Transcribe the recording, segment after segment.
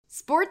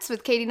Sports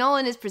with Katie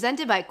Nolan is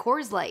presented by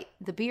Coors Light,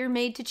 the beer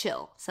made to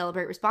chill.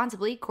 Celebrate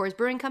responsibly. Coors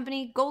Brewing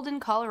Company, Golden,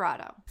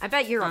 Colorado. I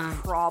bet you're a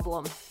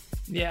problem.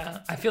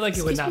 Yeah, I feel like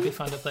it would not be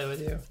fun to play with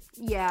you.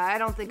 Yeah, I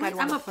don't think I'd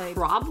want to play. I'm a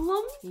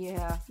problem?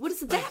 Yeah. What does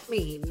that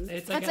mean?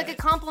 That's like a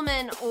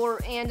compliment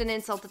and an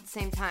insult at the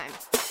same time.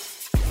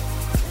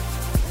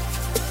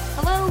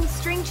 Hello,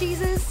 string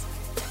cheeses.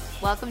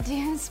 Welcome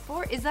to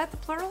Sport. Is that the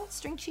plural?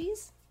 String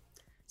cheese?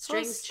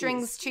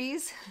 Strings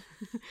cheese.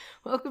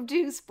 Welcome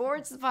to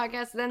Sports, the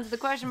podcast that ends with the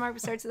question mark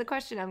but starts with the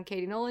question. I'm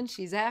Katie Nolan.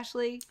 She's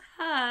Ashley.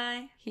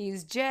 Hi.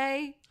 He's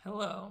Jay.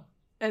 Hello.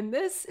 And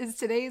this is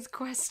today's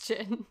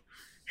question.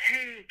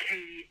 Hey,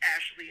 Katie,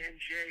 Ashley, and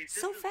Jay.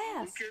 This So is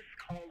fast. Lucas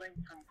calling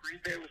from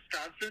Green Bay,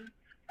 Wisconsin.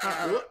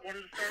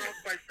 Wanted to start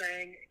off by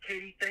saying,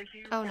 Katie, thank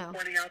you for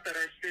pointing out that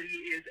our city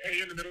is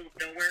A, in the middle of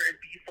nowhere, and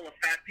B, full of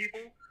fat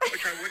people,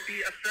 which I would be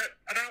upset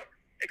about,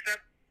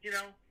 except,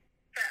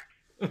 facts.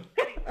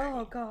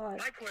 Oh, God.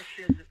 My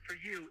question for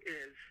you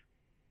is,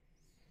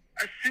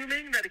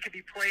 assuming that it could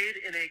be played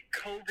in a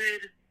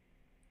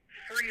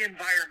COVID-free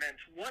environment,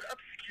 what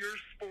obscure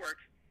sport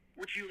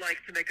would you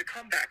like to make a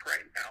comeback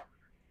right now?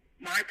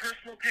 My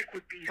personal pick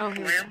would be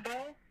slam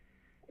ball,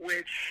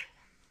 which,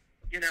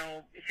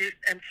 hit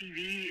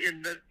MTV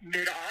in the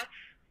mid-aughts,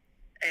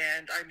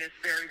 and I miss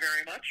very,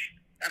 very much,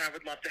 and I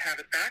would love to have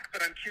it back,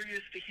 but I'm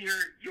curious to hear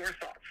your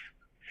thoughts.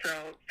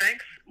 So,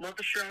 thanks. Love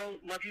the show.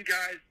 Love you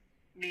guys.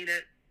 Mean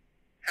it.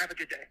 Have a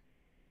good day.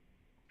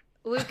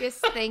 Lucas,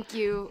 thank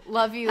you.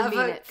 Love you. Have mean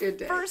a it. good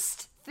day.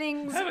 First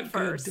things Have a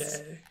first. good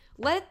day.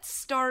 Let's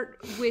start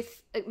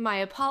with my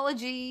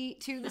apology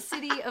to the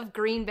city of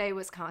Green Bay,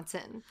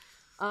 Wisconsin.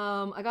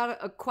 I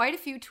got quite a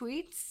few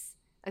tweets.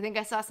 I think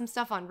I saw some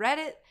stuff on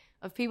Reddit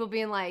of people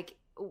being like,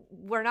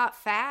 "We're not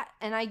fat,"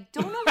 and I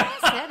don't know why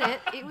I said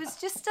it. It was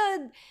just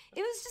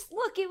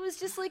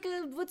like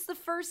what's the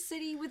first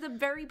city with a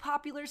very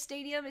popular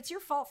stadium? It's your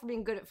fault for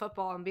being good at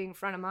football and being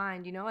front of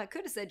mind. I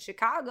could have said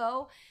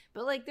Chicago,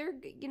 but they're,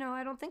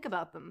 I don't think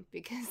about them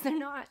because they're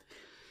not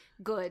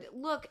good.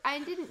 Look, I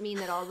didn't mean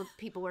that all the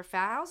people were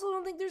fat. I also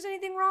don't think there's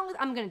anything wrong with.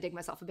 I'm gonna dig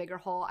myself a bigger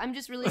hole. I'm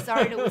just really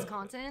sorry to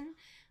Wisconsin.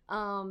 But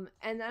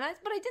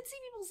I did see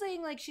people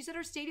saying she said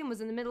her stadium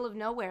was in the middle of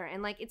nowhere,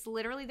 and it's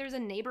literally there's a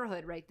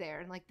neighborhood right there,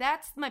 and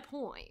that's my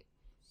point.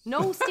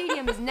 No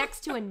stadium is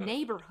next to a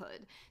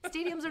neighborhood.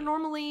 Stadiums are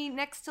normally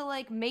next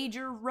to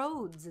major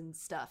roads and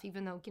stuff,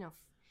 even though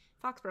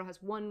Foxborough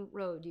has one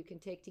road you can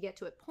take to get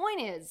to it.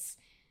 Point is,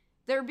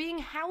 there being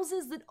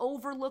houses that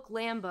overlook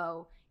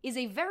Lambeau is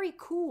a very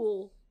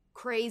cool,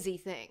 crazy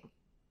thing.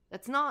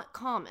 That's not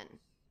common.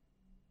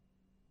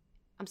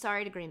 I'm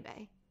sorry to Green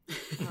Bay.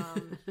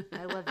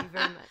 I love you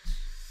very much.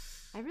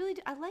 I really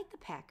do. I like the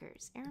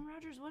Packers. Aaron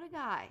Rodgers, what a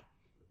guy.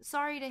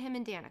 Sorry to him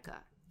and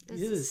Danica.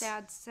 This is a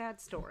sad,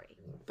 sad story.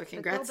 But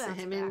congrats to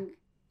him and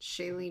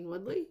Shailene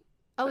Woodley.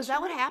 Oh, is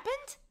that what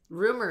happened?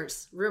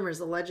 Rumors,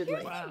 allegedly.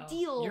 Here's Wow. the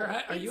deal.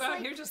 Are you out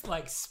here just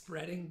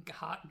spreading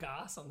hot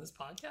goss on this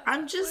podcast?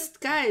 I'm just,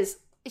 guys.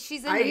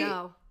 She's in the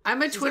know.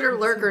 I'm a Twitter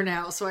lurker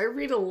now, so I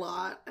read a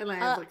lot, and I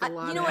have a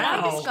lot. You know what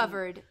I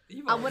discovered?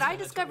 What I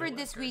discovered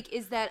this week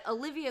is that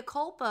Olivia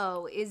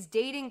Culpo is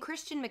dating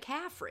Christian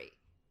McCaffrey.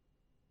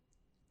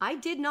 I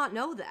did not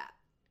know that.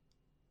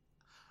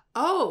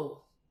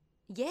 Oh.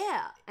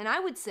 Yeah, and I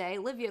would say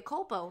Olivia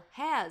Culpo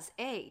has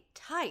a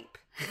type.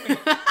 Who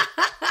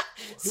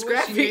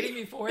was she dating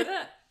before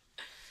that?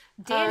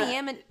 Danny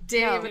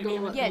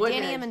Amendola. Yeah,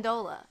 Danny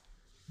Amendola.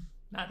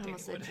 Not Danny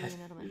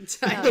Woodhead.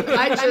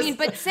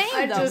 But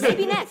same though.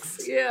 Maybe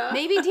next. Yeah.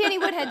 Maybe Danny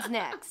Woodhead's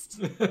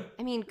next.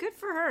 I mean, good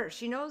for her.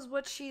 She knows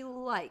what she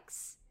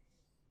likes.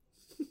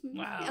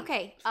 Wow.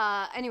 Okay.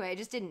 Anyway, I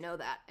just didn't know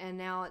that, and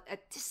now I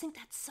just think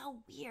that's so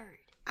weird.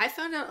 I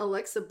found out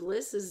Alexa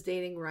Bliss is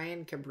dating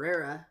Ryan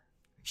Cabrera.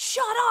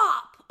 Shut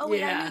up! Oh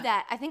wait, I knew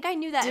that. I think I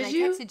knew that, and I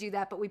texted you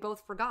that, but we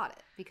both forgot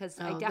it because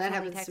I definitely that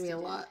happens texted to me a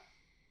lot.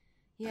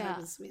 Yeah. That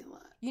happens to me a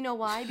lot. You know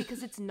why?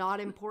 Because it's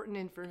not important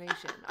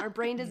information. Our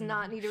brain does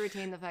not need to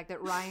retain the fact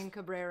that Ryan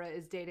Cabrera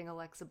is dating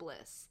Alexa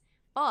Bliss.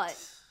 But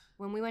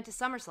when we went to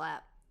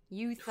SummerSlap,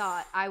 you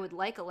thought I would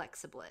like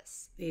Alexa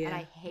Bliss, and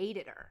I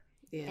hated her.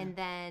 Yeah. And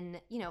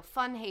then,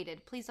 fun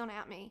hated. Please don't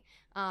at me.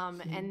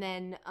 And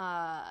then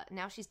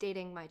now she's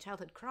dating my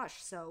childhood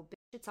crush, so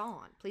bitch, it's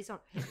on. Please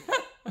don't hate me.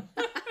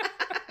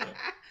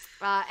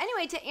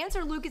 Anyway, to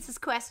answer Lucas's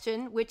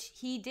question, which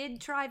he did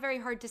try very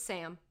hard to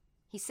Sam.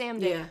 He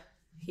Sammed it. Yeah,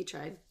 he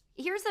tried.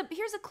 Here's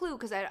a clue,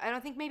 because I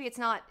don't think maybe it's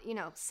not,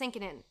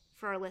 sinking in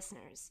for our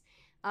listeners.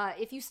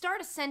 If you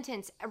start a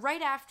sentence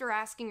right after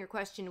asking your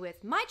question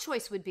with, my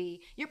choice would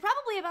be, you're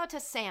probably about to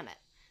Sam it.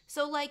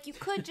 So, you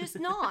could just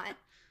not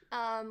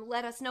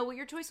let us know what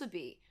your choice would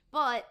be.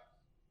 But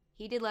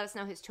he did let us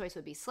know his choice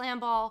would be slam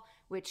ball,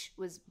 which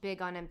was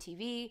big on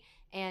MTV.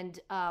 And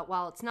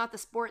while it's not the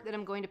sport that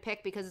I'm going to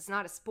pick because it's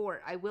not a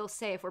sport, I will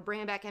say if we're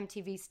bringing back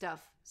MTV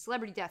stuff,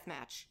 Celebrity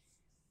Deathmatch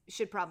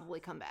should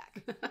probably come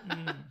back.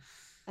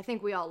 I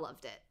think we all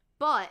loved it.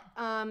 But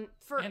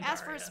for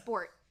a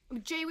sport,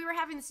 Jay, we were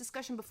having this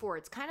discussion before.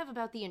 It's kind of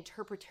about the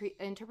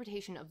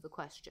interpretation of the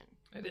question,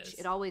 which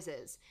it always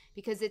is.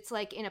 Because it's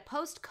like, in a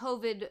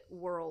post-COVID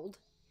world,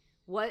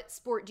 what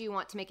sport do you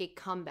want to make a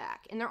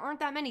comeback? And there aren't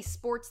that many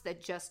sports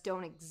that just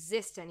don't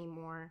exist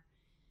anymore.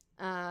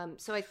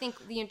 So I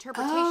think the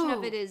interpretation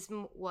of it is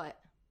what?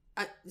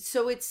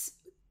 So it's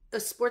a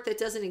sport that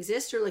doesn't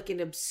exist, or like an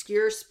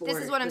obscure sport?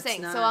 This is what I'm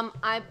saying. Not... So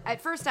at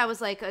first I was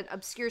like, an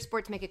obscure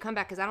sport to make a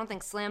comeback, because I don't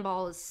think slam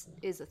ball is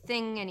a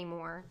thing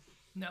anymore.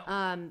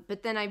 No.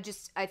 But then I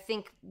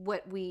think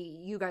what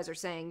you guys are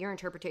saying, your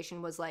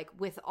interpretation was like,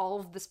 with all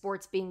of the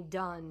sports being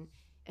done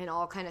and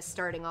all kind of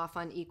starting off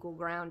on equal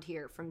ground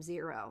here from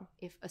zero,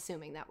 if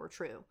assuming that were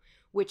true,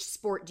 which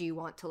sport do you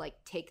want to like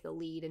take the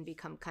lead and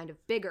become kind of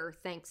bigger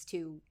thanks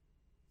to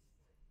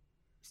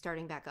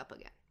starting back up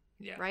again?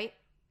 Yeah. Right?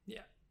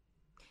 Yeah.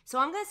 So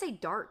I'm going to say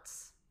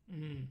darts.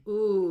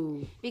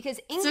 Ooh, because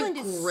England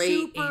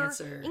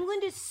answer.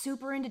 England is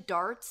super into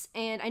darts,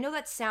 and I know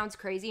that sounds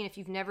crazy, and if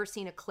you've never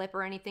seen a clip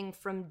or anything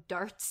from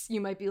darts,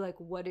 you might be like,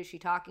 what is she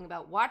talking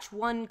about? Watch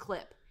one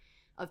clip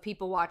of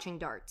people watching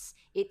darts.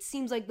 It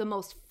seems like the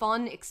most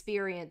fun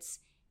experience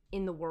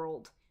in the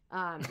world.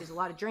 There's a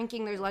lot of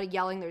drinking, there's a lot of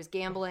yelling, there's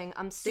gambling.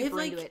 I'm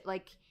super into it.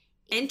 Like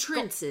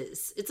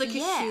entrances. It's like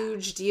a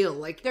huge deal.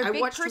 Like I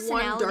watched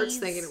one darts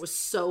thing and it was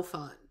so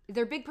fun.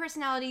 They're big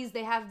personalities.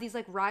 They have these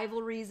like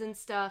rivalries and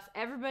stuff.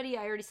 Everybody,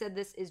 I already said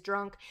this, is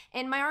drunk.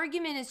 And my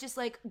argument is just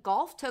like,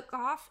 golf took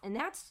off, and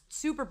that's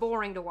super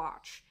boring to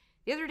watch.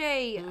 The other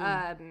day,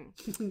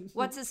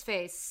 what's his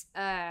face?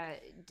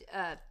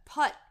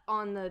 Putt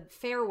on the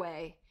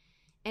fairway,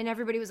 and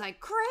everybody was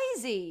like,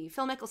 crazy,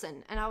 Phil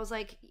Mickelson. And I was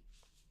like,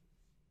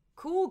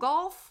 cool,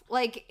 golf.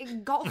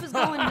 Like, golf is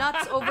going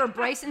nuts over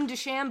Bryson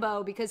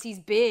DeChambeau because he's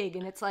big,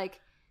 and it's like,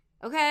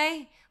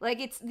 okay, like,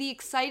 it's the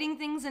exciting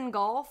things in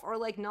golf are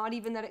like not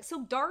even that.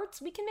 So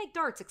darts, we can make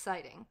darts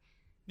exciting.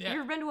 Yeah. Have you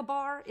ever been to a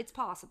bar? It's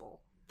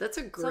possible. That's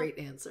a great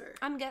answer.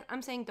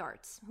 I'm saying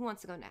darts. Who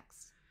wants to go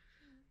next?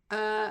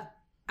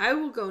 I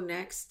will go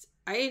next.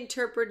 I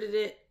interpreted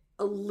it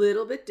a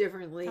little bit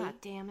differently. God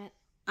damn it.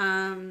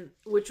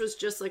 Which was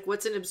just like,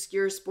 what's an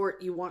obscure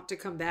sport you want to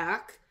come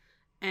back?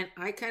 And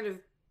I kind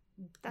of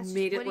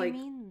made it like. What do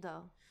you mean,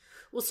 though?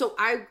 Well, so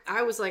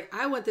I was like,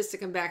 I want this to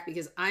come back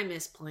because I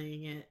miss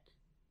playing it,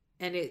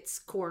 and it's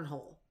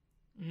cornhole.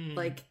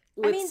 Like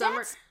with summer,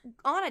 that's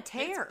on a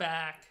tear. It's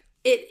back.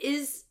 It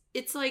is.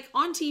 It's like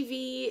on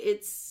TV.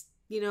 It's,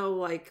 you know,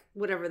 like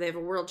whatever, they have a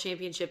world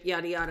championship,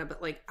 yada yada.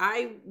 But like,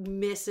 I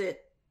miss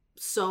it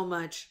so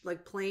much.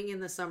 Like, playing in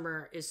the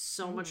summer is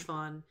so much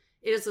fun.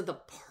 It is the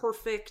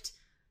perfect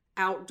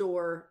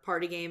outdoor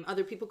party game.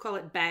 Other people call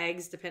it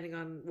bags, depending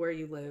on where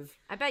you live.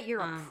 I bet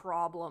you're a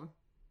problem.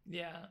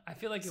 Yeah, I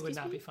feel like it would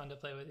not be fun to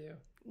play with you.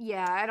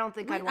 Yeah, I don't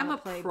think I'd want to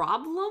play. I'm a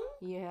problem?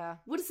 Yeah.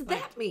 What does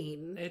that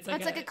mean? It's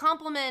like a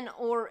compliment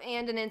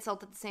and an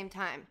insult at the same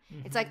time.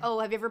 It's like, oh,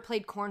 have you ever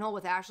played cornhole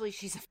with Ashley?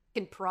 She's a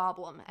fucking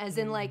problem. As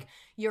in, like,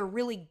 you're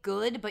really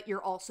good, but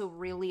you're also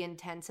really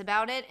intense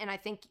about it. And I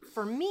think,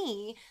 for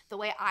me, the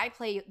way I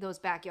play those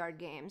backyard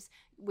games,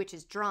 which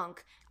is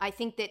drunk, I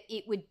think that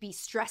it would be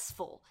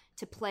stressful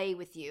to play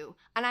with you.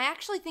 And I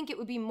actually think it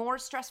would be more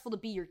stressful to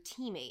be your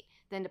teammate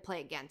than to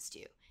play against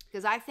you.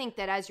 Because I think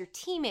that as your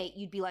teammate,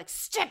 you'd be like,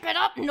 step it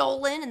up,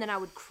 Nolan. And then I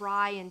would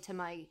cry into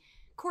my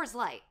Coors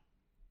Light.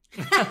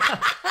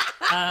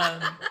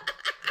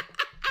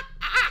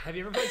 Have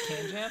you ever played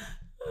Can Jam?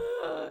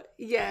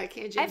 Yeah,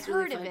 Can Jam. I've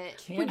heard of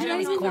it. Would you not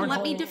even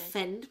let me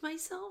defend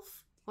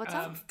myself? What's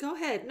up? Go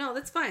ahead. No,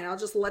 that's fine. I'll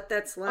just let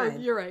that slide. Oh,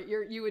 you're right.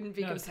 You wouldn't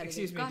be competitive.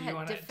 Excuse me. Go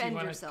ahead,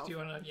 defend yourself. Do you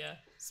want to,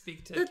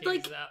 speak to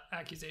Katie's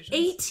accusations?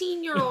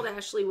 18-year-old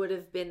Ashley would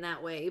have been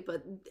that way,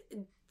 but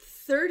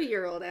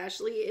 30-year-old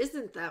Ashley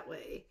isn't that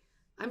way.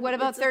 What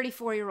about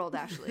 34-year-old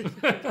Ashley?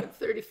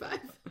 35.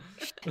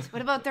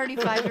 What about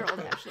 35-year-old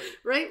Ashley?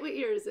 Right? What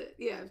year is it?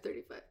 Yeah, I'm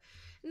 35.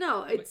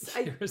 No, it's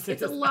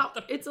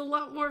a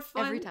lot more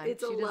fun. Every time.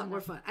 It's a lot more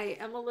fun. I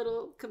am a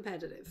little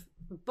competitive,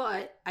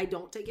 but I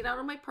don't take it out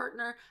on my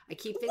partner. I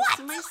keep things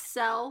to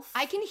myself.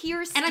 I can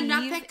hear Steve. And I'm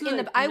not that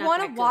good. I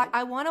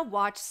want to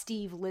watch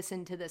Steve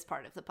listen to this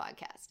part of the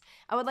podcast.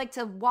 I would like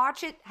to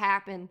watch it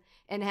happen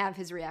and have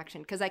his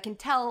reaction, because I can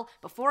tell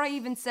before I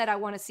even said I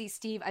want to see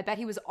Steve, I bet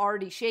he was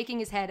already shaking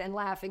his head and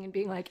laughing and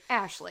being like,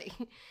 Ashley.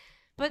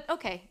 But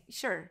okay,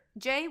 sure.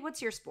 Jay,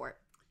 what's your sport?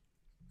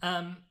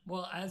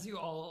 Well, as you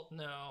all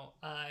know,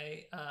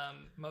 I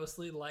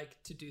mostly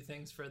like to do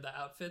things for the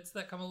outfits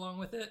that come along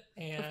with it.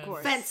 And of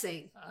course.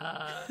 Fencing.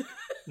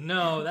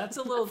 No, that's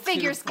a little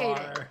figure too skating.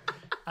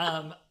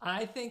 Far.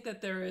 I think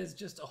that there is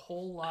just a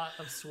whole lot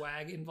of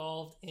swag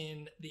involved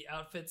in the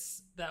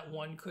outfits that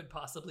one could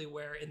possibly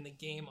wear in the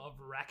game of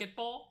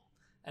racquetball.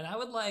 And I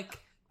would like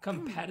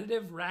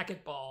competitive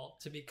racquetball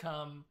to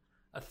become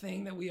a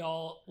thing that we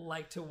all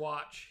like to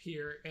watch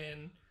here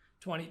in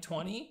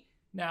 2020.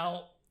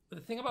 Now, the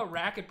thing about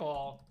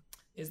racquetball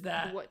is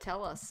that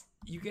tell us.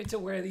 You get to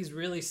wear these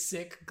really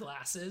sick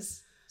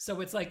glasses. So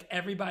it's like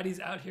everybody's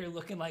out here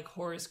looking like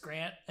Horace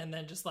Grant and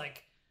then just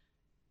like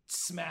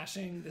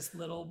smashing this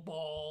little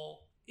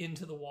ball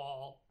into the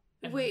wall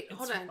And Wait, it's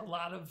hold on. A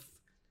lot of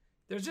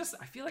there's just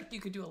I feel like you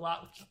could do a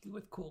lot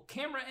with cool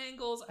camera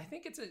angles. I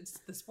think it's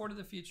the sport of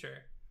the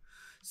future.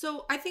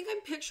 So I think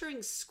I'm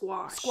picturing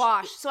squash.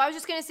 Squash. So I was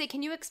just going to say,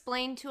 can you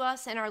explain to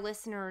us and our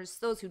listeners,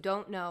 those who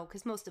don't know,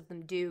 because most of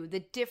them do, the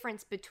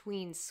difference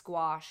between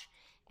squash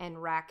and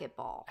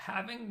racquetball?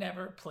 Having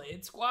never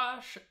played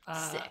squash,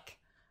 Sick.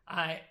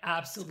 I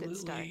That's a good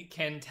start. absolutely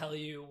can tell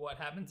you what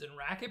happens in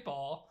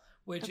racquetball,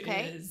 which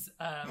Okay. is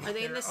Are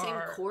they in the same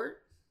court?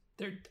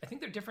 I think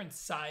they're different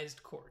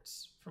sized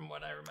courts from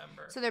what I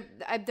remember. So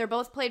they're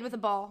both played with a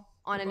ball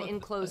on They're an both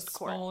enclosed a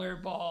court. smaller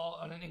ball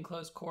on an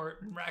enclosed court.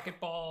 In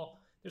racquetball,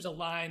 there's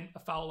a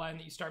foul line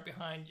that you start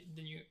behind.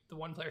 Then the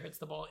one player hits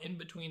the ball in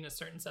between a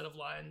certain set of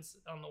lines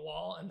on the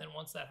wall, and then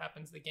once that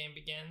happens, the game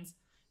begins.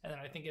 And then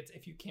I think it's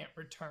if you can't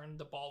return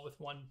the ball with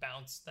one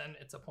bounce, then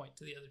it's a point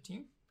to the other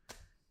team.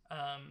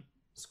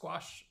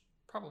 Squash,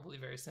 probably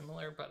very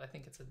similar, but I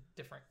think it's a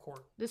different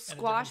court. The and a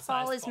squash different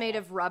ball sized is made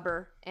of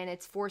rubber, and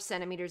it's 4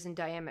 centimeters in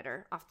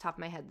diameter. Off the top of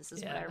my head, this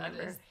is what I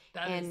remember.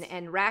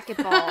 And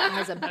racquetball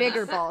has a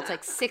bigger ball. It's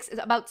like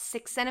about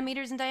 6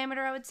 centimeters in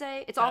diameter, I would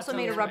say. It's also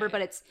made of rubber, right.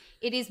 but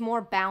it is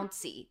more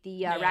bouncy.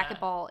 The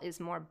racquetball is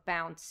more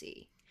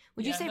bouncy.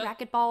 Would you say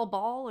racquetball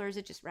ball, or is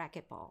it just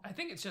racquetball? I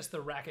think it's just the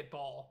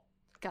racquetball.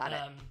 Got it.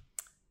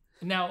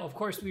 Now, of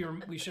course,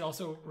 we should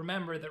also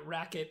remember that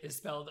racket is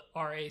spelled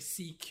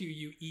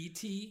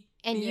RACQUET.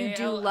 And you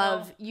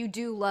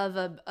do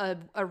love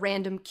a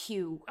random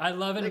Q. I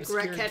love an Like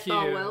obscure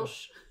Racquetball Q.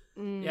 Welsh. Yes,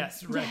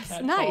 Yes,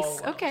 Racquetball nice.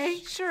 Welsh. Okay,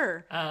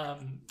 sure.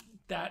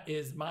 That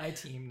is my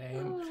team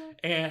name,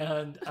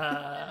 and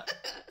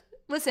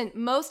Listen,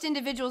 most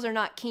individuals are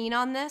not keen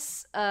on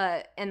this,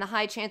 and the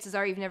high chances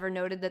are you've never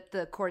noted that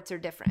the courts are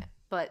different.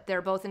 But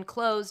they're both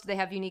enclosed. They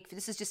have unique.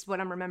 This is just what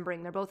I'm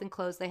remembering. They're both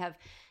enclosed. They have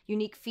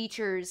unique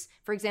features.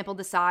 For example,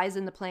 the size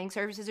and the playing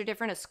surfaces are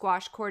different. A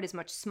squash court is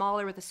much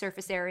smaller with a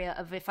surface area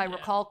of, if I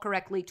recall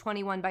correctly,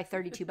 21 by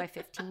 32 by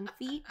 15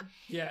 feet.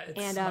 yeah, it's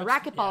And much,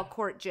 racquetball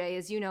court, Jay,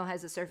 as you know,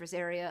 has a surface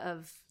area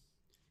of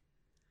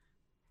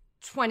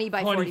 20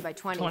 by 40 by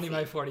 20. 20 feet.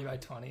 by 40 by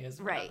 20 is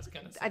what I Right. was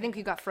gonna say. I think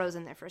you got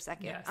frozen there for a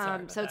second. Yeah, sorry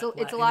about so that.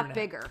 it's a lot Internet.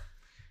 bigger.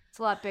 It's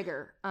a lot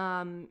bigger.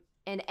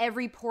 And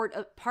every part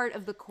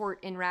of the court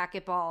in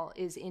racquetball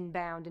is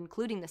inbound,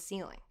 including the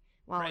ceiling.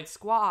 While in Right.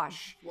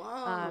 squash,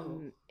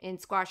 Whoa.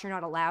 you're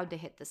not allowed to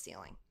hit the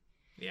ceiling.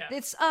 Yeah.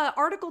 This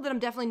article that I'm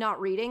definitely not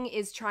reading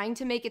is trying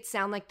to make it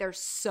sound like they're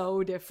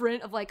so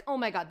different. Of like, oh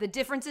my god, the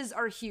differences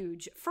are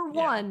huge. For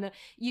one,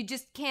 you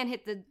just can't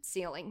hit the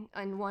ceiling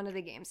in one of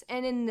the games,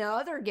 and in the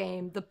other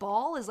game, the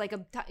ball is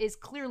is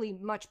clearly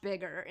much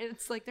bigger.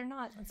 It's like they're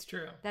not That's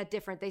true. that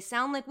different. They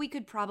sound like we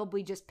could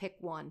probably just pick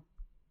one.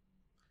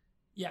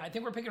 Yeah, I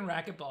think we're picking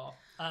racquetball.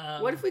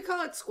 What if we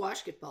call it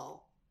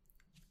squashketball?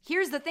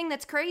 Here's the thing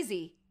that's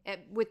crazy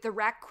with the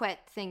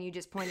racquet thing you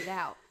just pointed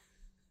out.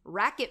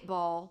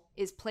 Racquetball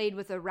is played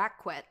with a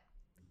racquet.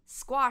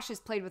 Squash is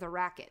played with a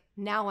racket.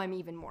 Now I'm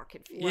even more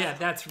confused. Yeah,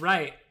 that's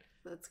right.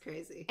 That's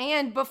crazy.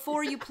 And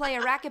before you play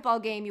a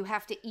racquetball game, you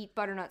have to eat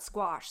butternut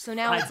squash. So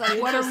now it's I like,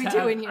 did what are just we have-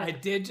 doing here? I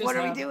did just What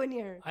are we have- doing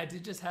here? I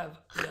did just have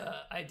the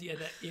idea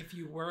that if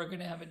you were going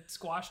to have a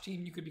squash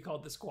team, you could be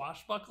called the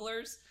Squash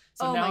Bucklers.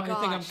 So Oh now my I think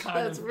I'm gosh, kind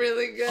That's of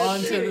really good.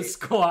 onto the Jake.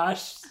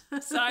 squash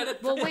side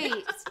of Well, things.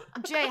 wait,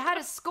 Jay, how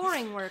does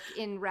scoring work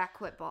in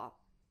racquetball?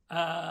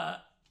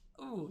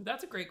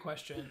 That's a great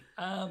question.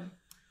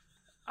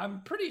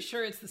 I'm pretty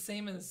sure it's the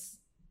same as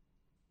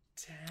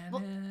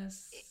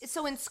tennis.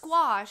 So in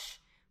squash,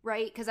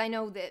 right? Because I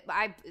know that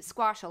I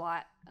squash a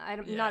lot. I'm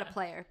not a Yeah.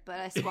 player, but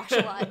I squash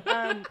a lot.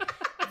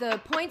 The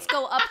points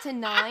go up to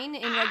 9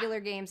 in regular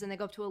games, and they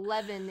go up to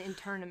 11 in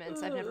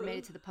tournaments. I've never made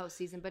it to the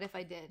postseason, but if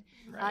I did,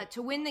 Right.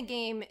 to win the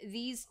game,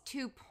 these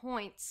 2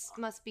 points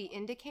must be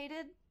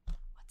indicated.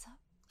 What's up?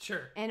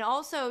 Sure. And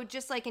also,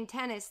 just like in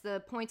tennis, the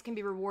points can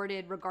be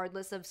rewarded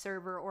regardless of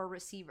server or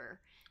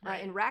receiver.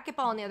 Right. In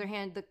racquetball, on the other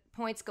hand, the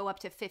points go up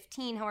to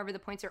 15. However, the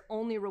points are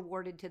only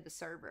rewarded to the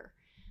server.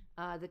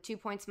 The 2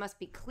 points must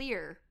be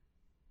clear.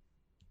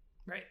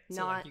 Right.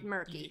 Not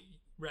murky.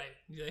 Right.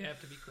 They have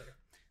to be clear.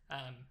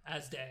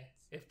 As day,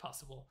 if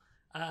possible.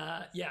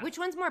 Yeah. Which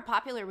one's more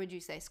popular, would you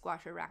say,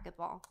 squash or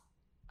racquetball?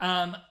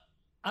 I'm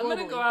going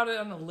to Globally. go out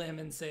on a limb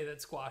and say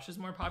that squash is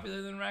more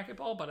popular than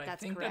racquetball, but I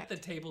That's think correct. that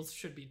the tables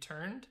should be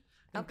turned.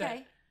 I think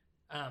Okay.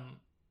 that,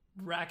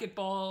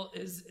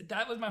 racquetball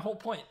that was my whole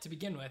point to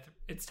begin with.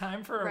 It's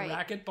time for a Right.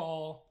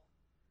 racquetball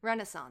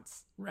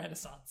Renaissance.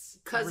 renaissance.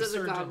 'Cause of the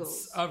resurgence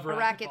goggles. Of A racquetball.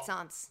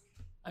 racket-sance.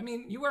 I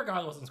mean, you wear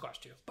goggles in squash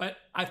too, but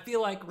I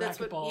feel like That's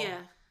racquetball. what.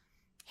 Yeah.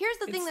 Here's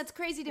the thing It's- that's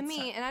crazy to it's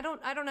me, not- and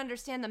I don't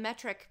understand the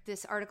metric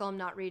this article I'm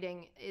not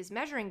reading is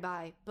measuring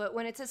by, but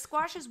when it says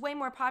squash is way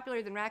more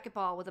popular than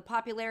racquetball with a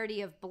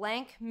popularity of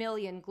blank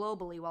million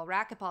globally, while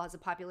racquetball has a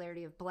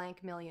popularity of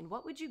blank million,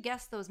 what would you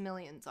guess those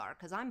millions are?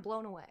 Because I'm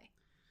blown away.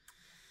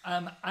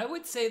 I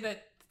would say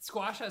that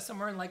squash has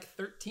somewhere in like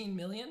 13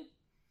 million,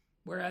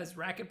 whereas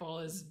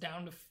racquetball is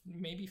down to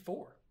maybe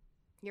 4.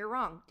 You're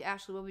wrong.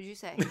 Ashley, what would you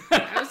say?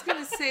 I was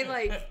gonna say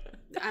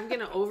I'm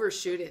gonna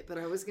overshoot it, but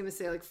I was gonna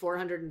say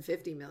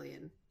 450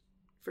 million.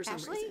 for some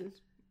Ashley? reason.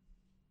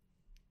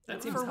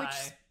 That seems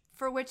high.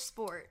 For which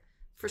sport?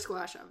 For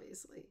squash,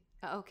 obviously.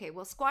 Okay,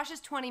 well, squash is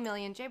 20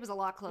 million. Jay was a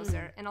lot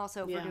closer, and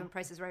also if Yeah. we're doing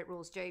Price is Right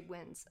rules, Jay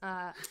wins.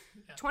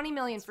 20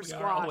 million for We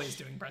squash. are always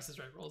doing Price is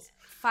Right rules.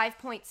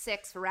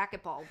 5.6 for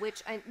racquetball,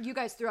 which you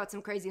guys threw out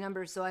some crazy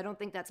numbers, so I don't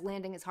think that's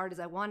landing as hard as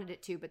I wanted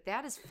it to, but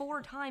that is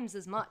 4 times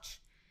as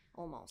much,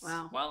 almost.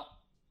 Wow. Well,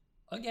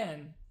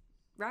 again,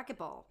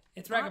 Racquetball.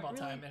 it's Not racquetball really-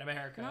 time in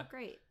America. Not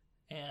great.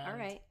 And All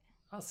right.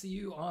 I'll see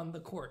you on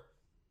the court.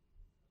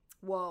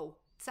 Whoa.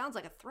 Sounds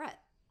like a threat.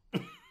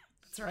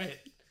 That's right.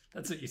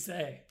 That's what you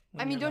say.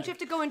 I mean, don't you have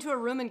to go into a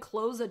room and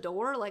close a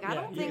door? Like, I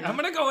don't think... I'm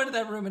going to go into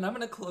that room and I'm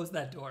going to close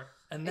that door.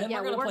 And then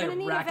we're going to play gonna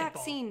need racquetball. a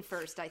vaccine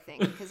first, I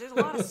think, because there's a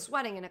lot of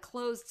sweating in a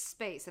closed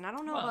space, and I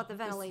don't know Well, about the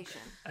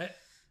ventilation.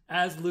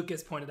 As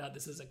Lucas pointed out,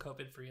 this is a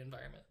COVID-free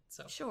environment.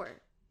 So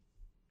Sure.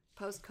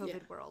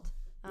 Post-COVID world.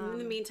 In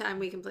the meantime,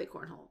 we can play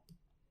cornhole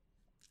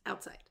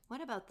outside.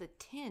 What about the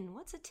tin?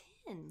 What's a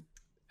tin?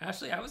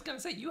 Ashley, I was going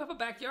to say, you have a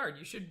backyard.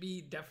 You should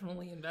be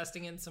definitely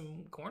investing in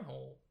some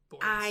cornhole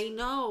boards. I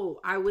know.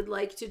 I would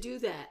like to do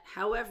that.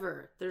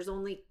 However, there's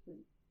only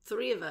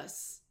 3 of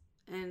us,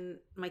 and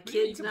my Well,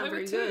 kid's you can not play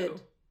very with good.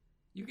 2.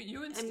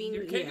 You and I mean,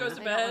 your kid yeah. goes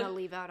to I don't bed. wanna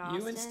leave out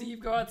You and Austin. Steve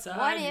go outside.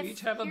 What You if-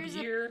 each have a here's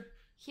beer.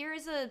 Here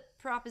is a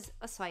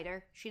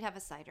cider. She'd have a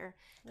cider.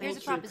 Here's a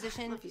Thank you. I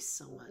proposition. love you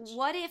so much.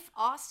 What if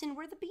Austin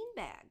were the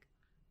beanbag?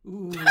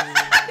 Ooh.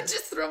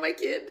 Just throw my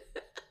kid.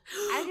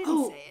 I didn't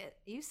Oh, say it.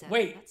 You said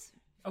Wait. it. That's...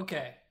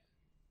 Okay.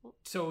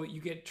 So you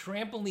get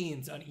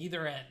trampolines on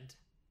either end.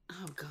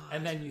 Oh, God.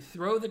 And then you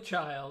throw the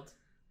child,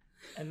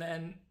 and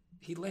then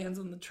he lands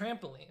on the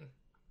trampoline.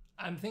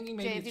 I'm thinking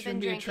maybe Jay, have it you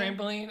shouldn't been be a drinking?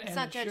 trampoline. It's and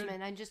not it should-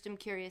 judgment. I just am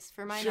curious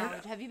for my Sure.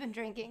 knowledge. Have you been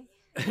drinking?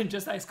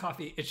 just iced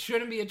coffee. It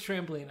shouldn't be a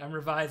trampoline. I'm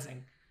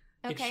revising.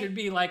 It Okay. should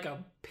be like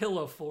a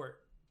pillow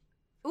fort.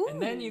 Ooh.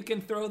 And then you can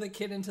throw the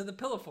kid into the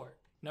pillow fort.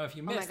 Now, if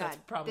you Oh my miss, god. that's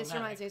problematic. This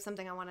reminds me of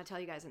something I want to tell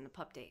you guys in the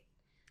Pupdate.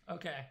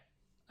 Okay.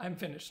 I'm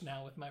finished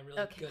now with my really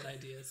Okay. good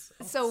ideas.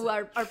 So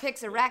our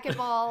picks are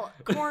racquetball,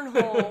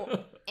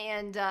 cornhole,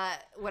 and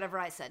whatever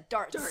I said,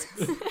 darts.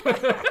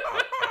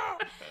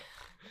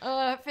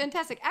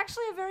 Fantastic.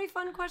 Actually, a very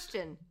fun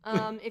question.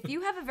 If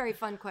you have a very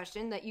fun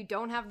question that you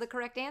don't have the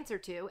correct answer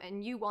to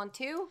and you want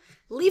to,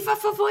 Leave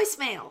off a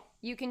voicemail.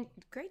 you can.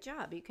 Great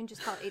job. You can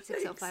just call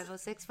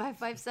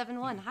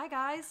 860-506-5571. Hi,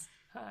 guys.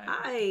 Hi.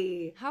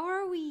 Hi. How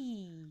are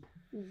we?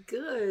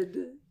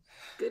 Good.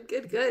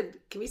 Good.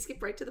 Can we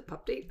skip right to the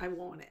pup date? I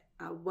want it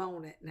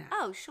now.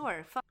 Oh,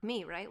 sure. Fuck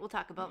me, right? We'll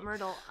talk about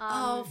Myrtle.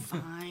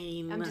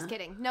 Fine. I'm just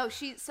kidding. No,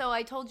 so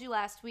I told you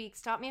last week,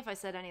 stop me if I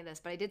said any of this,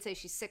 but I did say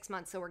she's 6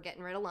 months, so we're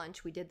getting rid of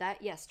lunch. We did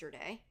that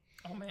yesterday.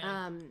 Oh,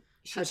 man.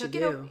 How'd she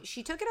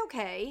She do? took it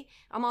okay.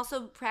 I'm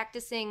also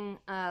practicing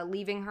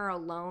leaving her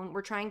alone.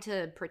 We're trying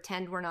to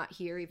pretend we're not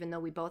here, even though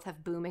we both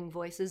have booming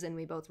voices and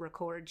we both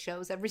record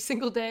shows every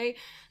single day.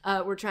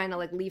 We're trying to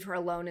leave her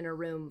alone in her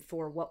room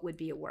for what would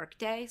be a work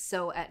day.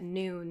 So at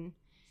noon,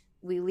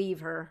 we leave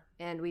her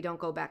and we don't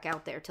go back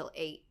out there till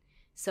 8.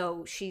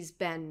 So she's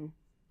been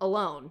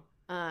alone,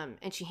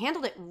 and she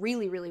handled it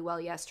really, really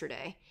well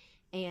yesterday.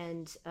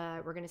 And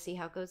we're going to see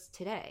how it goes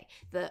today.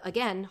 The,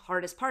 again,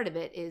 hardest part of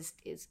it is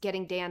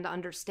getting Dan to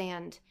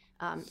understand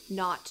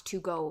not to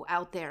go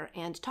out there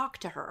and talk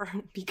to her.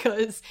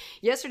 Because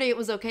yesterday it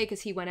was okay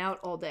because he went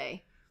out all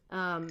day.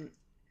 And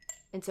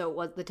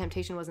so the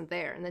temptation wasn't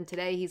there. And then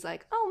today he's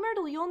like, oh,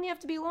 Myrtle, you only have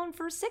to be alone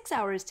for 6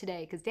 hours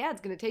today because Dad's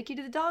going to take you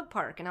to the dog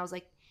park. And I was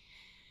like,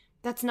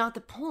 that's not the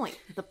point.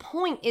 The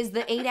point is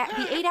the 8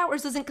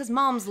 hours isn't because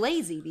Mom's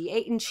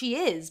lazy. And she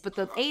is, but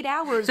the 8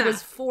 hours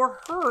was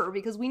for her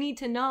because we need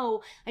to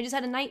know. I just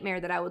had a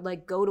nightmare that I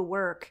would go to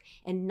work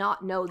and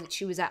not know that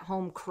she was at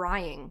home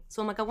crying.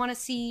 So I'm like, I want to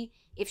see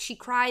if she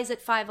cries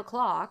at 5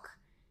 o'clock,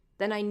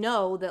 then I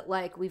know that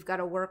we've got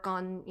to work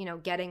on,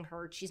 getting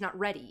her. She's not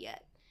ready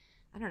yet.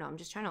 I don't know. I'm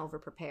just trying to over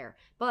prepare.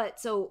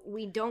 But so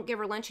we don't give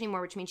her lunch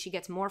anymore, which means she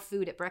gets more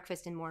food at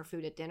breakfast and more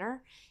food at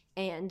dinner.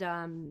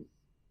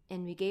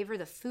 And we gave her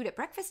the food at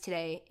breakfast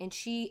today, and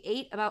she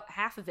ate about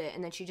half of it,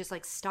 and then she just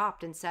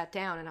stopped and sat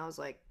down, and I was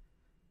like,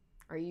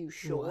 are you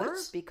sure?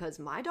 What? Because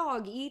my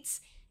dog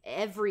eats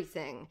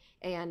everything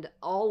and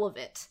all of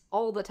it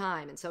all the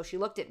time. And so she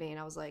looked at me and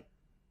I was like,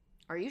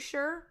 are you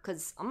sure?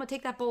 Because I'm going to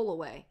take that bowl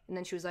away. And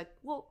then she was like,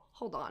 well,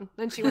 hold on.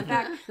 Then she went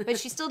back, but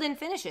she still didn't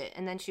finish it.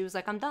 And then she was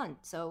like, I'm done.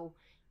 So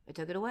I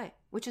took it away,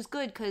 which is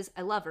good because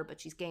I love her,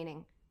 but she's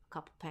gaining a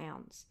couple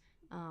pounds.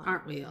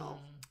 Aren't we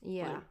all?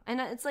 Yeah.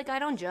 And it's I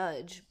don't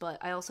judge, but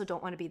I also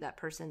don't want to be that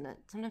person that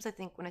sometimes I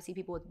think when I see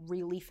people with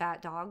really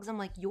fat dogs, I'm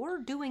like, you're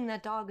doing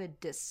that dog a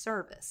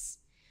disservice.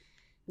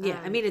 Yeah,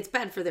 I mean, it's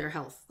bad for their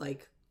health.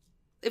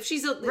 If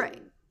she's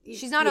right.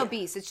 She's not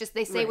obese. It's just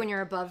they say when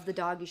you're above the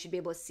dog, you should be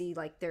able to see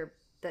the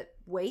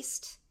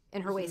waist,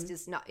 and her waist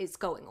is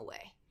going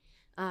away.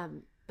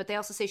 But they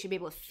also say she'd be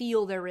able to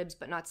feel their ribs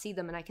but not see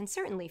them, and I can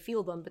certainly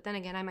feel them. But then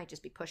again, I might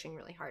just be pushing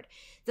really hard.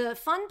 The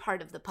fun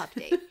part of the pup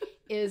date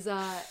is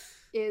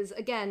is,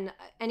 again,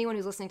 anyone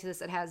who's listening to this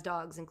that has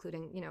dogs,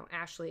 including, you know,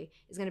 Ashley,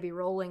 is going to be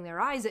rolling their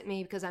eyes at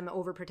me because I'm an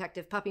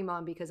overprotective puppy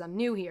mom because I'm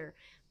new here.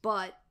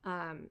 But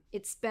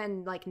it's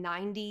been like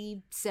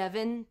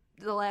 97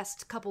 the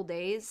last couple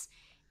days.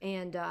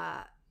 And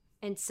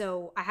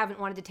so I haven't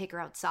wanted to take her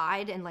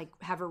outside and like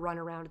have her run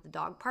around at the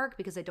dog park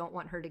because I don't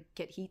want her to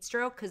get heat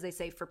stroke, because they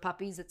say for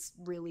puppies it's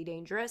really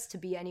dangerous to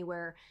be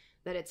anywhere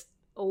that it's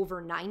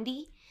over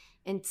 90.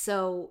 And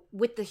so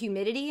with the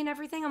humidity and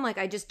everything, I'm like,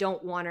 I just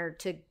don't want her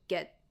to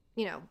get,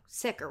 you know,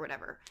 sick or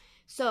whatever.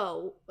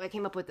 So I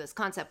came up with this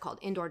concept called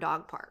indoor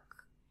dog park.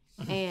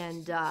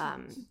 And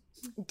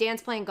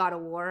Dan's playing God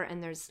of War,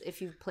 and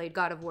if you've played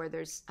God of War,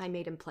 I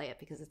made him play it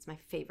because it's my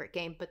favorite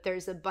game, but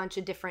there's a bunch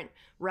of different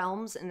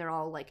realms, and they're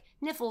all like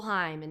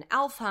Niflheim and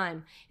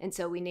Alfheim, and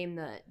so we named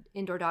the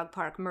indoor dog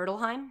park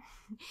Myrtleheim.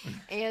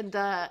 and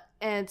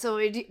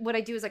so what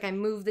I do is like I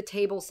move the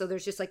table so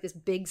there's just like this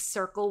big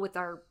circle with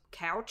our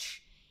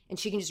couch, and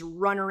she can just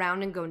run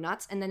around and go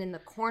nuts. And then in the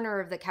corner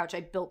of the couch,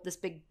 I built this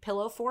big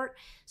pillow fort.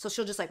 So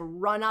she'll just like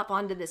run up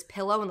onto this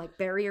pillow and like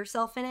bury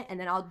herself in it. And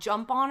then I'll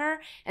jump on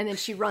her, and then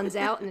she runs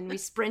out, and then we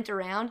sprint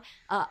around.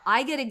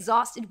 I get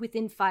exhausted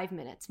within 5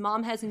 minutes.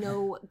 Mom has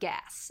no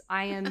gas.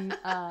 I am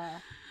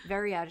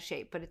very out of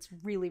shape, but it's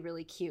really,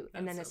 really cute.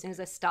 And then as soon as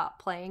I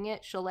stop playing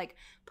it, she'll like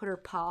put her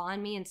paw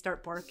on me and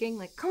start barking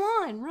like, come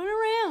on, run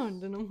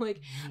around. And I'm like,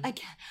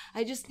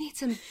 I just need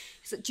some.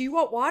 She's like, do you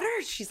want water?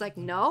 She's like,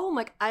 no. I'm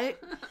like, I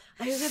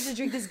just have to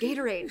drink this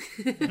Gatorade.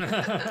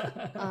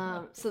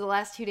 So the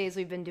last 2 days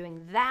we've been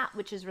doing that,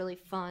 which is really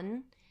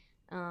fun.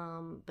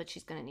 But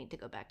she's going to need to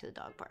go back to the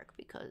dog park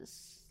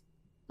because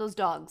those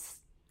dogs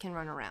can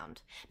run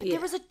around. But there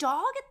was a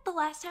dog at the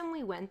last time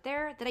we went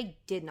there that I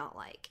did not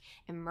like.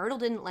 And Myrtle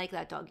didn't like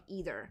that dog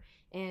either.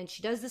 And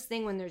she does this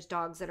thing when there's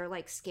dogs that are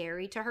like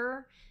scary to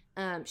her.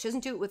 She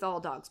doesn't do it with all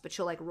dogs, but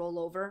she'll like roll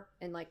over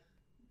and like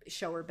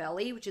show her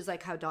belly, which is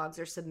like how dogs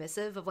are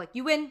submissive of like,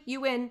 you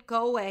win,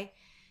 go away.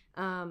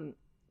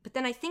 But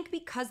then I think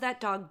because that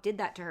dog did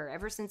that to her,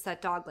 ever since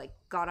that dog like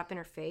got up in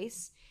her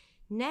face,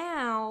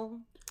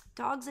 now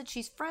dogs that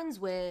she's friends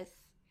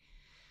with,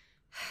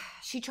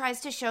 she tries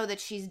to show that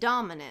she's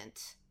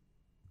dominant.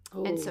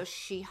 Oh. And so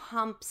she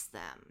humps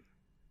them.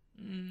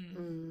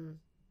 And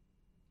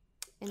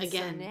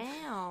again, so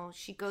now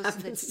she goes to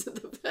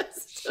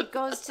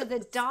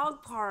the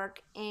dog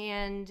park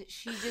and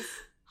she just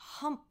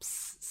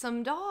humps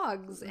some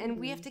dogs. And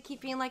we have to keep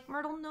being like,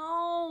 Myrtle,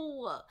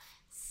 no,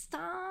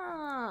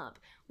 stop.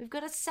 We've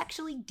got a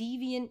sexually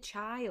deviant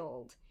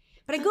child.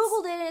 But I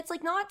Googled it, and it's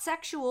like not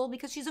sexual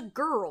because she's a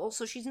girl,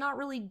 so she's not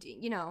really,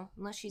 you know,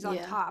 unless she's on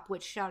top,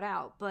 which shout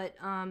out. But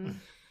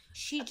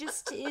she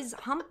just is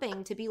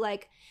humping to be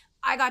like,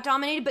 I got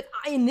dominated, but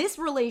in this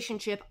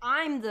relationship,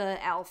 I'm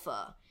the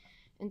alpha.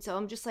 And so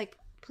I'm just like,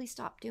 please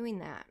stop doing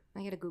that.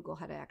 I gotta Google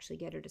how to actually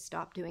get her to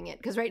stop doing it.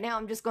 Because right now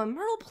I'm just going,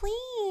 Myrtle,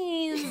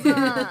 please. You're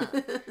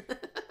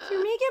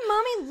making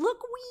mommy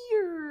look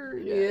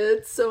weird. Yeah,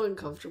 it's so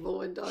uncomfortable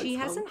when dogs She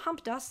hasn't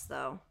humped us,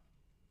 though.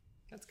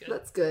 That's good.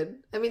 That's good.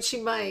 I mean, she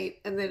might,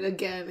 and then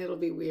again, it'll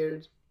be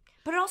weird.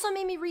 But it also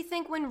made me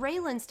rethink when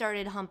Raylan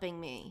started humping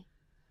me.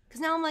 Because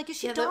now I'm like, is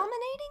she dominating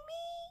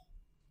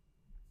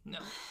me? No.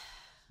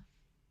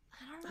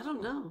 I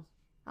don't know.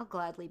 I'll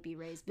gladly be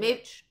Ray's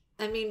bitch.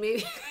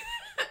 Maybe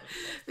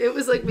it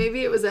was like,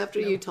 maybe it was after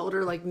you told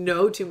her like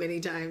no too many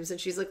times, and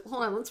she's like,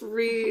 hold on, let's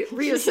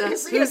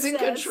reassess who's in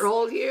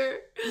control here.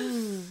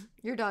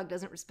 Your dog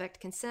doesn't respect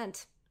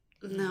consent.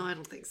 No, I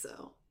don't think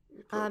so.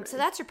 So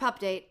that's your pup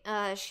date.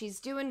 She's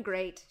doing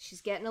great.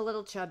 She's getting a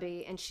little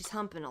chubby, and she's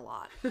humping a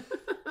lot.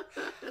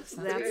 That's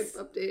a great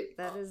pup date.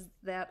 That is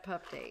that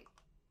pup date.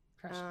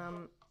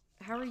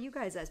 How are you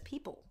guys as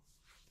people?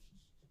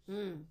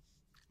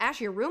 Ash,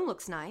 your room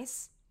looks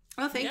nice.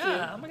 Oh, thank you.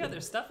 Yeah, oh my God,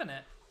 there's stuff in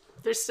it.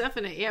 There's stuff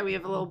in it. Yeah, we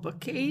have a little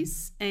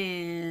bookcase.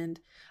 And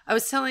I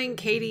was telling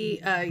Katie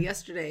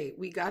yesterday,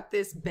 we got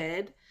this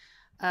bed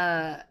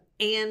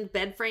and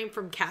bed frame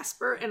from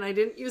Casper, and I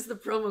didn't use the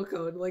promo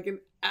code like an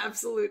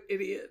absolute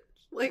idiot.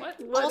 Like,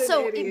 what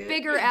also, an idiot. A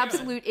bigger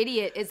absolute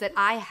idiot is that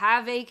I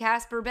have a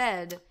Casper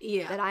bed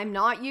that I'm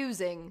not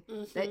using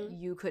that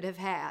you could have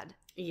had.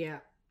 Yeah.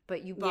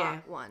 But you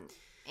bought one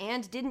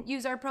and didn't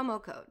use our promo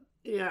code.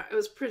 Yeah, it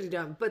was pretty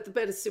dumb, but the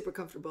bed is super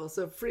comfortable.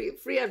 So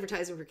free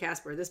advertising for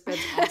Casper. This bed's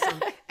awesome.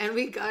 And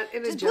we got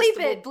an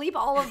adjustable... Bleep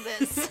all of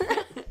this.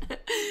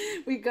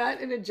 We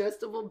got an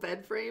adjustable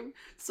bed frame.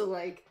 So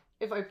like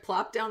if I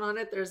plop down on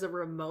it, there's a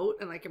remote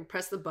and I can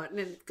press the button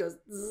and it goes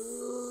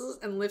zzz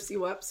and lifts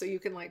you up so you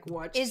can like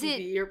watch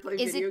TV or play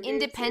video games. Is it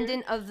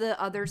independent of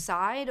the other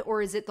side,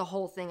 or is it the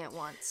whole thing at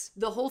once?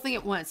 The whole thing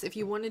at once. If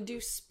you want to do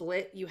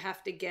split, you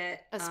have to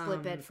get a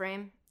split bed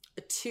frame.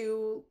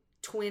 2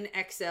 twin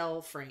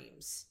XL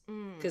frames,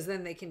 because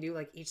then they can do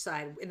like each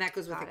side, and that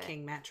goes with a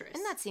king mattress.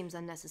 And that seems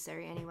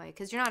unnecessary anyway,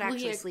 because you're not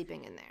actually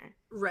sleeping in there.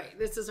 Right.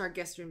 This is our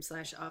guest room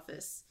 /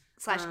 office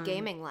 /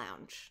 gaming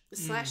lounge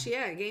 /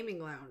 gaming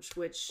lounge,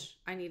 which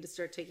I need to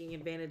start taking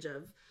advantage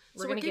of.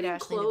 We're gonna get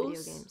Ashley into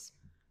video games.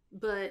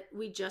 but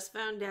we just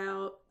found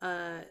out,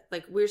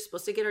 like, we were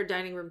supposed to get our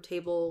dining room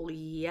table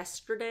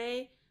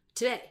today.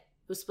 It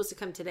was supposed to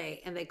come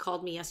today, and they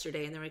called me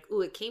yesterday, and they're like,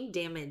 ooh, it came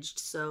damaged,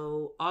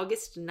 so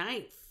August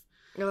 9th.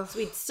 Ugh. So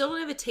we still don't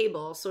have a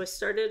table, so I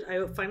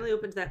finally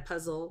opened that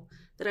puzzle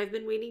that I've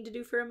been waiting to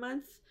do for a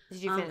month.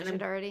 Did you finish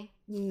it already?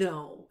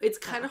 No, it's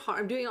kind of hard.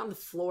 I'm doing it on the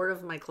floor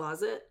of my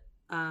closet.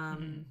 Why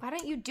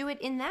don't you do it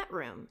in that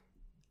room?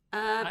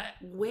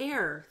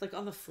 Where? Like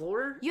on the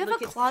floor? You have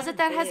Like, a it's closet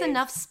kinda that has big.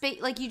 enough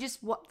space. Like, you just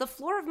the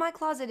floor of my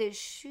closet is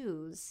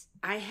shoes.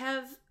 I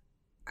have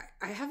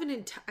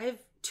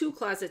 2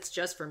 closets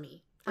just for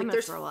me. I'm Like gonna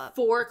there's throw up.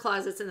 4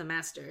 closets in the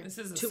master. This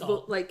is Two,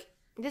 assault. like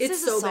This it's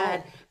is so assault.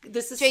 bad.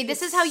 This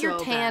This is how your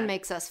so tan bad.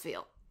 makes us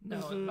feel. No,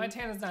 Mhm. my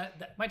tan is not.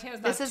 My tan is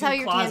not. This is 2 how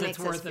your tan closets makes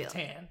us worth feel. of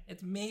tan.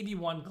 It's maybe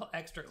 1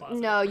 extra closet.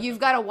 No, worth you've of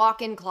got a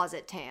walk-in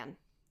closet tan.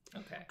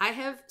 Okay. I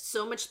have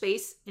so much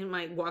space in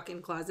my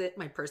walk-in closet,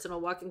 my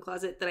personal walk-in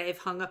closet, that I have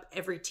hung up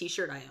every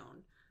T-shirt I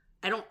own.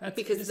 I don't This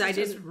because is I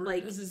just didn't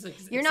like. This is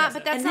You're not,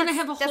 but excessive. that's And then not, I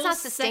have a that's whole not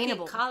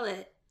sustainable. second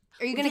collet.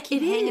 Are you going to It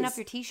keep hanging is. up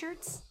your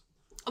t-shirts?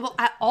 Well,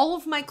 all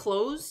of my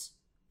clothes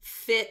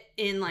fit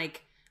in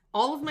like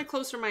all of my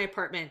clothes from my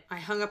apartment. I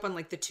hung up on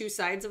like the 2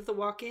 sides of the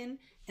walk-in,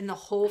 and the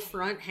whole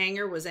front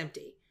hanger was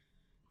empty.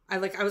 I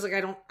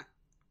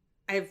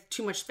have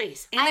too much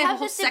space, and I I have have a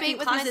whole this debate second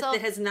with closet myself.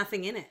 that has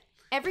nothing in it.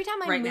 Every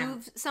time I Right now.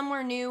 move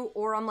somewhere new,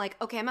 or I'm like,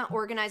 okay, I'm going to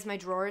organize my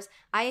drawers,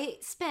 I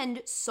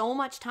spend so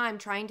much time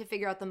trying to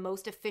figure out the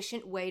most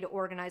efficient way to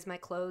organize my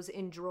clothes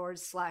in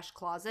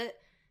drawers/closet.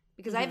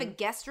 Because I have a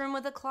guest room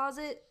with a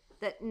closet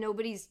that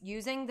nobody's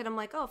using, that I'm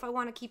like, oh, if I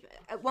want to keep...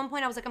 At one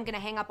point, I was like, I'm going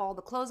to hang up all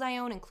the clothes I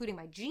own, including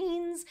my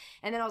jeans.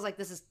 And then I was like,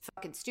 this is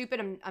fucking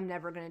stupid. I'm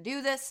never going to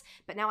do this.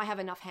 But now I have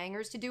enough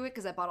hangers to do it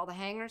because I bought all the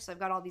hangers. So I've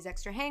got all these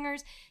extra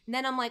hangers. And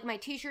then I'm like, my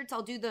t-shirts,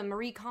 I'll do the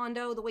Marie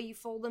Kondo, the way you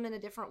fold them in a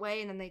different way.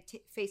 And then they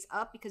face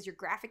up, because your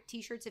graphic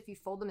t-shirts, if you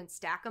fold them and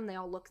stack them, they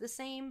all look the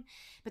same.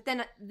 But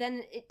then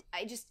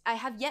I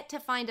have yet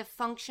to find a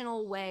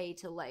functional way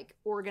to like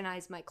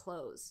organize my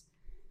clothes.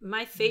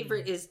 My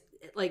favorite is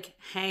like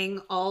hang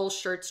all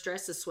shirts,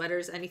 dresses,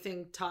 sweaters,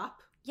 anything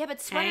top. Yeah,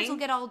 but sweaters will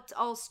Hang? get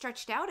all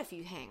stretched out if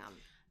you hang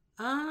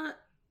them.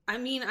 I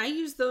mean, I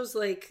use those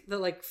like the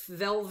like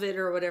velvet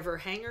or whatever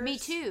hangers. Me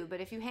too,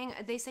 but if you hang,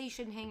 they say you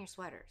shouldn't hang your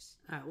sweaters.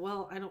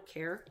 Well, I don't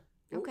care.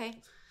 Okay.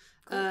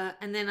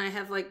 And then I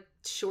have like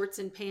shorts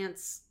and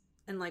pants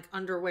and like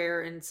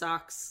underwear and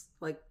socks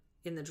like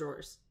in the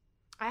drawers.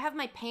 I have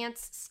my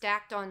pants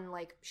stacked on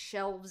like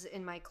shelves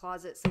in my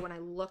closet, so when I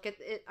look at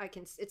it, I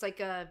can. It's like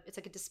a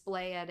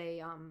display at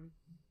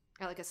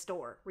like a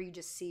store where you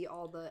just see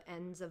all the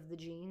ends of the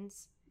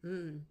jeans.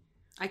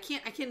 I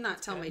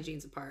cannot tell my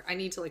jeans apart. I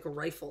need to like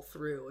rifle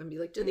through and be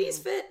like, do these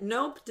fit?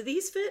 Nope. Do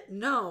these fit?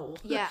 No.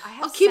 Yeah, I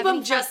have I'll keep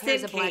them 75 just pairs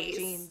in of black case.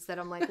 jeans that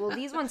I'm like, well,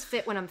 these ones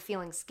fit when I'm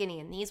feeling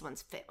skinny, and these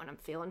ones fit when I'm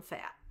feeling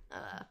fat.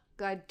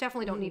 I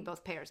definitely don't need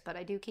both pairs, but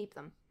I do keep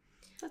them.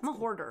 I'm a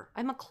hoarder.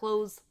 I'm a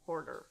clothes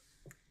hoarder.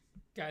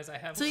 Guys, I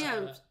have So,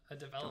 yeah, a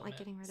development.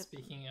 getting rid of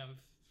Speaking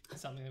of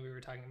something that we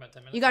were talking about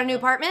 10 minutes You got a new ago.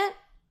 apartment?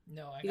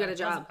 No, I You got a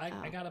puzzle. job.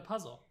 I got a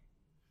puzzle.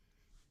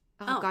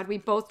 Oh God, we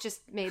both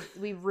just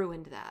we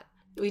ruined that.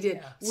 We did.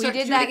 Yeah. We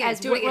did that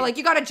as we're like,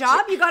 you got a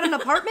job? You got an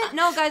apartment?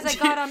 No, guys, I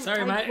got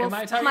Sorry, am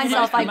I talking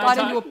myself. I got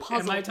into a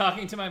puzzle. Am I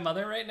talking to my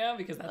mother right now?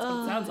 Because that's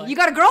what it sounds like. You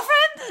got a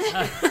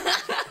girlfriend?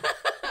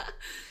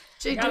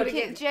 Jay, Gotta do it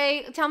get- again.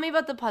 Jay, tell me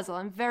about the puzzle.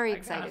 I'm very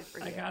excited for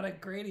you. I got a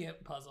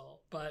gradient puzzle,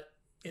 but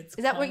it's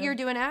Is that what kind you're of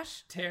doing,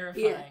 Ash?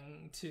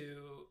 terrifying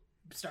to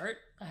start.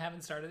 I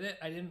haven't started it.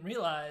 I didn't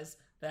realize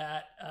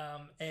that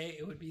A,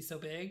 it would be so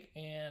big,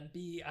 and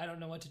B, I don't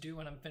know what to do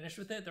when I'm finished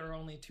with it. There are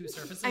only 2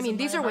 surfaces. I mean, in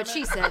these my are what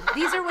she apartment. said.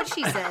 These are what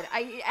she said.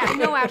 I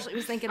know Ashley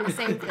was thinking the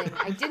same thing.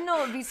 I didn't know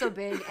it would be so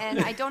big, and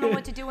I don't know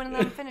what to do when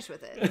I'm finished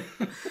with it.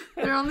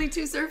 There are only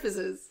 2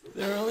 surfaces.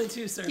 There are only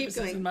 2 surfaces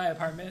going. in my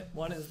apartment.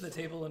 One is the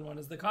table and one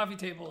is the coffee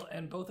table,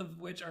 and both of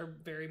which are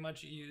very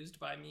much used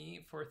by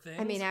me for things.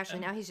 I mean, Ashley,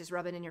 and, now he's just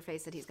rubbing in your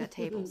face that he's got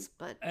tables,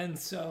 but and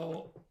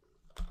so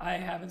I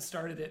haven't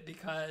started it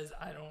because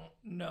I don't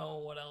know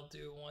what I'll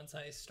do once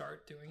I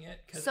start doing it.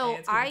 Because So A,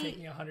 it's going I- to take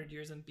me 100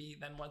 years, and B,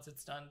 then once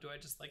it's done, do I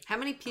just like How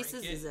many break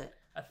pieces is it?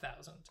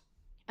 1,000.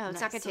 oh, it's not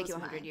going Nice, to so take you is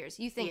 100 mine. years.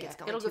 You think it's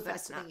going it'll to, go but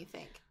it's faster not. than you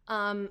think.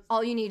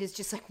 All you need is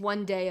just like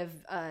one day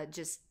of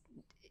just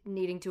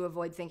needing to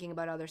avoid thinking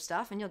about other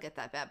stuff, and you'll get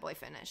that bad boy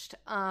finished.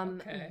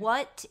 Okay.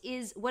 What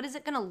is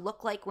it going to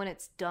look like when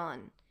it's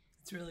done?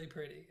 It's really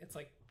pretty. It's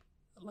like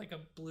a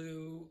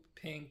blue,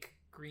 pink,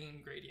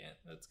 green gradient.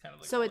 That's kind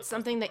of like So all it's across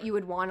something the that board. you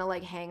would want to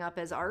like hang up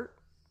as art?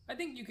 I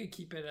think you could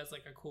keep it as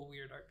like a cool,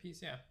 weird art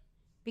piece. Yeah.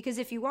 Because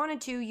if you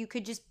wanted to, you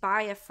could just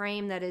buy a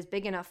frame that is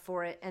big enough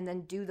for it and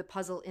then do the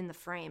puzzle in the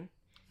frame.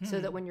 So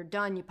that when you're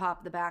done, you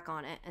pop the back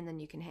on it and then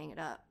you can hang it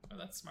up. Oh,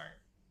 that's smart.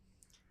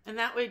 And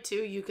that way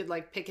too, you could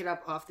like pick it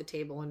up off the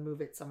table and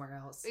move it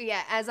somewhere else.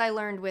 Yeah, as I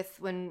learned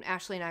when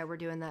Ashley and I were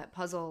doing that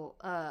puzzle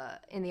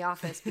in the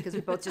office, because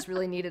we both just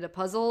really needed a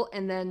puzzle,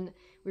 and then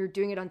we were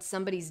doing it on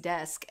somebody's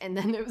desk, and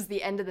then it was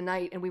the end of the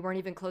night, and we weren't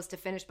even close to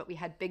finish, but we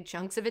had big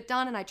chunks of it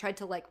done, and I tried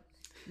to like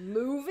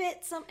move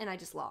it and I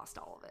just lost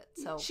all of it.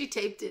 So She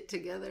taped it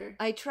together.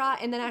 I try,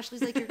 and then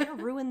Ashley's like, "You're gonna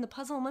ruin the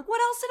puzzle." I'm like,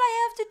 "What else did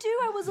I have to do?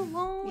 I was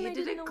alone. You I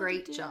did didn't a know what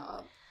great to do."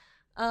 job.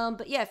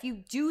 But yeah, if you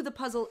do the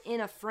puzzle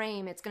in a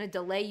frame, it's going to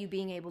delay you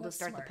being able That's to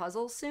start smart. the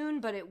puzzle soon,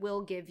 but it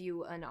will give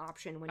you an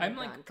option when I'm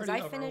you're like done. pretty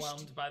I finished.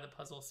 overwhelmed by the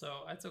puzzle,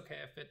 so it's okay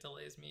if it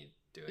delays me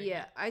doing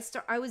Yeah, it.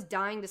 I was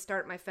dying to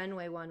start my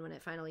Fenway one when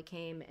it finally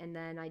came, and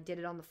then I did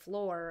it on the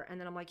floor, and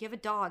then I'm like, "You have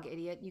a dog,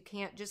 idiot! You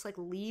can't just like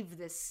leave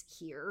this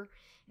here."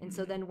 And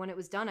so then when it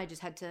was done, I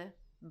just had to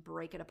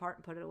break it apart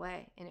and put it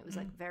away, and it was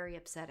like very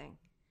upsetting.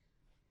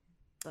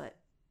 But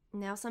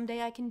now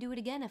someday I can do it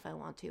again if I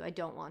want to. I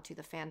don't want to.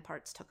 The fan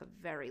parts took a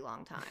very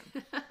long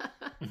time.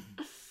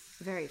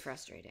 Very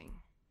frustrating.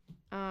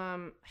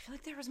 I feel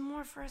like there was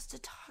more for us to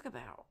talk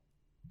about.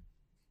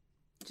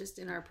 Just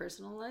in our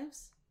personal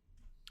lives?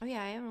 Oh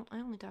yeah, I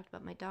only talked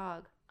about my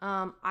dog.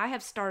 I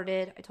have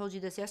started, I told you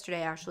this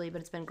yesterday, Ashley,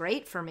 but it's been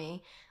great for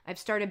me. I've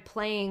started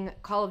playing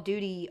Call of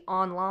Duty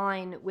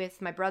online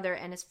with my brother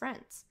and his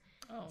friends.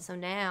 Oh. So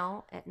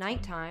now at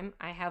nighttime,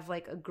 I have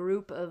like a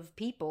group of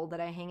people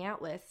that I hang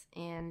out with,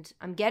 and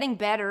I'm getting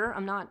better.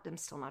 I'm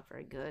still not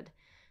very good,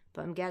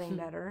 but I'm getting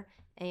better.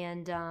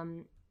 And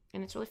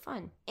it's really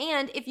fun.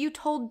 And if you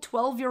told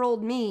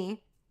 12-year-old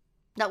me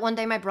that one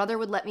day my brother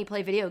would let me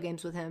play video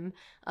games with him,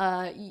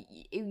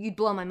 you'd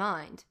blow my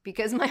mind,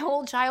 because my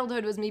whole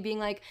childhood was me being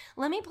like,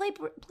 "Let me play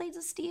Blades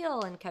of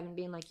Steel," and Kevin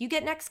being like, "You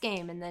get next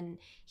game," and then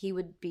he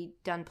would be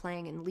done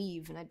playing and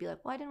leave, and I'd be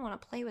like, "Well, I didn't want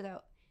to play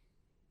without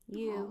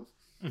you."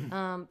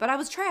 But I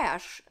was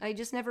trash. I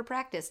just never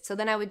practiced. So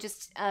then I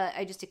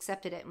just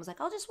accepted it and was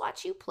like, "I'll just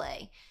watch you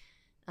play,"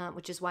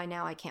 which is why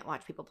now I can't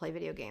watch people play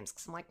video games,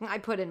 because I'm like, I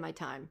put in my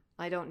time.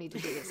 I don't need to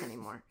do this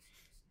anymore.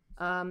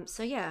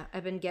 So yeah,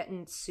 I've been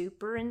getting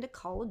super into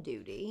Call of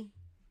Duty,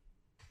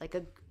 like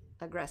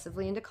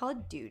aggressively into Call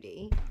of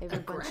Duty. I have a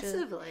bunch of-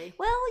 Aggressively?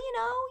 well,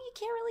 you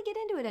can't really get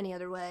into it any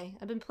other way.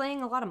 I've been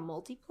playing a lot of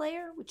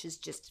multiplayer, which is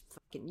just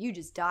fucking, you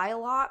just die a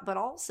lot, but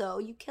also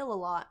you kill a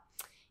lot.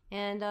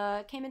 And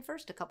came in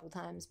first a couple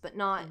times, but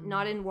not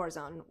in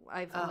Warzone.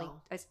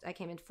 I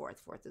came in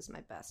fourth. Fourth is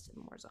my best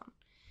in Warzone.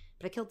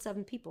 But I killed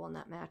 7 people in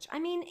that match. I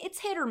mean, it's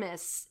hit or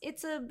miss.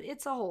 It's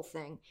a whole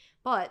thing.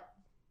 But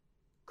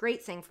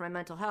great thing for my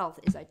mental health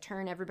is I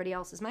turn everybody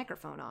else's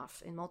microphone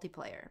off in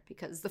multiplayer,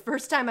 because the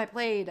first time I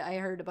played, I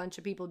heard a bunch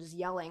of people just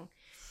yelling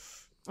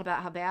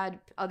about how bad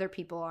other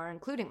people are,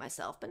 including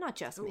myself, but not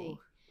just me.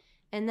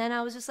 And then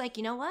I was just like,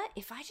 you know what?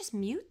 If I just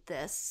mute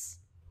this,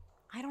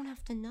 I don't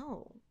have to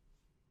know.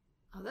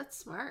 Oh, that's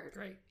smart.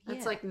 Great. That's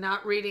Yeah. like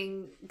not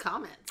reading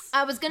comments.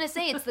 I was going to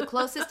say, it's the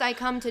closest I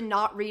come to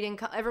not reading.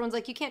 Everyone's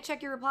like, you can't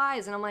check your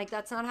replies. And I'm like,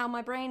 that's not how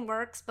my brain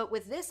works. But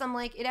with this, I'm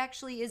like, it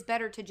actually is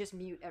better to just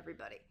mute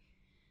everybody.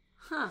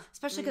 Huh.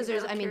 Especially Maybe because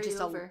there's, that'll carry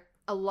just over.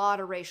 a lot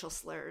of racial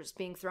slurs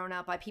being thrown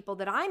out by people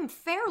that I'm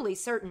fairly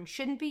certain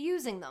shouldn't be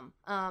using them.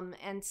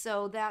 And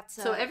so that's...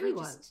 So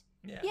everyone.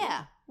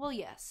 Yeah. Well,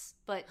 yes.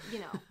 But,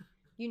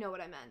 you know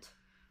what I meant.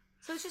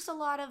 So it's just a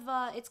lot of,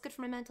 it's good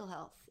for my mental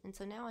health. And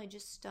so now I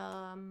just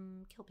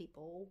kill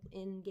people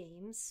in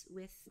games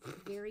with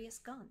various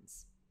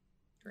guns.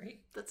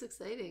 Great. That's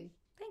exciting.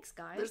 Thanks,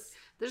 guys.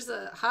 There's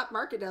a hot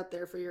market out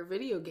there for your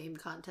video game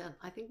content.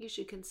 I think you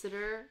should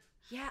consider...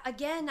 Yeah,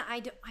 again, I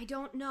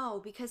don't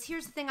know, because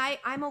here's the thing.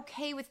 I'm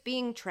okay with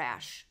being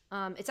trash.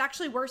 It's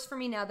actually worse for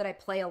me now that I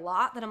play a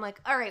lot, that I'm like,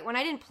 all right, when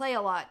I didn't play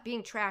a lot,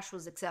 being trash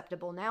was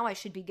acceptable. Now I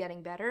should be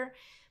getting better.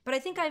 But I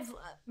think I've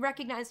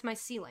recognized my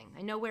ceiling.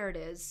 I know where it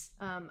is.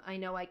 I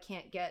know I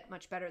can't get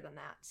much better than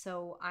that.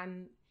 So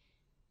I'm,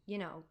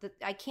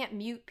 I can't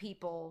mute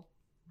people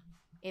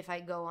if I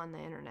go on the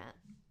internet.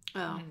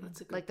 Oh,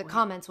 that's a good Like the point.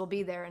 comments will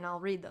be there and I'll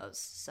read those.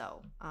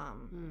 So,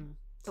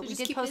 So but we just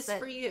did keep post this that.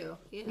 for you.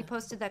 Yeah. We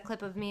posted that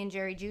clip of me and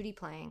Jerry Judy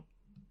playing.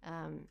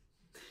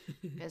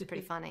 It was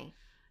pretty funny.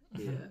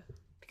 Yeah.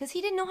 Because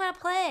he didn't know how to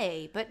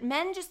play. But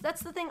men just,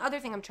 that's the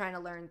other thing I'm trying to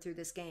learn through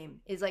this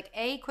game is like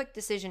quick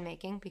decision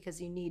making, because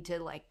you need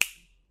to like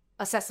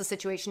assess the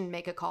situation and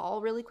make a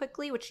call really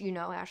quickly, which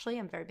Ashley,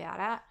 I'm very bad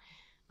at.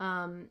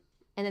 And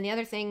then the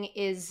other thing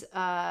is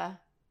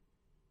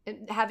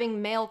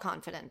having male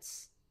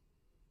confidence.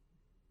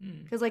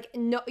 Because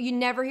you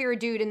never hear a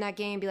dude in that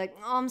game be like,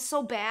 "Oh, I'm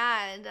so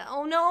bad.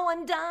 Oh no,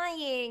 I'm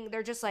dying."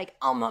 They're just like,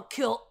 "I'm gonna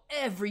kill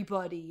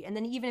everybody." And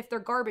then even if they're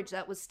garbage,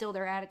 that was still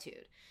their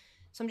attitude.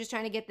 So I'm just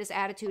trying to get this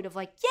attitude of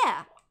like,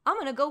 yeah, I'm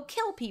gonna go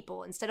kill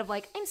people, instead of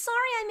like, "I'm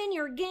sorry, I'm in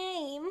your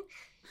game."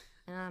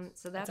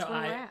 So that's where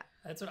we're at.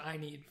 That's what I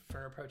need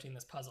for approaching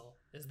this puzzle,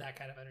 is that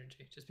kind of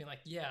energy. Just being like,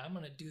 yeah, I'm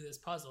going to do this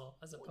puzzle,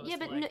 as opposed Yeah, to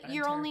but like, I'm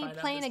you're only terrified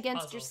of playing this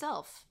against puzzle.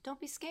 yourself. Don't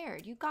be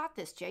scared. You got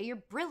this, Jay. You're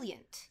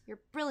brilliant. You're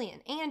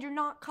brilliant. And you're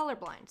not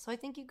colorblind. So I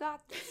think you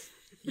got this.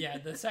 Yeah,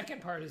 the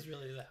second part is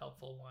really the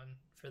helpful one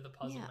for the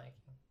puzzle making.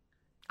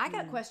 I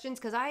got questions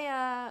because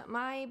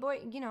my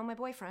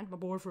boyfriend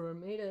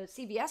made a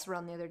CVS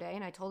run the other day,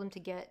 and I told him to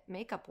get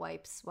makeup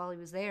wipes while he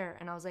was there,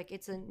 and I was like,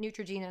 it's a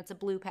Neutrogena, it's a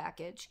blue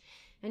package,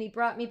 and he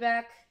brought me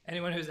back.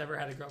 Anyone who's ever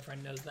had a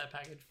girlfriend knows that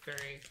package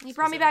very. He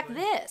brought me back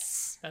specifically.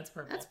 this. That's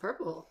purple. That's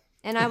purple.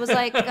 And I was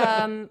like,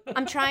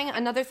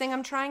 another thing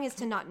I'm trying is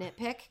to not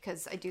nitpick,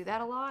 because I do that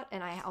a lot,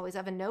 and I always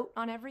have a note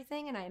on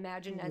everything, and I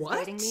imagine as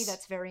dating me,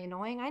 that's very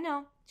annoying. I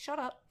know. Shut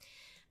up.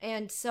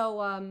 And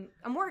so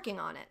I'm working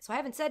on it. So I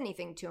haven't said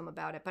anything to him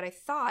about it, but I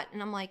thought,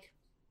 and I'm like,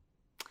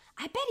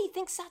 I bet he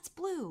thinks that's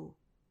blue.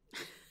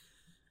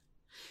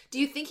 Do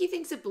you think he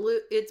thinks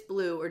it's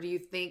blue, or do you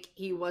think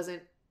he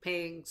wasn't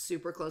paying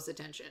super close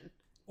attention?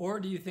 Or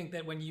do you think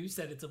that when you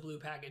said it's a blue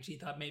package, he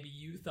thought maybe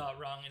you thought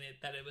wrong in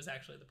it, that it was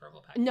actually the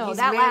purple package? No, He's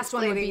that last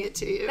one would mansplaining be it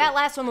to you. That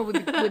last one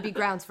would be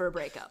grounds for a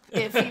breakup.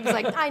 If he was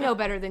like, I know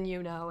better than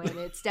you know, and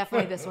it's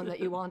definitely this one that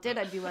you wanted,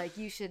 I'd be like,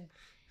 you should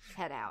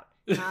head out.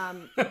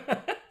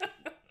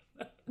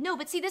 No,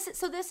 but see, this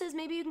is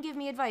maybe you can give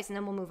me advice, and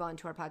then we'll move on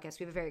to our podcast.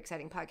 We have a very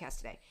exciting podcast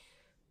today.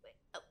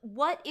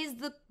 How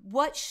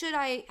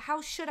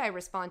should I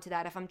respond to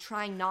that if I'm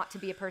trying not to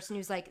be a person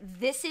who's like,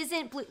 this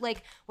isn't blue?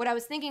 Like, what I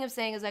was thinking of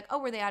saying is like, oh,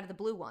 were they out of the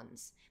blue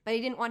ones? But I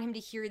didn't want him to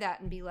hear that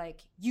and be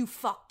like, you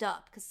fucked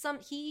up. Because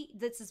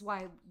this is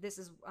why this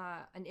is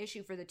an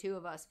issue for the two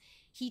of us.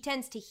 He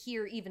tends to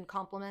hear even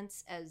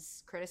compliments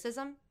as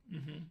criticism.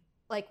 Mm-hmm.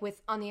 Like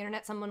on the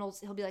internet,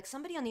 he'll be like,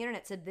 somebody on the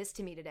internet said this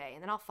to me today.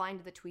 And then I'll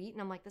find the tweet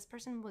and I'm like, this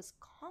person was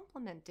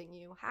complimenting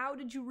you. How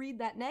did you read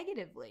that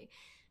negatively?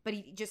 But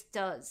he just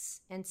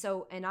does. And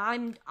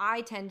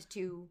I tend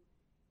to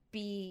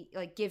be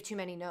like, give too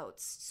many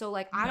notes. So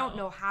like, I don't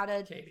know how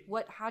to, Katie.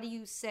 how do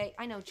you say,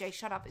 I know, Jay,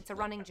 shut up. It's a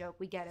running joke.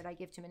 We get it. I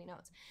give too many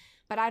notes.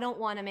 But I don't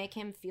want to make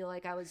him feel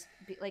like I was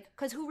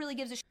because who really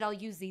gives a shit? I'll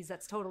use these.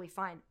 That's totally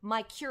fine.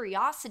 My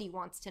curiosity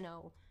wants to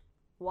know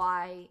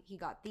why he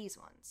got these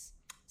ones.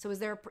 So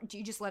do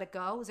you just let it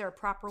go? Is there a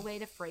proper way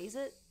to phrase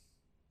it?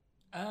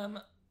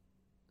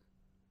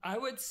 I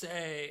would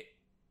say,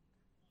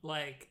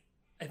 like,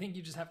 I think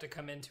you just have to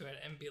come into it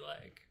and be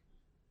like,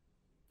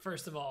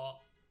 first of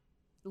all,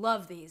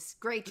 love these.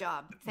 Great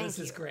job. Thank you. This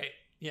is great.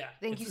 Yeah.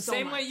 Thank you it's so the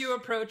same much. way you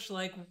approach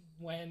like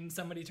when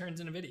somebody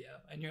turns in a video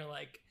and you're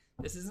like,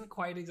 this isn't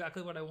quite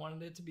exactly what I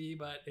wanted it to be,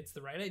 but it's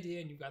the right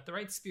idea and you've got the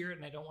right spirit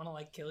and I don't want to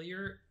like kill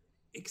your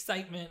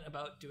excitement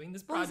about doing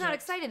this project. Well, he's not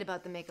excited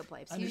about the makeup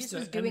wipes. He just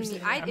was doing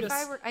the.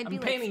 I'm be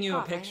painting like, you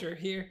a picture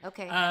here.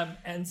 Okay.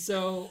 And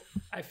so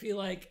I feel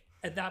like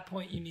at that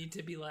point you need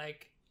to be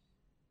like,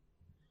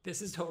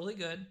 this is totally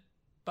good,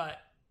 but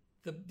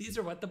these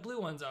are what the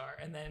blue ones are,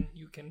 and then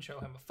you can show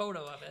him a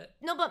photo of it.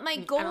 No, but my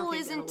goal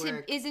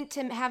isn't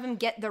to have him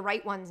get the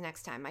right ones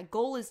next time. My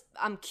goal is,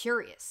 I'm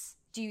curious.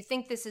 Do you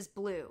think this is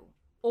blue,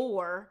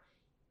 or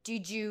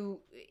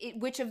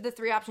which of the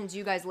three options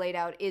you guys laid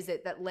out is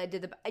it that led to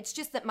the? It's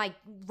just that my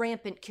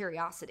rampant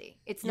curiosity.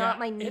 It's not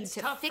my need to fix it.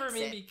 It's tough for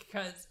me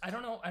because I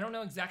don't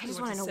know exactly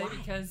what to say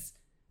because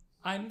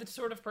I'm the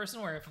sort of person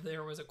where if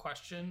there was a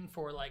question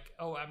for like,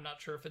 oh, I'm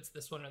not sure if it's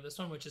this one or this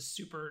one, which is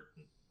super.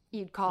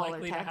 You'd call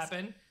likely or text. To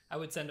happen, I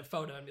would send a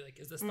photo and be like,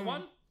 is this the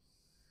one?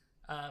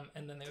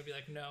 And then they would be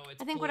like, no,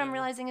 it's I think blue. what I'm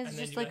realizing is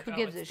just like, who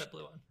gives a shit?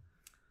 Blue one.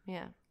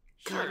 Yeah.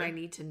 God, I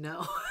need to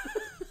know.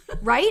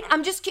 Right?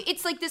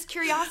 It's like this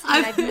curiosity,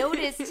 and I've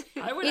noticed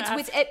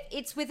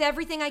it's with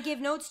everything I give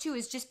notes to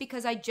is just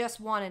because I just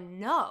want to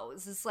know.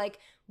 It's just like,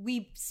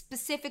 we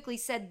specifically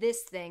said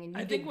this thing, and you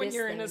did this thing. I think when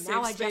you're in a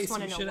safe space,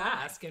 you should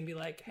ask and be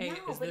like, hey,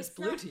 is this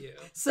blue to you?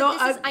 So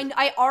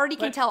I already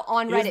can tell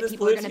on Reddit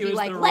people are going to be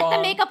like, let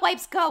the makeup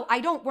wipes go.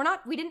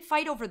 We didn't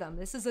fight over them.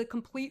 This is a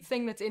complete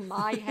thing that's in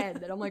my head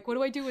that I'm like, what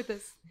do I do with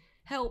this?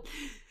 Help.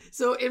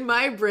 So in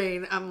my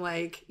brain, I'm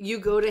like, you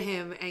go to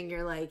him and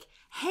you're like,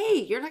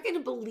 hey, you're not going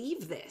to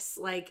believe this.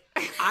 Like,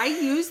 I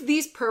use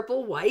these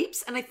purple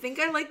wipes and I think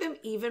I like them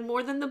even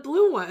more than the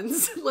blue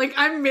ones. Like,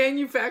 I'm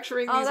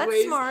manufacturing these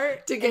ways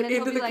smart. To get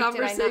into the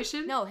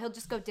conversation. No, he'll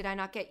just go, did I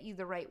not get you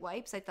the right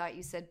wipes? I thought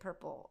you said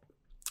purple.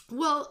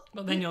 Well,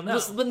 then you'll know.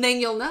 Then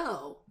you'll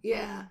know.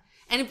 Yeah.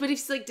 But if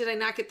he's like, did I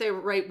not get the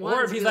right ones?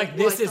 Or if he's like,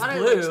 this is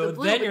blue,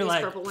 then you're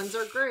like, these purple ones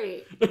are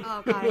great.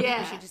 Oh God,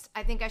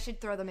 I think I should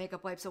throw the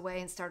makeup wipes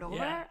away and start over.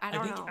 Yeah. I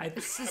don't know.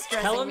 This is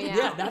tell stressing him, me out.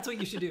 Yeah, that's what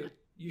you should do.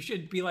 You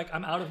should be like,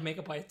 I'm out of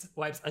makeup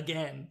wipes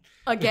again.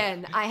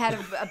 Again, I had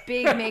a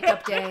big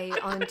makeup day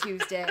on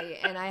Tuesday,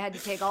 and I had to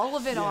take all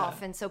of it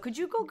off. And so, could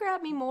you go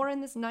grab me more in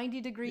this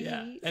 90-degree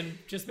heat? And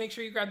just make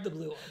sure you grab the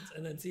blue ones,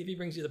 and then see if he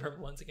brings you the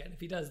purple ones again. If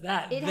he does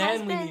that,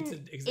 then we need to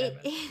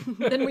examine.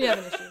 Then we have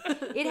an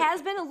issue. It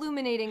has been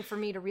illuminating for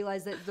me to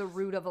realize that the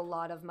root of a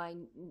lot of my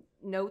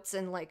notes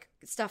and like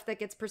stuff that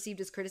gets perceived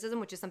as criticism,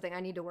 which is something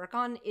I need to work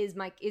on, is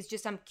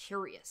just I'm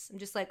curious. I'm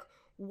just like,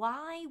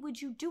 why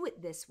would you do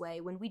it this way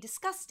when we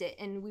discussed it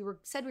and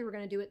said we were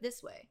going to do it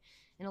this way?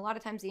 And a lot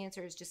of times the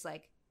answer is just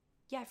like,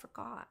 yeah, I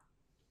forgot.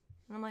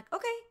 And I'm like,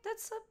 okay,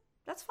 that's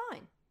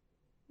fine.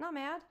 Not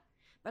mad.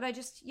 But I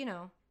just,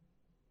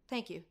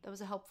 thank you. That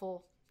was a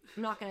helpful,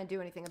 I'm not going to do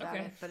anything about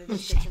it, but it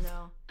is good to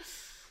know.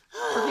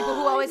 For people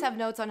who always have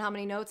notes on how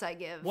many notes I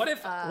give. What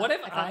if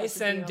I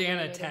send Dan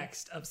a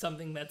text of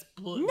something that's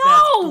blue?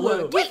 No! That's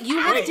blue. Wait, you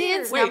have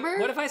Dan's number?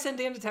 What if I send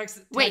Dan a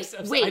text?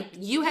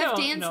 You have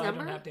Dan's number? No, I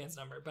don't have Dan's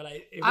number, but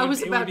it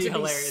would be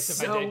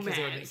hilarious if I did because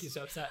it would make you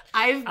so upset.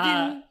 I've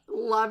been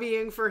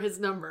lobbying for his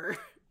number.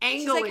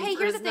 She's angling. like, hey,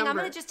 for here's his the thing. I'm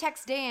number. going to just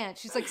text Dan.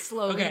 She's like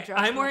slowly Okay,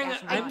 dropping I'm wearing the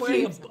I'm cash.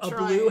 wearing keep a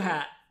trying. blue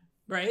hat,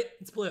 right?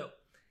 It's blue.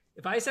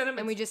 If I send him,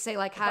 And we just say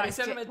like, if how I does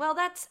send him a- well,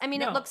 that's, I mean,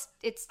 No. it looks,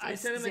 it's I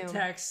send him Zoom. a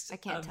text I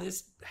can't of tell.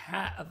 this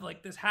hat, of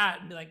like this hat,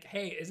 and be like,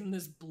 "Hey, isn't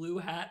this blue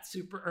hat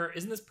super, or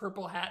isn't this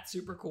purple hat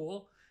super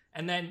cool?"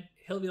 And then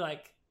he'll be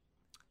like,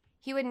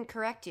 He wouldn't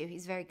correct you.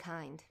 He's very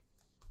kind.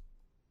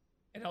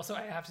 and also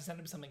I have to send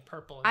him something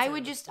purple. I instead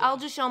would of just, blue. I'll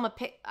just show him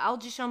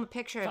a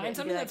picture of it. Find and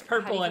something be that's like, how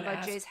do purple you and feel about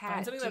ask, Jay's hat?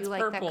 find something Do that's you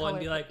like that purple and color?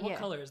 be like, "What Yeah.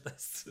 color is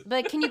this?"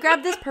 But can you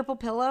grab this purple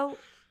pillow?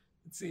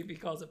 Let's see if he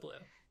calls it blue.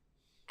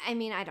 I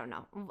mean, I don't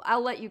know.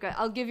 I'll let you guys.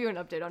 I'll give you an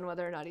update on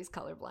whether or not he's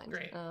colorblind.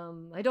 Great.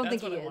 I don't That's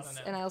think he what I wanna is,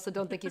 know. and I also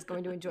don't think he's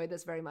going to enjoy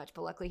this very much.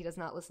 But luckily, he does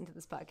not listen to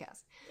this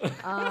podcast.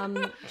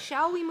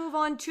 Shall we move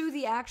on to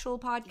the actual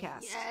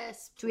podcast?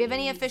 Yes. Do we have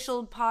any please.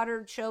 official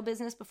Potter show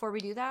business before we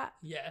do that?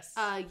 Yes.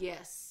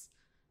 Yes.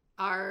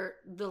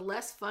 The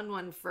less fun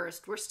one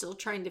first. We're still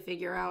trying to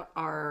figure out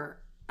our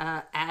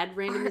ad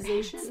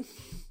randomization.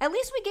 At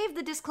least we gave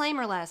the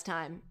disclaimer last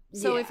time.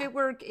 So if Yeah. it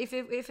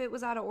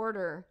was out of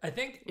order, I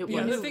think It the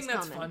was. other It thing was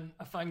that's coming.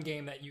 a fun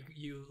game that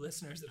you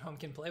listeners at home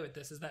can play with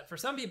this is that for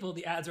some people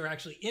the ads are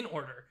actually in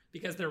order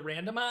because they're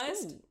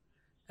randomized, Ooh.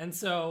 and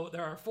so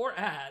there are 4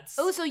 ads.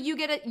 oh, so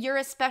you're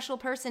a special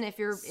person if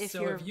your if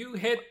you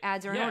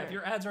ads are in order. if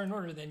your ads are in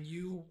order, then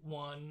you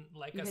won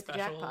like You a hit the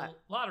special jackpot.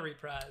 lottery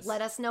prize.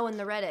 let us know in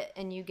the Reddit,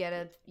 and you get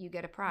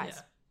a prize.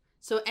 Yeah.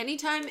 So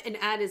anytime an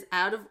ad is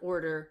out of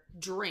order,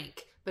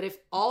 drink. But if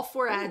all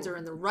 4 ads are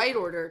in the right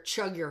order,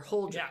 chug your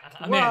whole drink. Yeah,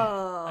 I'm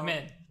Whoa. in. I'm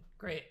in.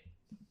 Great.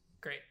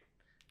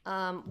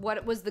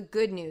 What was the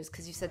good news?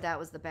 Because you said that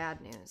was the bad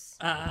news.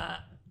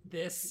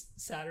 This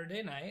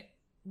Saturday night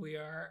we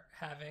are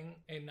having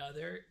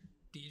another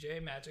DJ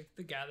Magic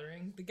the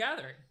Gathering.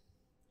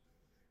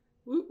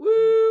 Woo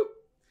woo.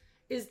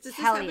 Does this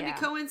Hell happen yeah.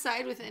 to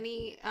coincide with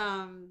any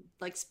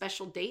like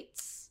special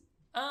dates?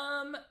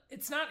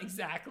 It's not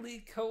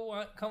exactly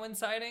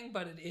coinciding,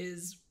 but it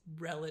is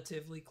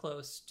relatively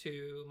close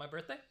to my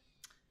birthday.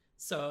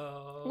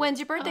 So When's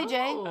your birthday,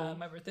 Jay? Oh.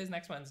 my birthday's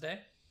next Wednesday.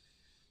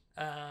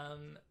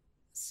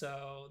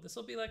 So this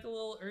will be like a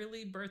little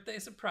early birthday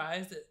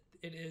surprise.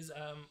 It is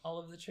all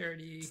of the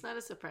charity It's not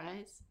a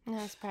surprise. No,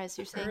 I'm surprised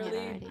you're saying it early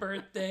already.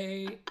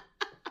 birthday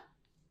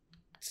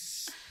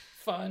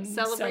fun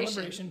Celebration.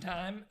 celebration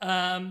time.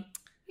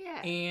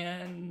 Yeah.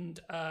 And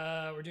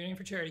we're doing it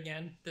for charity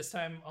again. This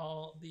time,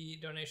 all the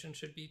donations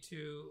should be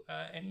to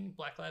any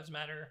Black Lives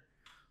Matter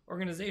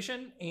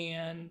organization,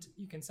 and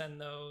you can send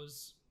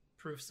those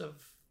proofs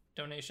of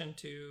donation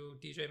to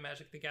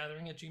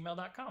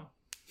djmagicthegathering@gmail.com.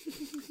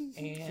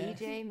 And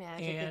DJ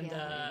Magic and the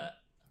Gathering.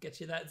 get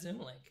you that Zoom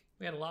link.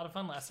 We had a lot of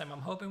fun last time.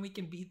 I'm hoping we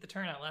can beat the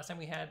turnout. Last time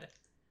we had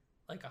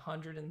like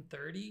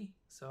 130,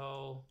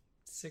 so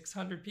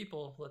 600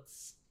 people.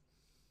 Let's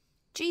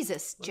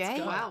Jesus, Jay.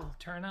 go. Wow.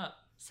 Turn up.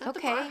 Set the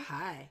Okay. bar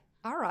high.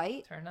 All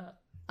right. Turn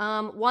up.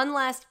 One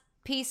last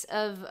piece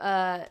of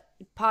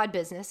pod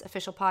business,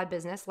 official pod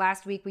business.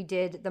 Last week we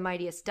did The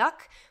Mightiest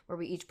Duck, where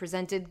we each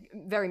presented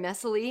very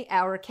messily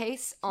our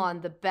case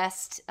on the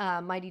best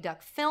Mighty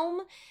Duck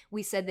film.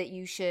 We said that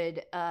you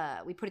should,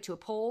 we put it to a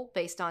poll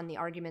based on the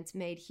arguments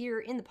made here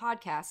in the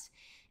podcast.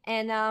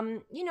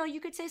 And, you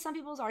could say some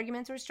people's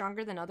arguments were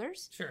stronger than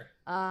others. Sure.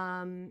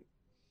 In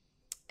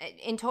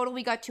total,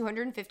 we got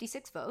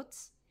 256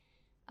 votes.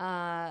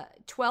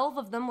 12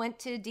 of them went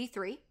to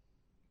D3.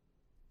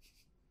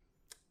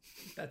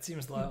 That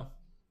seems low.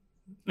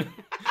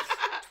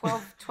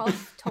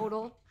 12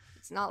 total.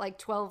 It's not like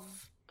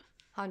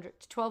 1,200,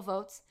 12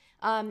 votes.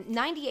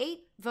 98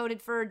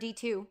 voted for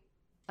D2.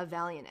 A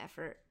valiant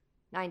effort.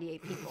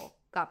 98 people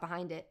got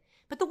behind it.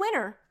 But the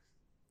winner,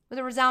 with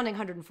a resounding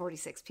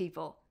 146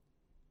 people,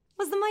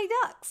 was the Mighty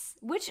Ducks.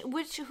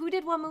 Who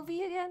did what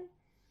movie again?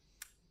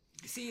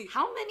 See,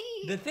 How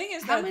many? the thing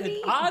is how that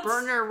many the odds.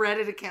 burner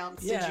Reddit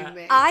accounts did Yeah. you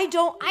make? I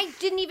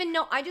didn't even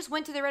know. I just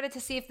went to the Reddit to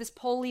see if this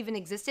poll even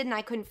existed, and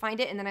I couldn't find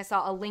it. And then I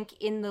saw a link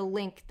in the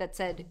link that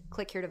said,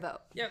 click here to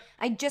vote. Yep.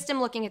 I just am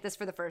looking at this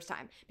for the first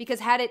time, because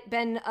had it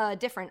been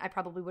different, I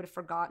probably would have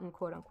forgotten,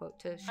 quote unquote,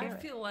 to I share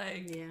it. feel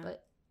like Yeah.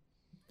 But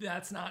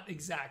that's not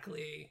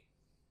exactly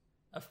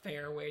a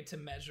fair way to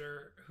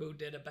measure who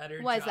did a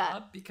better Why job is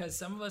that? because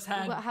some of us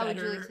had How would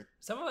you better. like to-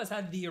 Some of us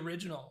had the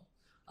original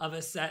of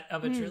a set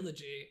of a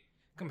trilogy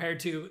compared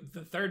to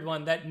the third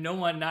one that no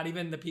one, not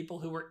even the people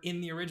who were in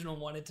the original,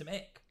 wanted to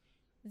make.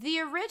 the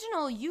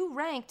original you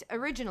ranked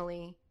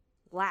originally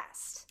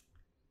last.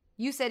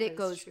 You said it That's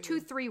goes true. 2,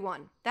 3,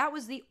 1. That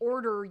was the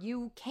order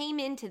you came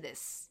into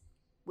this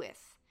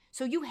with.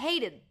 So you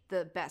hated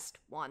the best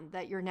one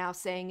that you're now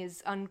saying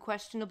is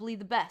unquestionably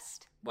the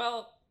best.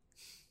 Well,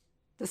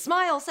 The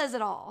smile says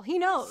it all. He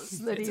knows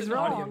that it's he's an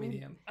wrong. audio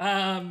medium.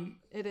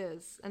 It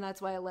is. And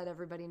that's why I let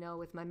everybody know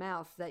with my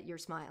mouth that you're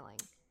smiling.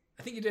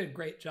 I think you did a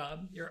great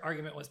job. Your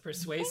argument was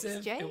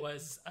persuasive. Thanks, Jay. It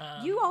was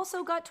You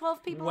also got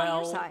 12 people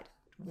on your side.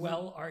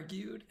 well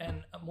argued,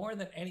 and more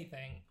than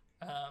anything,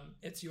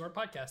 it's your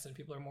podcast and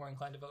people are more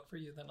inclined to vote for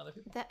you than other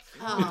people.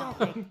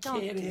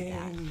 Don't do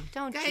that.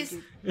 Don't Guys,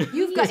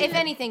 you've got, if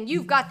anything,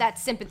 you've got that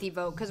sympathy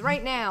vote, because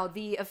right now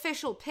the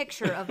official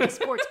picture of the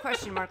sports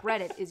question mark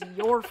Reddit is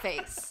your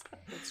face.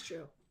 That's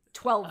true.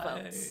 12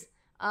 votes.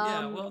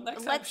 Yeah, well,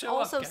 next time let's show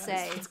also up, guys.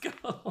 say Let's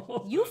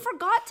go. you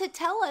forgot to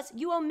tell us,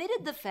 you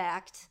omitted the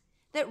fact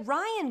that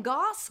Ryan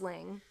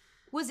Gosling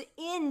was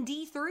in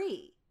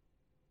D3.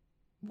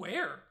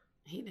 Where?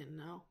 He didn't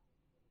know.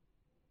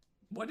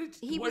 What did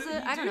He what was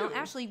did he I don't know, do?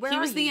 Ashley, where He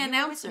are was you? the You were with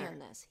announcer. me on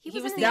this. He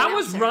was was in the That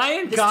was announcer.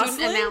 Ryan The Gosling?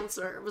 student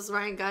announcer was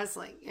Ryan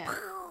Gosling. Yeah.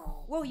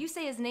 Whoa, you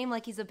say his name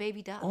like he's a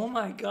baby duck. Oh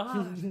my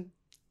god.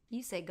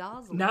 You say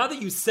Gosling. Now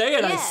that you say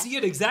it, I Yeah. see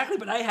it exactly,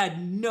 but I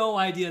had no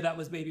idea that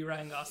was baby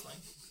Ryan Gosling.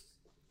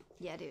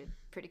 Yeah, dude.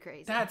 Pretty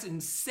crazy. That's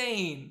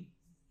insane.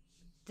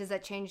 Does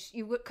that change?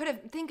 You could have,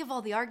 think of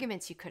all the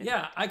arguments you could have.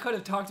 Yeah, I could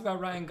have talked about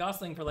Ryan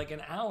Gosling for like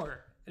an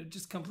hour. It's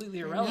just completely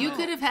irrelevant. You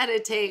could have had a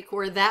take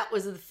where that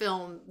was the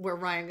film where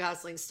Ryan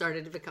Gosling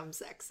started to become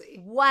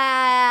sexy.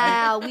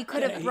 Wow, we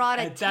could have brought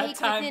a at that take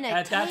time, within a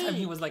At that take. time,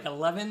 he was like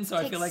 11, so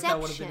I feel like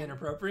that would have been Takeception.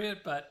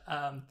 inappropriate. But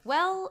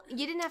Well,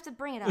 you didn't have to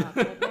bring it up,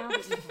 but now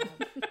that you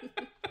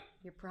have,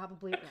 you're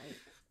probably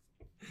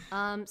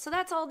right. So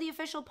that's all the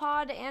official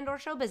pod and or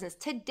show business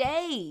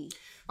today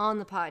on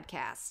the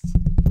podcast.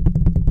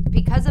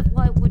 Because of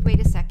what? Wait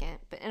a second.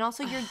 And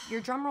also your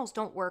drum rolls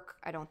don't work,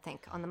 I don't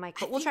think, on the mic.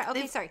 But we'll try.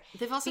 Okay, sorry.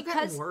 They've also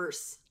Because- gotten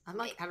worse. I'm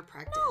like out of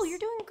practice. No, you're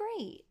doing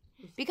great.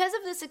 Because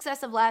of the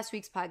success of last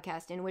week's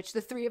podcast, in which the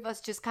three of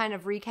us just kind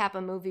of recap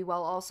a movie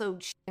while also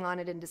shitting on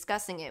it and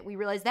discussing it, we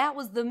realized that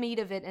was the meat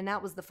of it and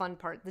that was the fun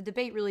part. The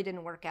debate really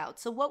didn't work out.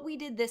 So what we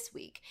did this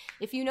week,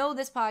 if you know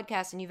this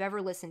podcast and you've ever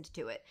listened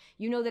to it,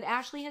 you know that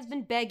Ashley has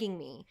been begging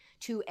me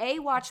to A,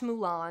 watch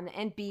Mulan,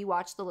 and B,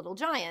 watch The Little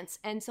Giants.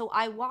 And so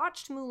I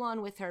watched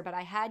Mulan with her, but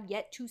I had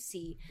yet to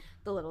see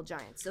The Little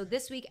Giants. So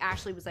this week,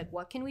 Ashley was like,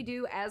 what can we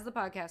do as the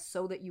podcast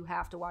so that you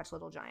have to watch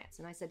Little Giants?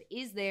 And I said,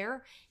 is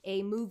there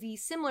a movie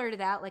similar to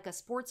that, like a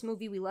sports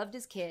movie we loved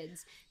as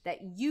kids, that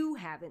you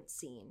haven't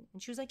seen?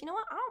 And she was like, you know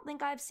what? I don't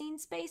think I've seen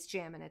Space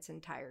Jam in its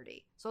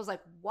entirety. So I was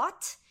like,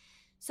 what?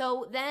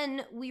 So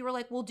then we were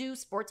like, we'll do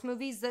sports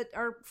movies that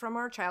are from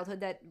our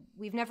childhood that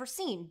we've never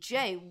seen.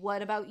 Jay,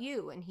 what about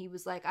you? And he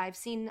was like, I've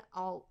seen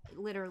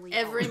literally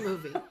Every all.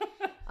 movie.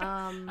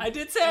 I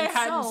did say I and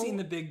hadn't so- seen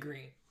The Big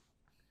Green.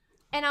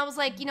 And I was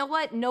like, you know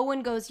what? No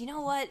one goes, you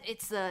know what?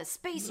 It's the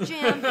Space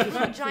Jam, the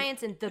Little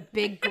Giants, and the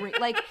Big Green.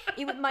 Like,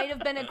 it might have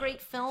been a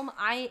great film.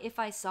 If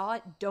I saw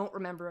it, don't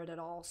remember it at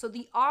all. So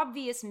the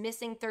obvious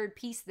missing third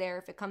piece there,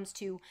 if it comes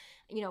to,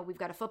 we've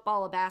got a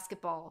football, a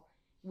basketball.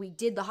 We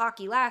did the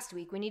hockey last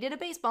week. We needed a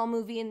baseball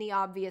movie, and the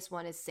obvious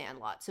one is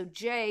Sandlot. So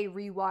Jay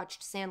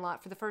rewatched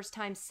Sandlot for the first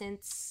time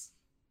since...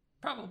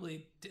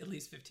 Probably at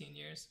least 15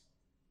 years.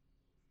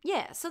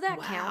 Yeah, so that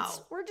Wow.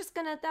 counts. We're just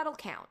that'll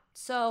count.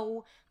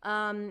 So,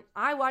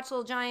 I watched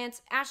Little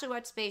Giants, Ashley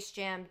watched Space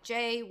Jam,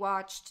 Jay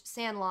watched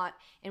Sandlot,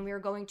 and we are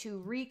going to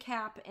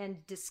recap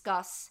and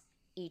discuss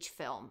each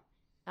film.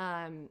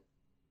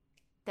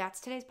 That's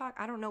today's podcast.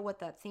 I don't know what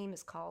that theme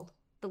is called.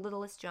 The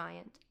Littlest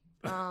Giant.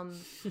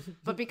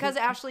 But because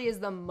Ashley is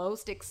the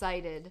most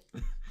excited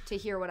to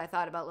hear what I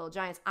thought about Little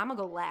Giants, I'm gonna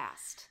go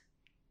last.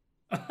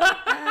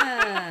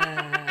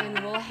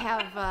 And we'll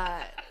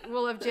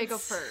have Jay go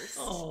first.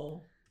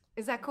 Oh.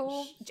 Is that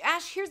cool?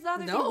 Ash, here's the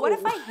other No. thing. What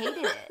if I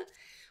hated it?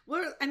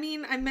 Well, I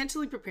mean, I'm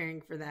mentally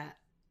preparing for that.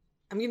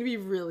 I'm going to be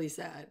really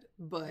sad,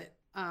 but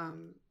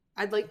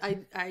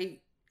I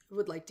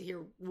would like to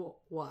hear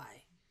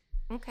why.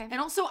 Okay.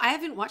 And also, I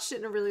haven't watched it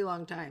in a really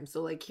long time,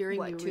 so like hearing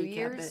What, you 2 recap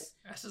years?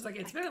 It's just like,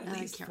 it's been at I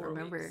least can't 4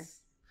 remember.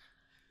 weeks.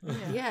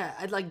 Yeah,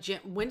 I'd like.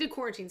 When did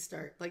quarantine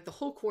start? Like the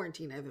whole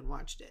quarantine, I haven't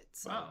watched it.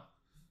 So Wow.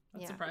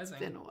 That's Yeah. surprising.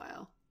 it's been a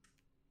while.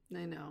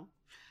 I know.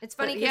 It's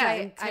funny But because yeah,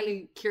 I'm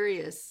kind of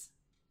curious.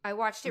 I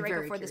watched it I'm right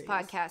very before this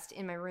curious. podcast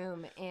in my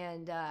room,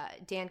 and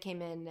Dan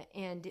came in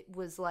and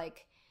was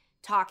like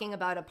talking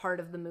about a part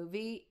of the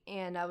movie,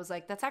 and I was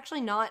like, that's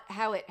actually not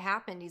how it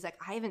happened. He's like,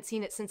 I haven't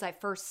seen it since I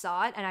first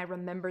saw it, and I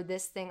remember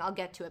this thing. I'll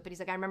get to it, but he's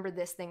like, I remember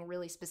this thing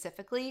really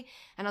specifically.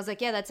 And I was like,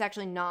 yeah, that's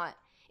actually not.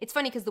 It's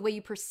funny because the way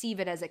you perceive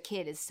it as a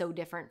kid is so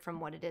different from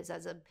what it is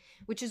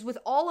which is with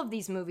all of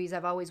these movies.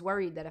 I've always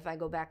worried that if I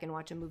go back and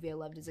watch a movie I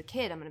loved as a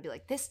kid, I'm going to be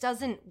like, this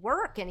doesn't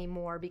work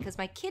anymore because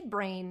my kid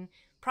brain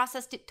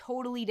processed it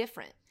totally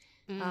different.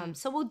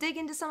 So we'll dig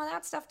into some of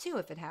that stuff too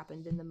if it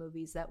happened in the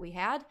movies that we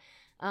had.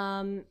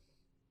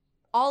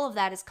 All of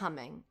that is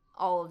coming.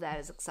 All of that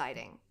is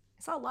exciting.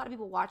 I saw a lot of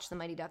people watch The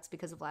Mighty Ducks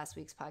because of last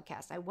week's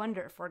podcast. I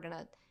wonder if we're going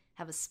to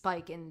have a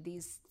spike in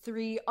these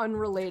 3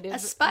 unrelated A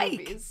spike?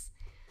 movies.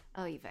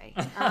 Oh, Yvette.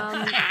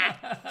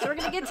 So we're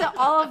going to get to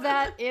all of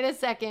that in a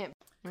second.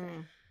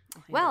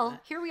 Well,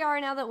 here we are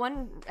now that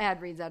one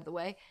ad read's out of the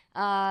way,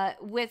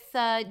 with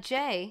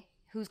Jay,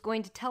 who's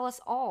going to tell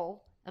us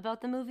all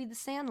about the movie The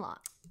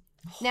Sandlot.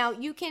 Now,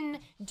 you can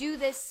do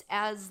this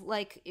as,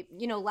 like,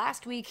 you know,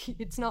 last week,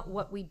 it's not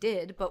what we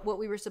did, but what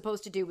we were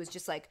supposed to do was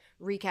just, like,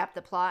 recap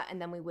the plot,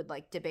 and then we would,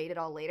 like, debate it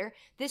all later.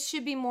 This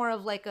should be more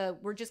of, like,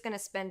 we're just going to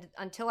spend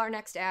until our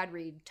next ad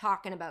read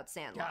talking about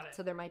Sandlot.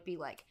 So there might be,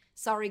 like,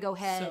 sorry, go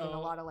ahead, and a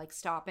lot of, like,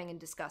 stopping and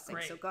discussing.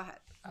 Great. So go ahead.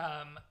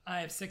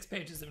 I have 6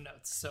 pages of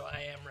notes, so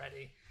I am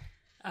ready.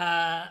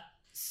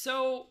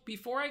 So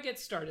before I get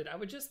started, I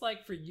would just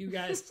like for you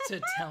guys to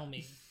tell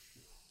me,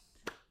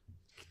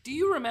 do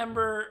you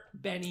remember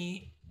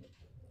Benny,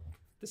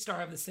 the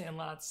star of The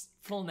Sandlot's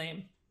full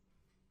name?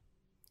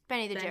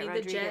 Benny the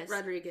Jet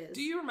Rodriguez.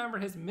 Do you remember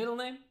his middle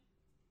name?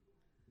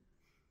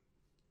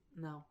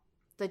 No.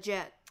 The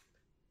Jet.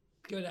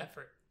 Good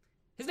effort.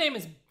 His name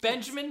is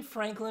Benjamin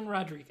Franklin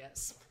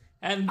Rodriguez.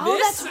 And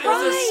this is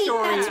a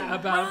story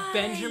about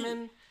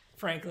Benjamin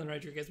Franklin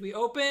Rodriguez. We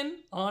open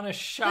on a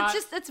shot.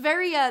 That's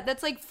very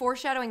that's like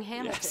foreshadowing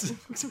Hamilton.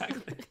 Yes,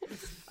 exactly.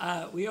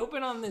 We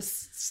open on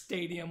this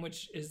stadium,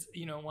 which is,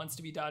 you know, wants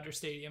to be Dodger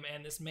Stadium,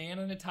 and this man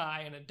in a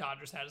tie and a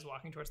Dodgers hat is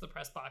walking towards the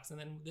press box, and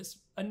then this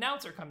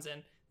announcer comes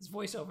in, this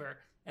voiceover,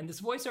 and this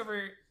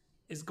voiceover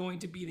is going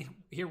to be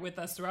here with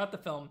us throughout the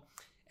film.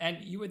 And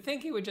you would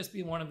think he would just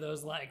be one of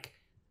those, like,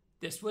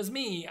 this was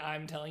me,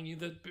 I'm telling you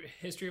the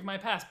history of my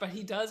past, but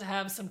he does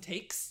have some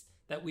takes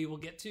that we will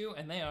get to,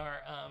 and they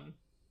are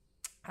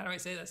how do I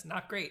say this?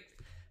 Not great.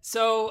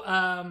 So,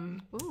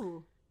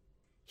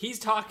 he's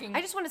talking.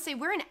 I just want to say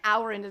we're an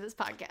hour into this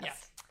podcast. Yeah.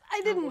 I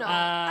didn't know.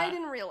 I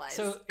didn't realize.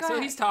 So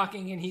he's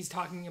talking, and he's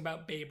talking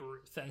about Babe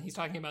Ruth, and he's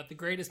talking about the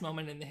greatest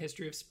moment in the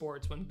history of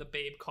sports when the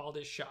Babe called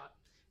his shot.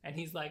 And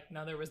he's like,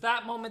 now there was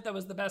that moment that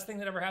was the best thing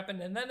that ever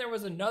happened, and then there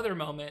was another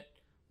moment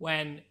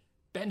when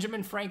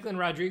Benjamin Franklin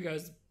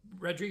Rodriguez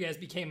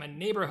became a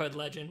neighborhood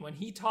legend when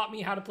he taught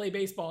me how to play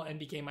baseball and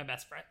became my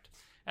best friend.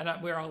 And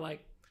we're all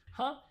like,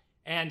 huh?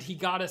 And he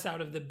got us out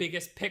of the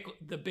biggest pickle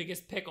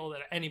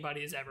that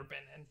anybody has ever been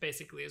in,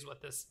 basically is what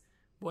this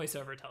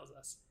voiceover tells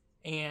us.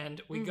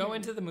 And we go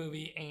into the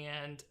movie,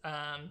 and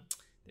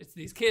it's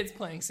these kids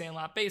playing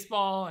Sandlot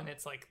baseball, and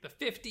it's like the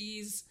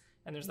 50s,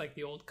 and there's like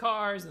the old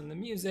cars and the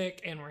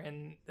music, and we're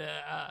in the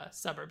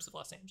suburbs of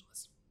Los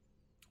Angeles.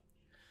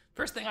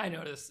 First thing I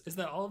notice is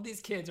that all of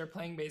these kids are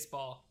playing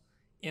baseball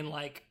in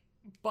like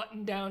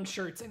button-down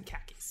shirts and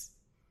khakis.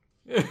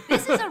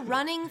 This is a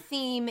running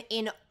theme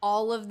in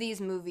all of these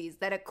movies,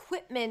 that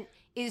equipment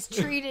is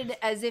treated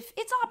as if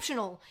it's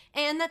optional,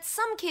 and that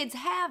some kids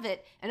have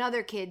it and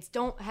other kids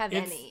don't have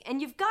any.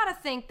 And you've got to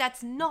think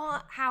that's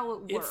not how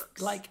it works.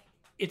 It's like,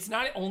 it's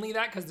not only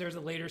that, because there's a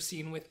later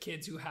scene with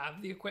kids who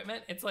have the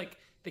equipment. It's like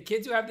the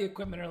kids who have the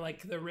equipment are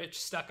like the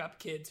rich, stuck-up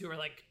kids who are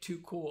like too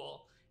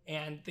cool.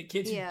 And the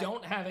kids who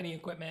don't have any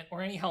equipment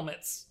or any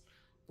helmets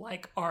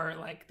are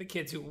like the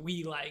kids who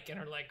we like and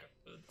are like.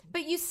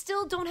 But you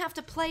still don't have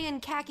to play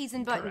in khakis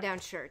and button-down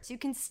shirts. You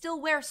can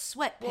still wear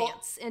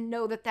sweatpants and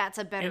know that that's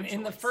a better choice.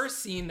 In the first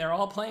scene, they're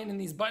all playing in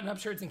these button-up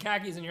shirts and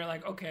khakis, and you're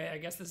like, okay, I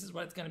guess this is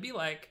what it's going to be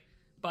like.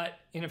 But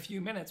in a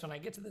few minutes, when I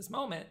get to this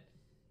moment,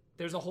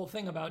 there's a whole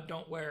thing about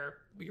don't wear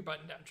your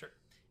button-down shirt.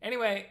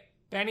 Anyway,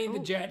 Benny the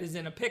Jet is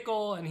in a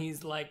pickle, and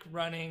he's like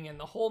running, and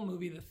the whole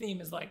movie, the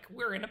theme is like,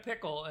 we're in a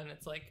pickle, and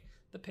it's like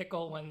the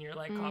pickle when you're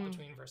like caught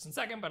between first and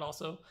second, but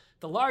also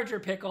the larger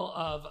pickle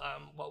of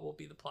what will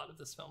be the plot of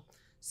this film.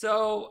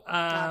 So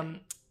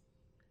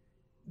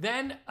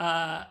then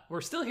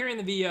we're still hearing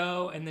the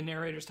VO, and the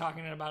narrator's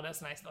talking about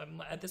us, and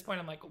at this point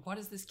I'm like, what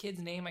is this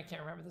kid's name? I can't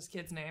remember this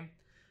kid's name.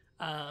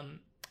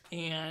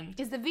 And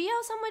is the VO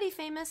somebody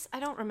famous? I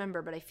don't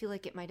remember, but I feel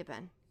like it might have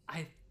been.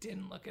 I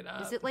didn't look it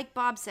up. Is it like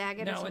Bob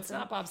Saget or something? No, it's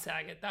not Bob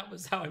Saget. That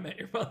was How I Met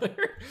Your Mother.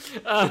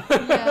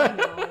 Yeah,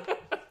 no.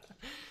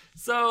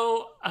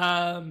 So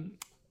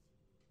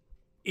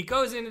it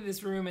goes into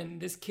this room,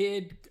 and this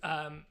kid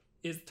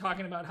is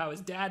talking about how his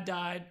dad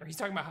died, or he's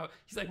talking about how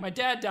he's like, my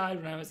dad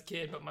died when I was a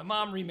kid, but my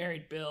mom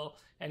remarried Bill.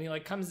 And he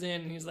like comes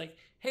in and he's like,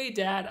 hey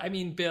Dad, I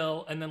mean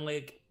Bill. And then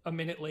like a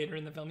minute later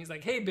in the film, he's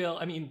like, hey Bill,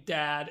 I mean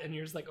Dad. And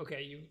you're just like,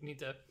 okay, you need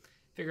to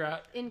figure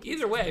out.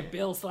 Either way,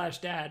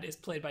 Bill/Dad is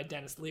played by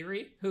Dennis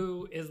Leary,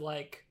 who is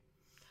like,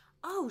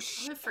 oh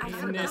shit,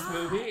 in this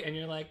movie. And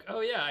you're like,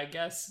 oh yeah, I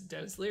guess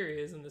Dennis Leary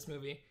is in this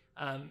movie.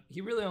 He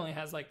really only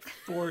has like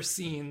 4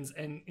 scenes,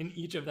 and in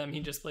each of them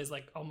he just plays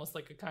like almost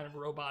like a kind of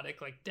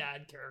robotic like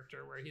dad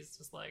character, where he's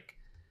just like,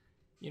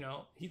 you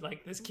know, he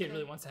like, this kid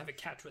really wants to have a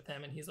catch with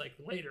him, and he's like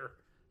later,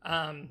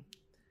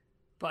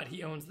 but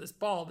he owns this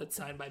ball that's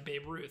signed by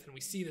Babe Ruth, and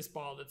we see this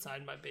ball that's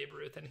signed by Babe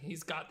Ruth, and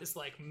he's got this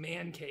like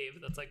man cave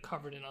that's like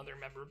covered in other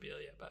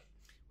memorabilia, but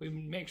we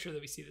make sure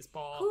that we see this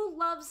ball. Who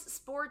loves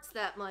sports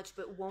that much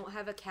but won't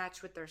have a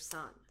catch with their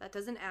son? That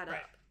doesn't add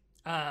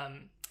up.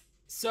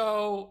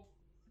 So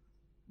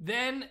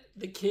then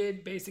the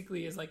kid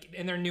basically is like,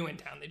 and they're new in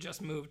town. They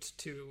just moved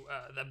to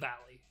the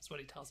valley, is what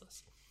he tells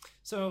us.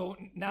 So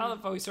now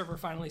the voiceover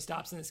finally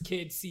stops, and this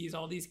kid sees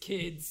all these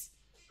kids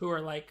who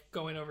are like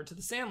going over to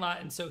the Sandlot.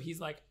 And so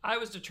he's like, I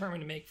was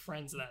determined to make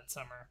friends that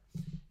summer.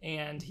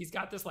 And he's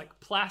got this like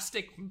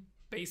plastic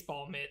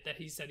baseball mitt that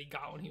he said he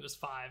got when he was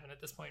 5. And at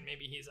this point,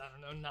 maybe he's, I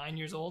don't know, 9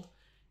 years old.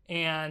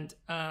 and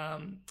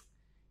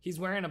he's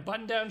wearing a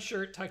button-down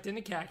shirt tucked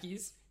into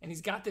khakis, and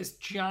he's got this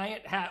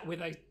giant hat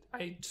with,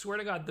 I swear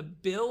to God, the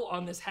bill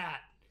on this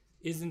hat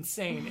is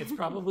insane. It's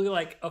probably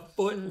like a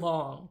foot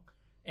long,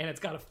 and it's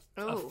got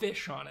a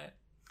fish on it.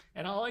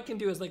 And all I can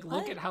do is like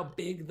look at how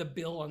big the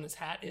bill on this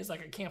hat is.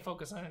 Like I can't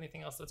focus on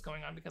anything else that's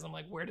going on because I'm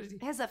like, where does he?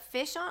 It has a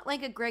fish on,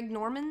 like a Greg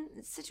Norman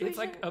situation.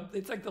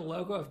 It's like the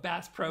logo of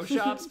Bass Pro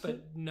Shops,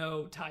 but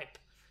no type,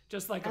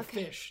 just like a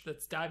fish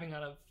that's diving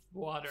out of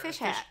water.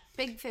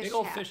 Big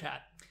old fish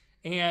hat.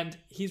 And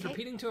he's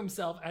repeating to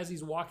himself as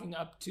he's walking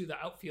up to the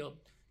outfield,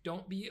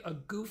 "Don't be a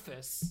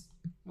goofus,"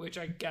 which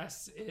I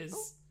guess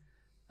is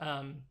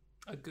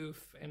a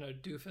goof and a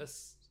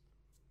doofus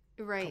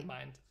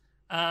combined.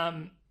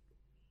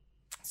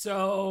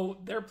 So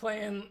they're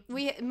playing.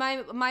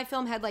 My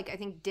film had like I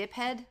think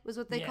diphead was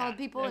what they called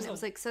people, and it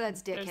was like so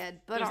that's dickhead.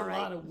 But all right, there's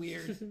a lot of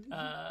weird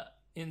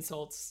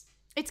insults.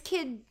 It's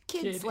kid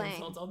slang.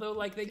 Insults, although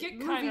like they get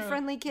kind of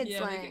friendly kid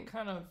slang. They get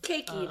kind of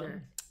cake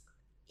eater.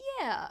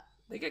 Yeah.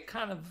 They get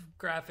kind of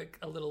graphic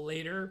a little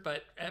later,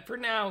 but for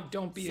now,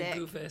 don't be a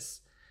goofus.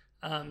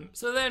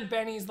 So then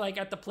Benny's like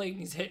at the plate and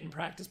he's hitting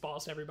practice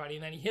balls to everybody,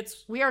 and then he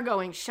hits. We are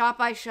going shot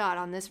by shot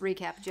on this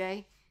recap,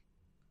 Jay.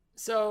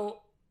 So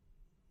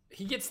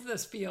he gets to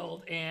this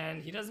field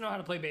and he doesn't know how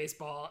to play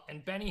baseball,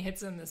 and Benny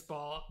hits him this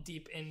ball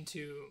deep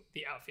into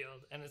the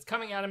outfield, and it's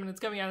coming at him and it's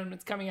coming at him and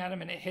it's coming at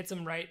him, and it hits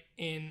him right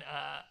in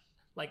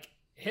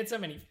hits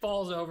him and he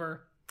falls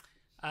over,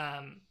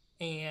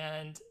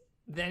 and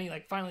then he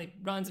like finally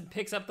runs and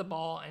picks up the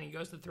ball and he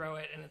goes to throw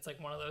it, and it's like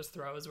one of those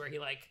throws where he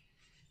like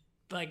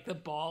the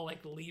ball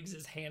like leaves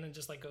his hand and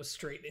just like goes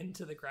straight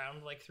into the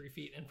ground like 3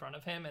 feet in front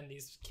of him, and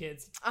these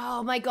kids.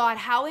 Oh my God,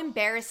 how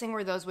embarrassing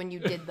were those when you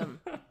did them?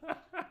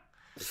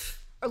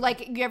 Or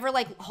like you ever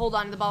like hold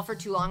on to the ball for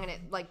too long and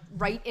it like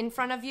right in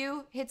front of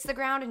you hits the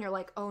ground and you're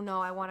like, oh no,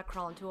 I want to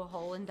crawl into a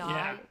hole and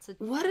die.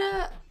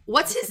 Yeah.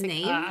 What's his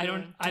name? I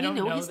don't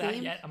know that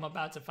name yet. I'm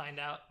about to find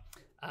out.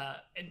 I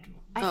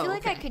feel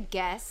like I could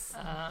guess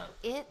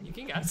it. You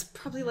can guess.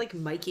 Probably like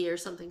Mikey or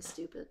something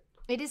stupid.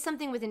 It is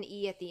something with an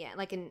E at the end,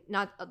 like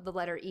not the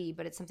letter E,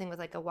 but it's something with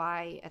like a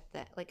Y at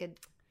the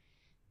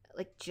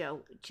like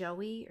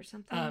Joey or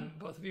something.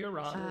 Both of you are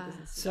wrong.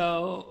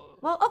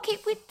 Well, okay,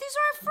 these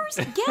are our first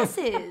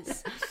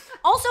guesses.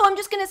 Also, I'm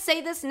just going to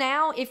say this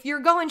now. If you're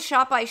going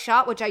shot by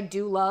shot, which I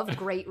do love,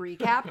 great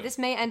recap. This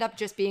may end up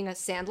just being a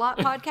Sandlot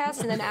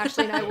podcast, and then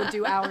Ashley and I will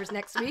do ours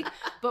next week.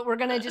 But we're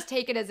going to just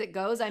take it as it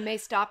goes. I may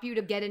stop you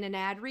to get in an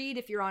ad read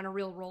if you're on a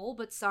real roll,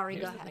 but sorry,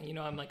 Here's go ahead. Thing,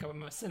 I'm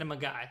a cinema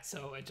guy,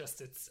 so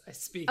I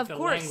speak of the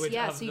course, language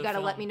yeah, of so you the got to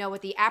film. let me know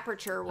what the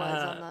aperture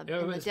was on the, it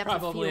in was the depth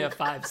probably of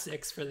field. a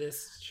 5.6 for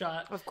this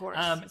shot. Of course.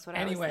 That's what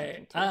I was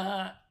thinking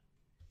too.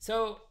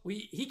 So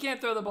he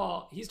can't throw the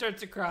ball. He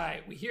starts to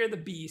cry. We hear the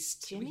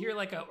beast. Jimmy? We hear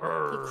like a He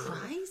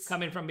cries?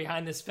 coming from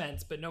behind this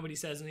fence, but nobody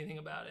says anything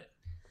about it.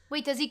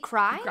 Wait, does he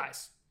cry? He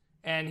cries.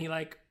 And he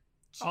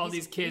all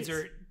these kids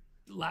are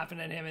laughing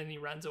at him, and he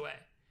runs away.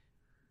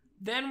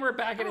 Then we're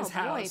back at his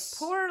house.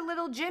 Boy, poor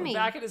little Jimmy. We're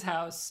back at his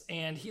house,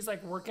 and he's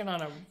like working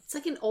on It's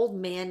like an old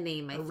man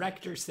name, I a think.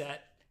 Rector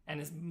set,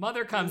 and his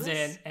mother comes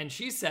in, and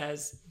she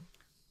says,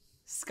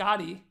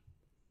 "Scotty,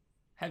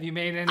 have you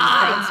made any friends?"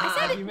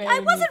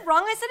 I wasn't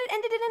wrong. I said it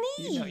ended in an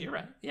E. No, you're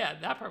right. Yeah,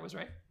 that part was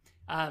right.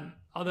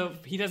 Although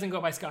he doesn't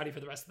go by Scotty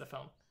for the rest of the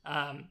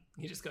film.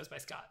 He just goes by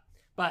Scott.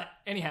 But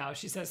anyhow,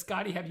 she says,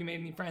 "Scotty, have you made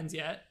any friends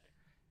yet?"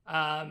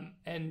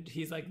 And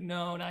he's like,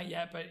 "No, not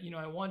yet, but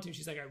I want to."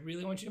 She's like, "I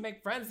really want you to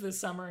make friends this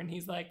summer." And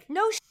he's like,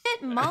 "No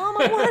shit, Mom,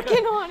 I'm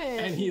working on it."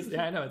 And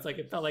I know, it's like,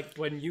 it felt like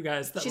when you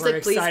guys She's were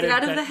like, "Please excited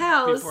get out of the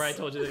house." before I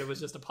told you that it was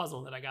just a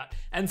puzzle that I got.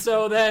 And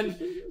so then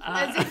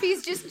as if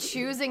he's just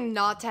choosing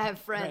not to have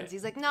friends. Right.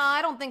 He's like, "No,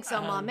 I don't think so,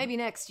 Mom. Maybe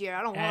next year.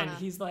 I don't want to."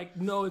 And he's like,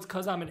 "No, it's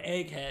because I'm an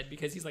egghead,"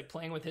 because he's like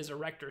playing with his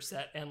erector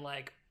set and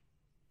like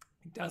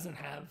doesn't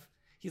have.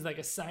 He's like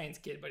a science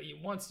kid, but he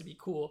wants to be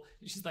cool.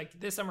 And she's like,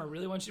 "This summer, I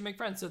really want you to make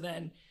friends." So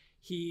then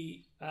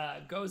he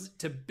goes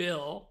to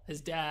Bill, his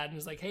dad, and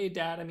is like, "Hey,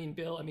 Dad,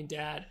 Bill,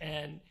 Dad,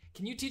 and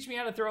can you teach me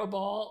how to throw a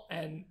ball?"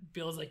 And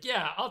Bill's like,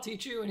 "Yeah, I'll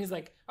teach you." And he's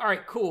like, "All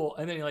right, cool."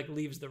 And then he like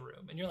leaves the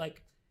room. And you're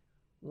like,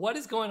 what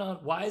is going on?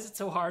 Why is it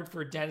so hard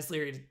for Dennis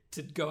Leary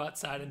to go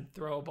outside and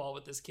throw a ball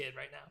with this kid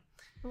right now?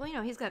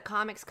 Well, he's got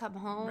comics come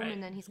home, right.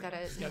 And then he's got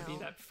to be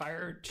that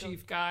fire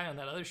chief guy on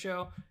that other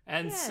show.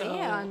 And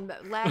on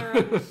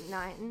Ladder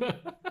 9,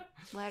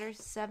 Ladder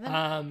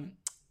 7.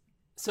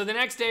 So the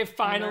next day,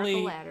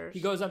 finally, he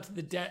goes up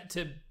to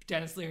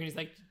Dennis Leary and he's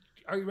like,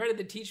 "Are you ready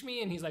to teach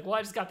me?" And he's like, "Well,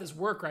 I just got this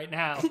work right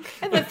now."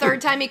 And the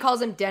third time he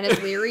calls him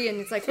Dennis Leary, and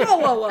it's like,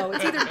 whoa,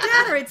 it's either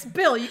Dad or it's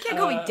Bill. You can't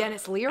call me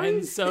Dennis Leary.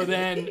 And so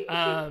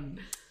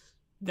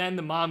then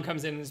the mom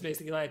comes in and is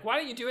basically like, "Why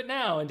don't you do it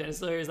now?" And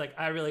Dennis Leary's like,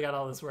 "I really got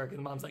all this work." And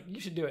the mom's like, "You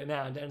should do it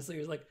now." And Dennis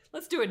Leary's like,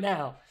 "Let's do it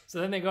now." So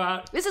then they go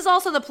out. This is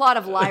also the plot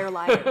of Liar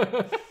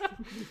Liar.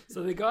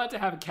 So they go out to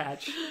have a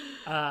catch.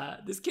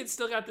 This kid's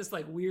still got this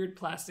like weird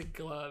plastic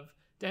glove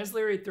Dennis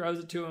Leary throws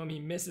it to him. He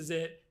misses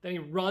it. Then he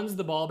runs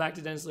the ball back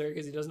to Dennis Leary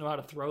because he doesn't know how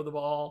to throw the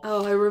ball.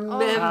 Oh, I remember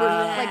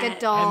that. Like a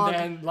dog.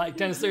 And then like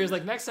Dennis Leary's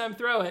like, next time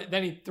throw it.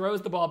 Then he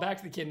throws the ball back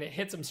to the kid and it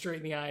hits him straight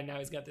in the eye. And now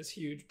he's got this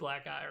huge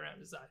black eye around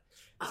his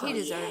eye. He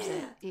deserves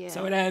it. Yeah.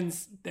 So it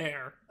ends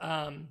there.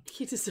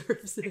 He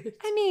deserves it.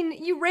 I mean,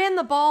 you ran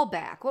the ball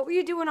back. What were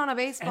you doing on a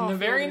baseball And the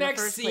field very in next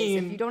the first place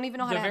scene, if you don't even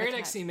know how the to have very a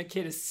next tag? scene, the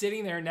kid is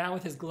sitting there now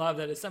with his glove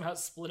that is somehow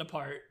split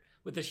apart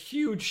with this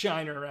huge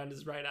shiner around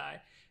his right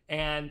eye.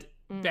 And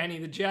Benny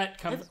the Jet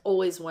comes. I've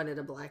always wanted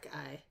a black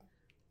eye.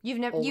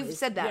 You've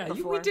said that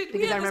before we because I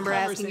had this remember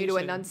asking you to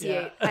conversation.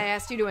 enunciate. Yeah. I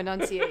asked you to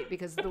enunciate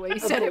because the way you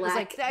said it was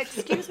like,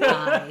 excuse me.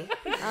 Eye.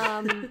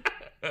 Um,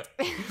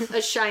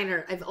 A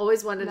shiner. I've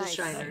always wanted nice. a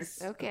shiner.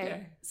 Nice.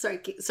 Okay.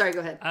 Sorry,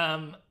 go ahead.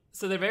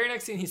 So the very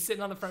next scene, he's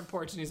sitting on the front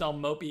porch and he's all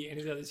mopey and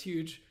he's got this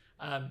huge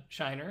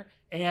shiner.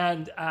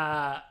 And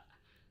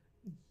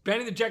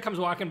Benny the Jet comes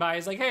walking by.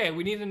 He's like, hey,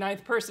 we need a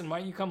ninth person. Why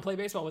don't you come play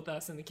baseball with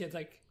us? And the kid's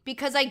like,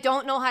 Because I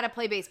don't know how to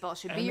play baseball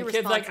should be And your the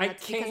kid's response. like, I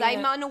That's because can't-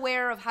 I'm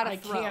unaware of how to I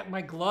throw. can't.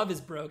 My glove is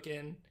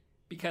broken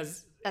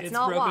because That's it's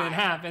not broken why. in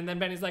half. And then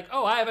Benny's like,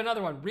 oh, I have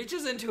another one.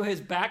 Reaches into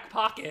his back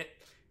pocket.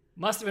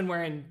 Must have been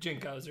wearing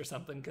Jinkos or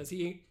something because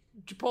he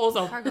pulls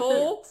a Cargo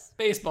full pants.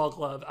 baseball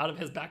glove out of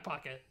his back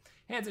pocket.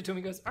 Hands it to him.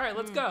 He goes, all right,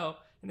 let's go.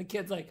 And the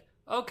kid's like,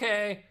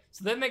 okay.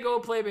 So then they go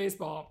play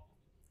baseball.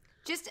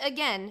 Just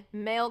again,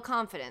 male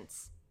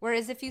confidence.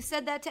 Whereas if you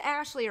said that to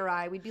Ashley or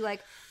I, we'd be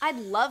like, I'd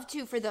love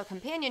to for the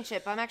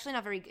companionship. I'm actually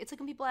not very. It's like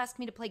when people ask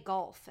me to play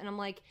golf, and I'm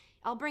like,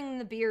 I'll bring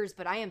the beers,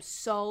 but I am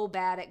so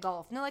bad at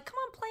golf. And they're like, come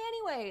on, play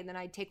anyway. And then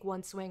I take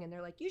one swing, and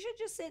they're like, you should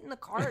just sit in the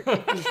cart.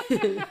 So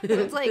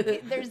it's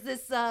like there's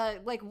this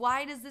like,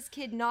 why does this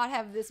kid not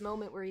have this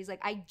moment where he's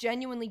like, I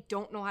genuinely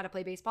don't know how to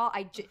play baseball.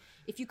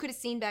 If you could have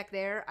seen back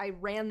there, I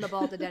ran the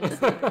ball to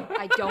Dennis Leary.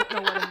 I don't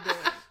know what I'm doing.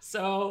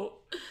 So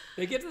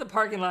they get to the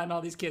parking lot and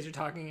all these kids are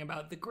talking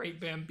about the great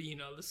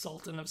Bambino, the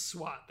Sultan of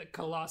SWAT, the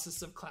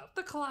Colossus of Clout,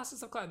 the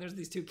Colossus of Clout. And there's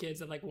these two kids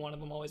that like one of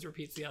them always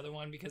repeats the other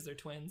one because they're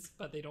twins,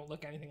 but they don't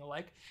look anything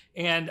alike.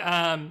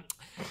 And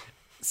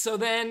so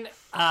then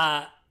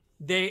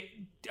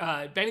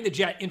Benny the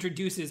Jet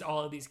introduces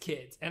all of these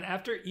kids. And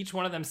after each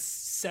one of them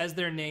says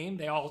their name,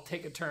 they all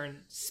take a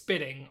turn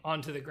spitting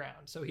onto the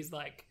ground. So he's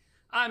like,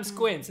 I'm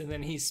Squints. And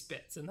then he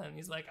spits. And then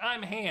he's like,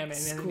 I'm Ham. And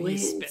then he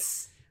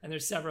spits. And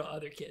there's several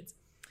other kids.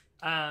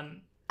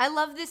 I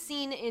love this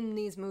scene in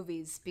these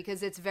movies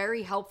because it's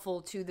very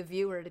helpful to the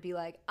viewer to be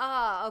like,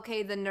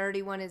 okay, the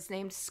nerdy one is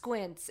named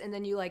Squints. And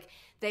then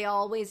they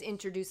always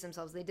introduce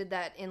themselves. They did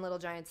that in Little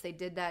Giants. They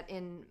did that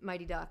in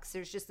Mighty Ducks.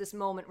 There's just this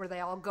moment where they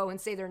all go and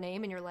say their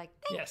name and you're like,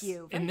 thank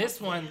you. In this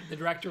one, the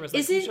director was like,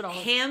 Isn't you should all...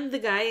 Ham the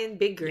guy in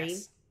Big Green?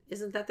 Yes.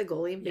 Isn't that the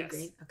goalie in Big Yes.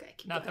 Green? Okay.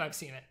 Not that I've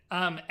seen it.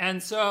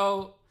 And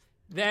so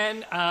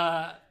then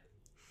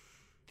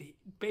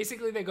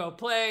basically they go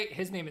play.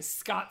 His name is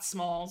Scott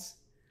Smalls.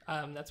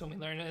 That's when we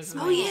learn his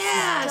name. Oh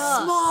yeah,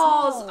 Duh.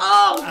 Smalls.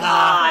 Oh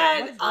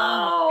God.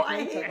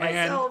 I hate And-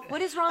 myself.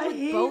 What is wrong I with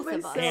hate both of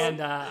us? myself.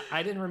 And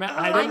I didn't remember.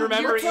 I didn't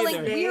remember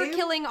either. We're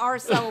killing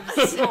ourselves.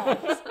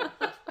 Smalls.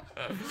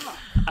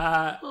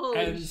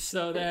 And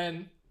so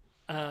then,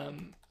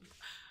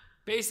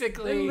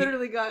 basically, I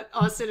literally got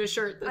Austin a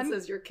shirt that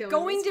says "You're killing."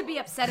 Going me, to be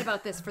upset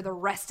about this for the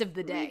rest of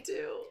the day. Me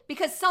too.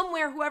 Because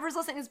somewhere, whoever's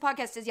listening to this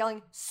podcast is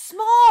yelling,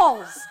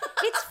 Smalls!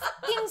 It's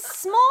fucking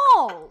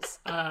Smalls!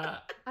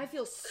 I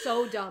feel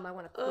so dumb. I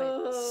want to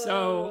quit.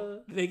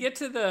 so they get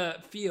to the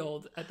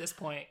field at this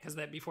point because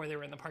before they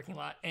were in the parking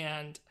lot,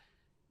 and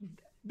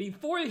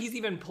before he's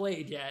even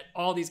played yet,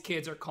 all these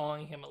kids are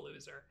calling him a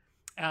loser.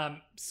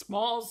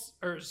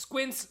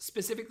 Squints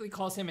specifically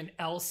calls him an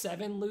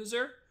L7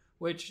 loser,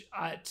 which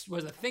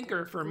was a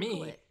thinker for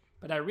Google me. it.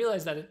 But I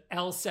realized that an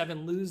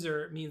L7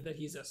 loser means that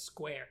he's a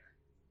square.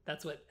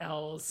 That's what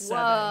L7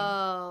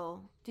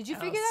 Whoa. Did you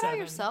figure that out L7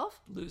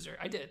 yourself? loser.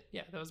 I did.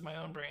 Yeah, that was my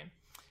own brain.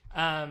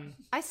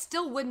 I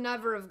still would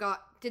never have got...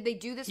 Did they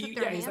do this with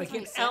their hands he's like when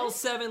an he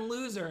said it? L7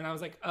 loser, and I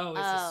was like, oh, it's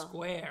a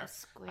square. a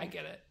square. I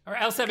get it. Or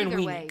L7 Either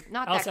weenie. way,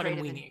 not that L7 great of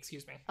an- weenie,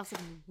 excuse me. I'll say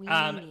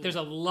weenie. There's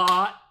a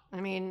lot I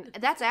mean,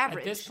 that's average.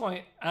 at this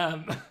point.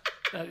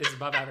 That is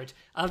above average.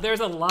 There's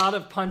a lot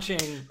of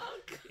punching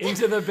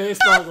into the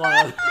baseball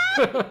glove.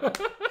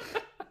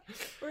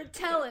 We're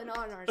telling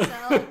on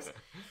ourselves.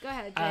 Go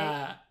ahead,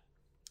 Jay.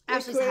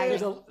 Ashley's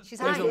hiding. She's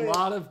There's hiding. a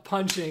lot of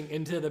punching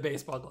into the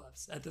baseball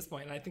gloves at this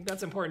point, and I think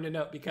that's important to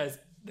note because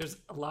there's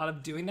a lot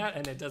of doing that,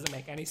 and it doesn't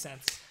make any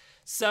sense.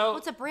 So Well,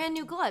 it's a brand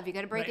new glove. You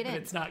got to break right, it but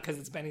in. it's not because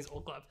it's Benny's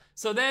old glove.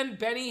 So then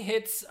Benny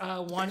hits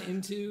one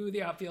into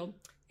the outfield,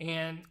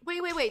 and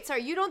Wait.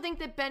 Sorry, you don't think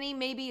that Benny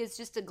maybe is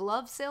just a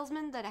glove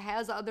salesman that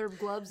has other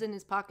gloves in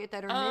his pocket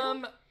that are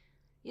new?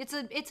 It's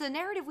a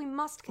narrative we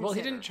must consider. well,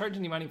 he didn't charge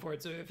any money for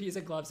it, so if he's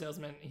a glove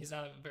salesman, he's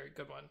not a very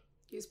good one.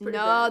 He's pretty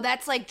No, bad.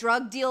 that's like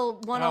drug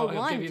deal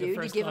 101, give you the dude.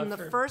 You first give him glove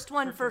the for- first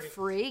one for for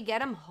free,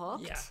 get him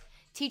hooked, Yeah.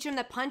 teach him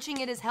that punching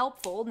it is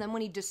helpful, and then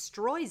when he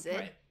destroys it,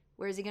 Right.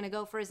 where's he going to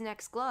go for his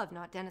next glove?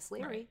 Not Dennis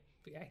Leary. Right.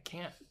 The guy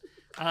can't.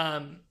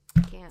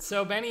 Can't.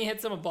 So Benny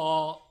hits him a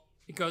ball.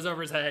 It goes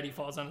over his head. He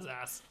falls on his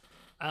ass.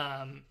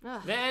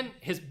 Then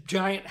his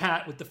giant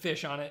hat with the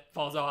fish on it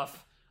falls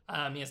off.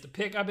 He has to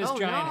pick up his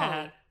giant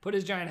hat, put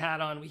his giant hat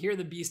on. We hear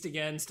the beast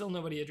again. Still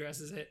nobody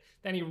addresses it.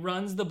 Then he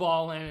runs the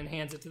ball in and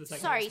hands it to the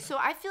second baseman. So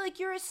I feel like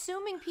you're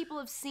assuming people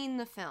have seen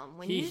the film.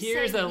 When He you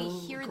hears say a we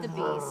hear the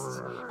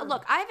beast.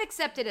 Look, I've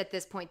accepted at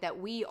this point that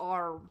we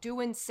are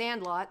doing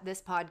Sandlot,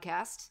 this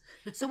podcast,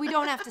 so we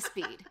don't have to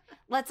speed.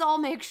 Let's all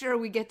make sure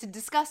we get to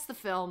discuss the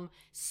film,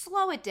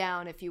 slow it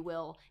down, if you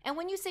will. And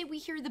when you say we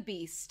hear the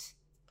beast,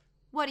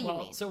 what do you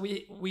mean? So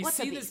we What's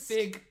a see this beast?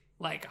 big,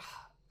 like,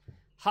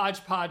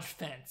 hodgepodge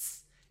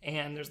fence.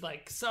 And there's,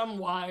 like, some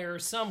wire,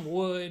 some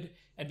wood.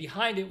 And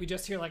behind it, we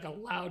just hear, like, a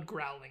loud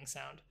growling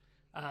sound.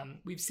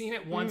 We've seen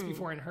it once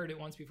before and heard it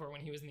once before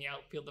when he was in the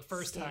outfield the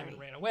first time and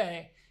ran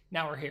away.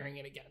 Now we're hearing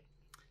it again.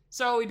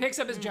 So he picks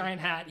up his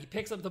giant hat, he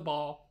picks up the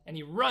ball, and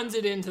he runs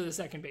it into the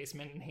second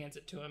baseman and hands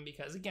it to him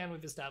because, again,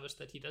 we've established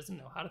that he doesn't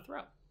know how to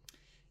throw.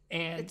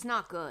 And It's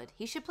not good.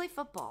 He should play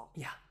football.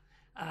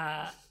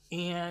 yeah.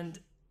 And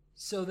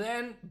so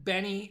then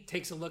Benny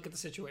takes a look at the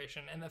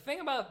situation. And the thing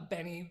about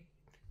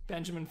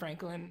Benjamin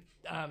Franklin,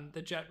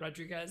 the Jet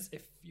Rodriguez,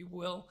 if you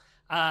will,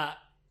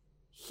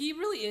 he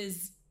really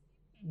is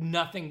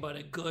nothing but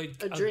a good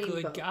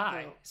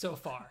guy so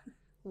far.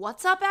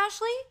 What's up,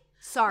 Ashley?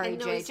 Sorry, I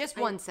know Jay. he's- Just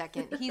 1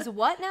 second. He's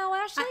what now,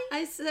 Ashley?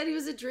 I said he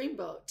was a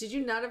dreamboat. Did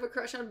you not have a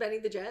crush on Benny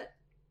the Jet?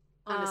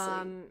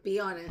 Honestly, be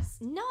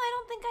honest. No, I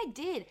don't think I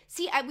did.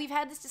 See, we've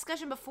had this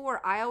discussion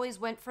before. I always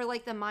went for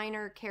like the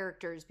minor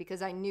characters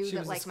because I knew She that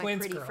was a like my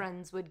Squints pretty girl.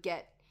 friends would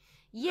get.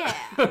 Yeah,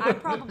 I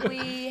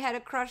probably had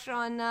a crush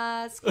on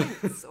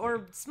Squints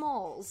or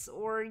Smalls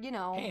or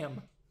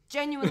Ham.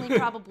 genuinely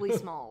probably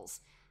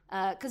Smalls.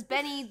 Because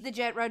Benny the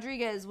Jet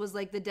Rodriguez was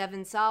like the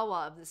Devon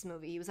Sawa of this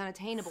movie. He was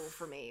unattainable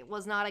for me. It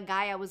was not a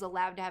guy I was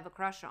allowed to have a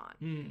crush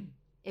on.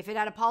 If it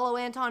had Apollo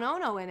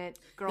Antonono in it,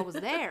 girl was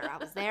there. I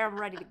was there. I'm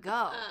ready to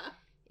go.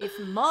 If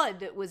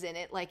Mud was in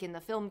it, like in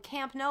the film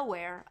Camp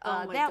Nowhere,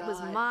 Oh my that was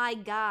God. my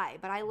guy.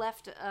 But I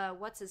left,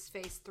 what's his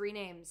face, 3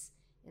 names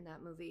in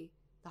that movie,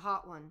 the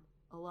hot one,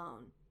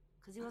 alone.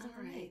 Because he wasn't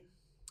for me.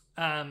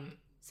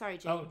 Sorry,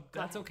 Jay. Oh,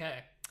 that's okay.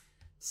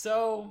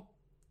 So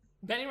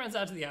Benny runs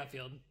out to the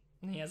outfield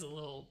and he has a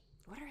little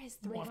What are his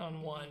 3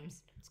 one-on-one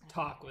names?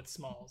 talk with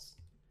Smalls.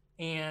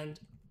 And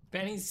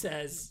Benny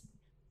says,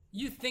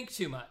 "You think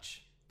too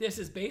much. This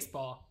is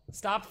baseball.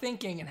 Stop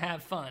thinking and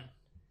have fun."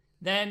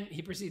 Then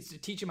he proceeds to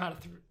teach him how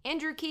to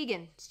Andrew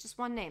Keegan. It's just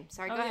 1 name.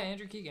 Sorry, go ahead.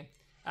 Andrew Keegan.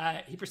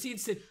 He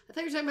proceeds to I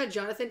thought you were talking about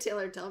Jonathan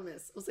Taylor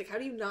Thomas. I was like, how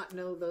do you not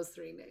know those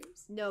 3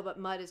 names? No, but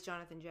Mud is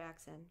Jonathan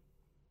Jackson,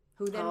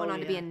 who then Oh, went on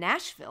to be yeah. in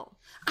Nashville.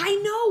 I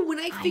know. When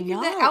I figured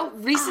that know.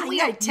 out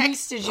recently, I I know.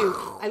 texted you.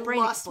 I Brain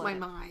lost my exploded.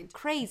 mind.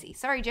 Crazy.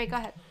 Sorry, Jay, go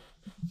ahead.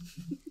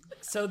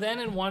 So then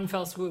in one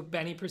fell swoop,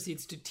 Benny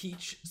proceeds to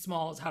teach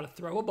Smalls how to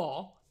throw a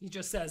ball. He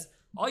just says,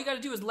 all you got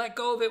to do is let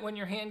go of it when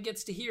your hand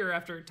gets to here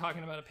after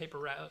talking about a paper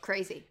route.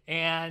 Crazy.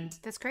 And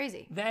That's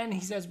crazy. then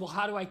he says, well,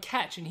 how do I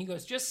catch? And he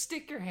goes, just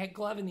stick your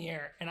glove in the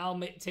air and I'll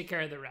take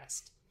care of the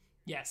rest.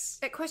 Yes.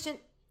 Question,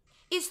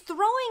 is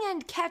throwing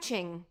and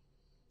catching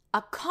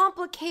a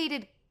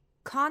complicated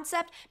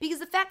concept? Because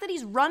the fact that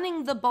he's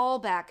running the ball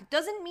back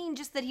doesn't mean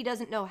just that he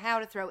doesn't know how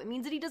to throw. It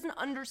means that he doesn't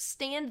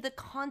understand the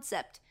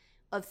concept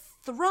of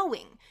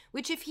throwing,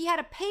 which if he had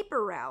a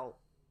paper route,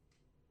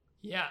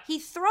 Yeah. he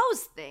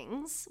throws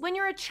things. When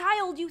you're a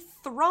child, you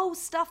throw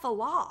stuff a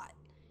lot.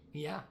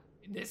 Yeah.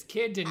 This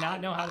kid did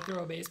not know how to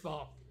throw a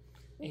baseball.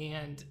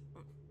 And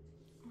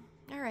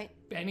All right.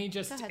 Benny Go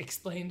just ahead.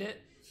 explained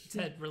it.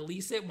 Said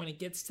release it when it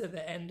gets to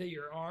the end of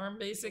your arm,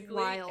 basically.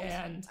 Wild.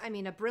 And I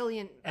mean, a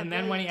brilliant.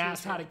 then when he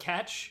asked how to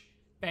catch,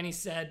 Benny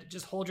said,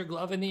 just hold your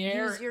glove in the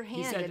air. use your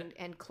He hand said,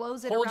 and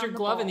close it hold around your the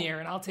glove in ball. the air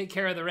and I'll take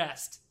care of the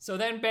rest. So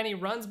then Benny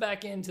runs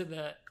back into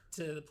the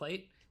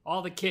plate.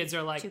 All the kids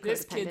are like, Too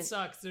this kid codependent.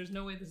 sucks. There's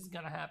no way this is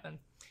going to happen.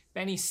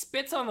 Benny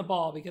spits on the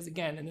ball because,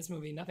 again, in this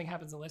movie, nothing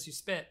happens unless you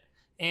spit.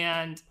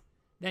 And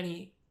then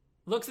he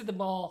looks at the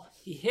ball.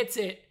 He hits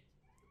it.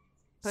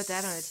 Put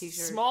that on a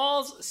t-shirt.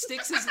 Smalls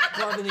sticks his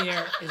glove in the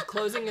air, is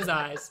closing his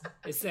eyes,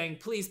 is saying,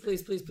 please,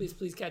 please, please, please,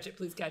 please catch it,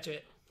 please catch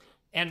it.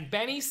 And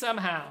Benny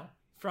somehow,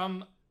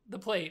 from the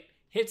plate,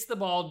 hits the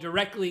ball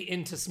directly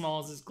into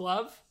Smalls'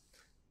 glove.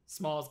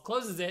 Smalls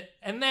closes it,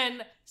 and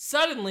then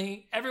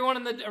suddenly everyone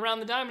around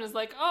the diamond is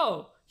like,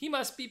 oh, he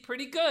must be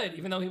pretty good,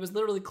 even though he was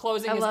literally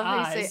closing I his love how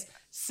you eyes say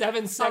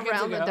 7 seconds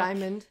around ago. the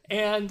diamond.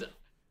 And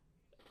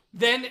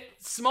then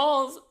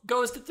Smalls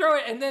goes to throw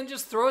it and then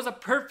just throws a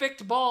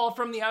perfect ball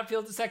from the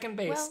outfield to second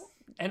base. Well,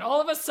 and all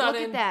of a Look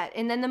sudden, at that.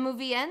 And then the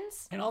movie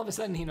ends? and all of a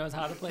sudden he knows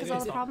how to play 'Cause all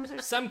the baseball. problems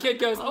are- Some kid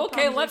goes, all the okay,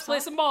 problems are let's play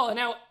solved." some ball. And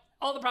now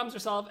all the problems are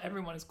solved.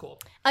 Everyone is cool.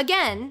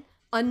 Again,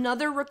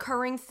 another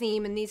recurring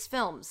theme in these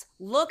films.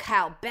 Look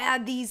how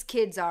bad these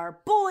kids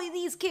are. Boy,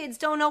 these kids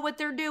don't know what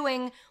they're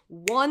doing.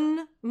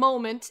 One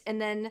moment,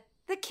 and then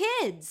the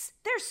kids.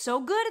 They're so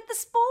good at the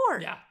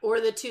sport. Yeah. Or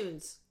the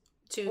tunes.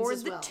 Tunes Or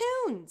as the well.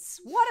 tunes.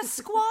 What a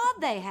squad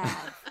they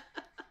have.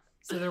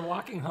 So they're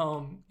walking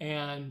home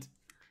and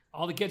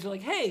all the kids are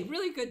like, hey,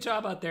 really good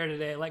job out there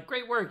today. Like,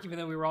 great work, even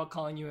though we were all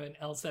calling you an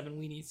L7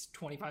 weenies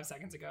 25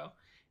 seconds ago.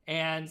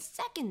 And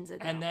Seconds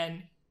ago. And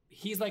then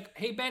he's like,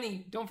 hey,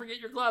 Benny, don't forget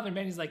your glove. And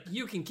Benny's like,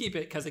 you can keep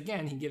it. Because,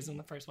 again, he gives him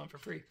the first one for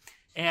free.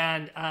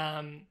 And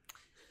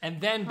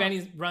then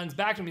Benny runs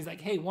back to him. He's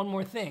like, hey, one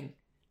more thing.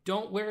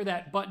 Don't wear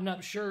that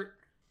button-up shirt.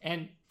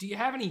 And do you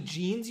have any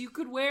jeans you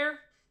could wear?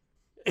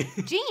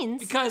 Jeans?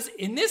 Because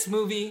in this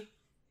movie,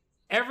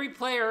 every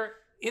player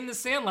in The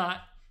Sandlot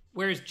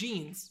wears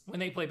jeans when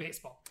they play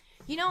baseball.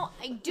 You know,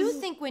 I do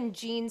think when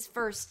jeans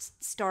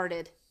first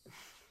started,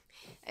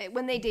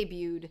 when they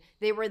debuted,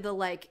 they were the,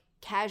 like,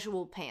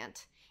 casual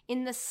pant.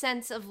 In the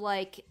sense of,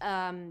 like,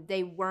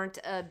 they weren't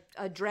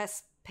a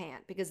dress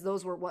pant, because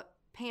those were what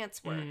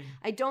pants were.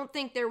 I don't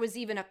think there was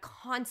even a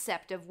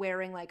concept of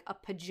wearing, like, a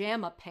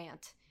pajama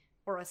pant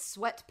or a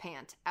sweat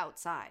pant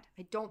outside.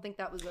 I don't think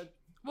that was a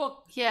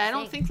I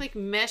don't think like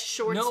mesh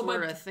shorts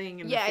were a thing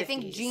in the 50s. I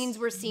think jeans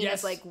were seen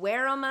as like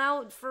wear them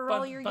out for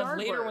all your yard work.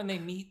 But later when they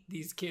meet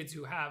these kids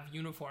who have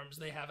uniforms,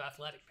 they have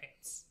athletic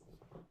pants.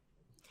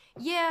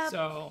 Yeah.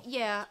 So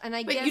and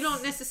I but guess you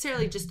don't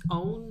necessarily just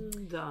own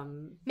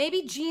them.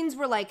 Maybe jeans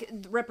were like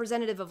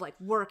representative of like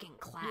working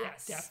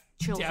class.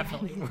 Children.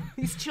 Definitely.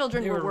 These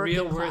children were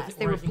working class.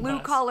 They were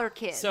blue collar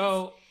kids.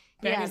 So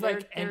Benny's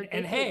like,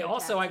 and hey,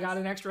 also I got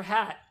an extra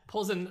hat.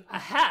 Pulls in a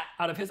hat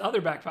out of his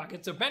other back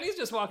pocket. So Benny's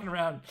just walking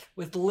around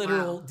with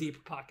literal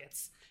deep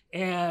pockets.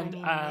 And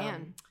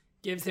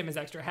gives him his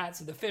extra hat.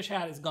 So the fish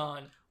hat is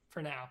gone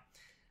for now.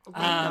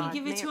 Why did he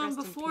give it to him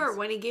before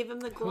when he gave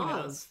him the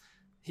glove?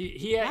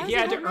 He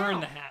had to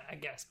earn the hat, I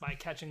guess, by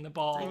catching the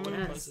ball when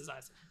he closed his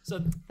eyes.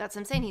 So that's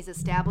what I'm saying. He's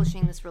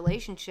establishing this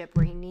relationship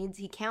where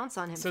he counts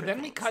on him. So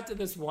then we cut to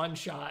this one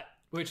shot,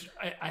 which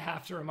I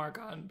have to remark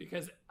on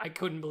because I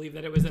couldn't believe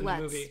that it was in the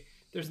movie.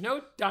 There's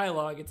no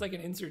dialogue. It's like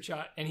an insert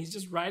shot. And he's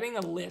just writing a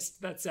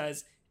list that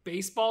says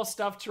baseball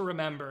stuff to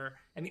remember.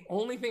 And the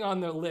only thing on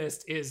the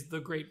list is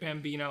the Great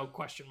Bambino ?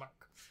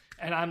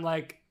 And I'm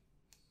like,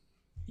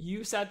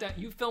 you sat down,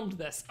 you filmed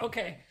this.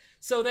 Okay.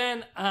 So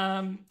then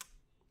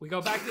we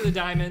go back to the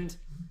diamond.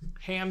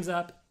 Ham's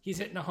up. He's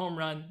hitting a home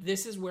run.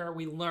 This is where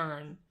we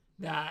learn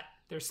that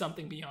there's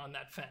something beyond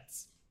that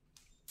fence.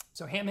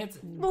 So Ham hits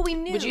it. Well, we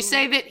knew. Would you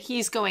say that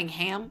he's going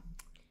ham?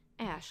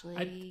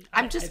 Ashley,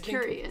 I'm just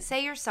curious.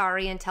 Say you're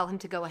sorry and tell him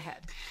to go ahead.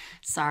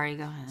 Sorry,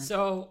 go ahead.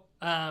 So,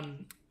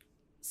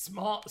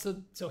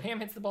 So Ham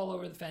hits the ball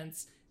over the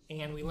fence,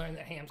 and we learn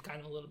that Ham's kind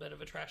of a little bit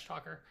of a trash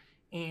talker,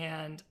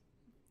 and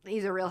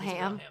he's a real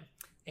ham.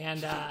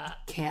 And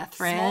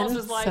Catherine, Smalls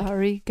is like,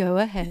 sorry, go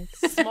ahead.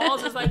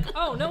 Smalls is like,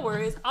 oh, no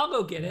worries, I'll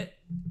go get it,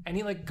 and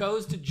he like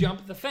goes to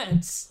jump the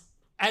fence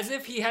as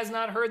if he has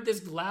not heard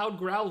this loud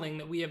growling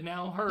that we have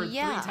now heard 3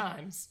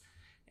 times.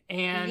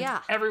 And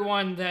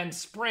everyone then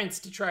sprints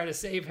to try to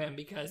save him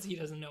because he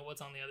doesn't know what's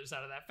on the other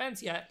side of that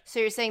fence yet. So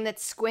you're saying that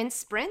Squint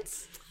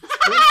sprints?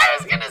 I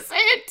was going to say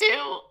it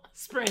too.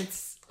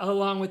 Sprints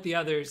along with the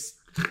others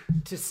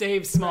to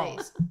save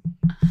Smalls.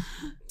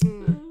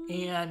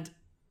 And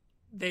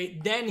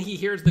then he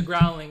hears the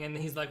growling and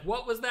he's like,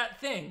 what was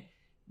that thing?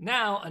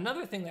 Now,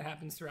 another thing that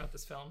happens throughout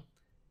this film,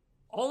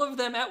 all of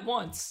them at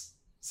once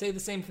say the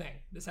same thing.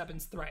 This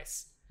happens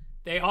thrice.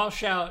 They all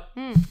shout,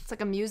 it's like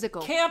a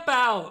musical. Camp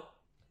out!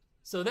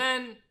 So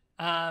then,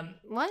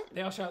 what?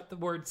 They all shout the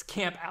words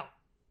 "camp out,"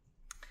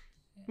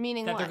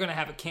 meaning that what? they're going to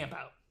have a camp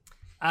out.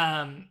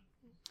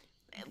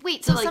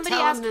 Wait, so like somebody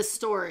tell asked this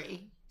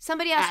story.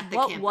 Somebody asked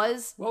what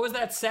was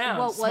that sound?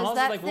 What was Smalls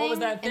that like, thing? what was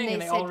that thing?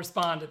 And they all said,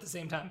 respond at the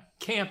same time.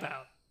 Camp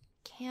out.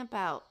 Camp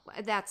out.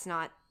 That's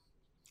not.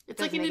 It's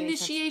like an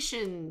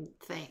initiation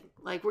thing.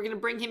 Like, we're going to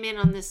bring him in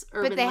on this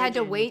urban But they had to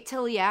legend. wait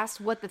till he asked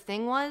what the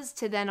thing was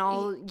to then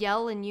all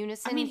yell in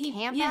unison,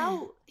 camp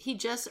out? He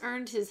just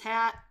earned his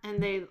hat,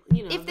 and they,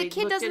 you know, if the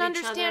kid doesn't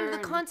understand the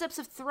concepts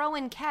of throw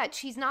and catch,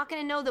 he's not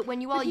going to know that when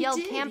you all yell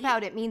camp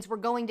out, it means we're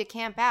going to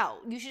camp out.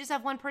 You should just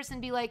have one person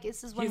be like,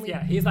 this is when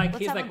he's like,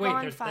 wait,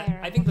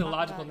 I think the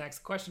logical next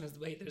question is,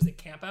 wait, there's a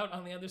camp out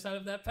on the other side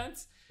of that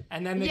fence?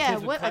 And then the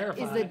kids would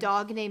clarify. Is the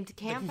dog named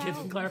camp out? The kids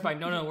would clarify,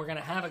 no, we're going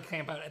to have a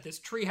camp out at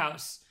this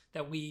treehouse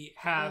that we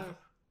have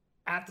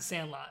at the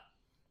Sandlot.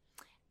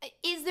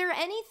 Is there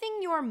anything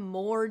you're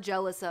more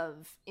jealous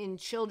of in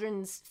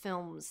children's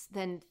films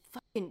than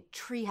fucking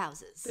tree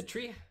houses? The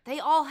tree? They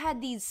all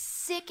had these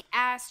sick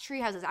ass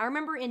tree houses. I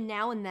remember in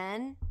Now and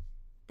Then,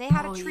 they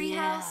had a tree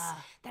house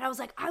that I was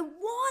like, I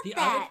want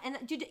that. And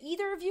did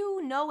either of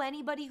you know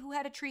anybody who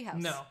had a tree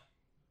house? No.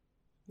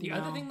 The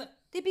other thing that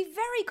they'd be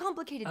very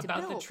complicated to build.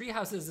 About the tree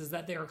houses is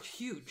that they are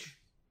huge.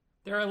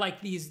 There are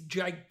like these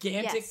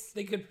gigantic,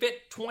 they could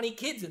fit 20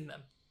 kids in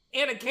them.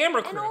 And a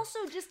camera crew. And also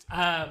just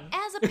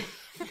as a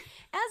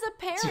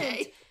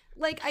parent,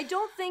 like, I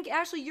don't think,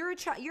 Ashley, you're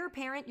a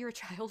parent, you're a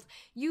child.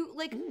 You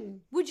like,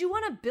 would you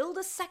want to build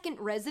a second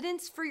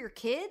residence for your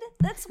kid?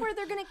 That's where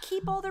they're gonna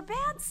keep all their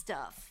bad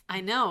stuff. I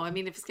know. I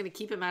mean, if it's gonna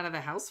keep him out of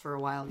the house for a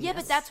while. Yeah,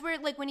 but that's where,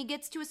 like, when he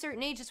gets to a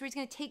certain age, that's where he's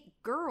gonna take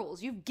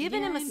girls. You've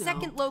given him a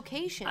second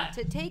location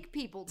to take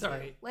people to.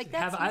 Sorry. Like,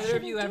 that's have either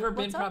of you ever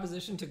been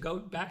propositioned to go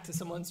back to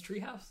someone's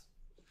treehouse?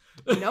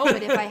 No,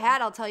 but if I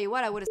had, I'll tell you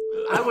what, I would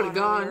have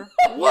gone. Earlier.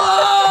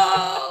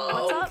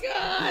 Whoa! What's up?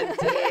 God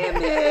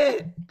damn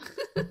it!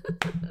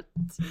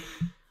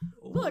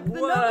 Look, the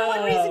number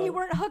one reason you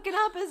weren't hooking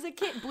up as a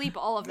kid, bleep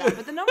all of that,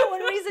 but the number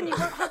one reason you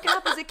weren't hooking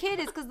up as a kid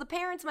is because the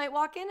parents might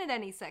walk in at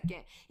any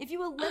second. If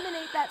you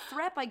eliminate that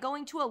threat by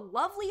going to a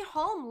lovely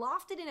home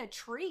lofted in a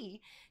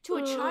tree to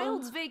a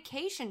child's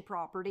vacation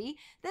property,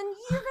 then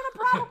you're going to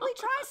probably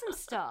try some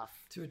stuff.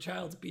 To a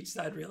child's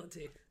beachside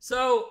realty.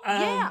 So,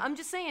 yeah, I'm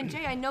just saying,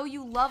 Jay, I know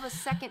you love a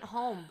second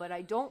home, but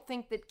I don't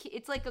think that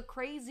it's like a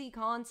crazy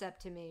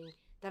concept to me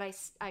that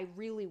I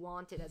really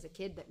wanted as a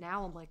kid that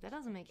now I'm like, that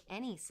doesn't make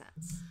any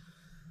sense.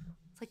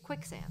 It's like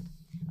quicksand.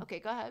 Okay,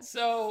 go ahead.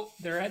 So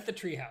they're at the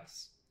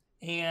treehouse,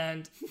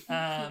 and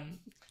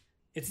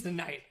it's the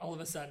night all of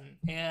a sudden,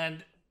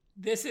 and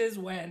this is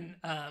when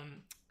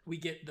we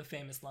get the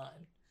famous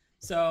line.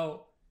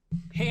 So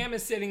Ham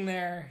is sitting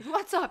there.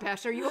 What's up,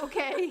 Ash? Are you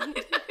okay?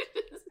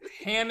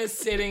 Ham is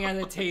sitting at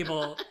a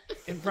table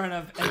in front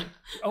of.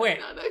 Oh wait,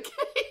 Not okay.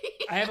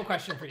 I have a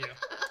question for you.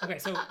 Okay,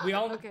 so we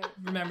all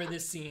remember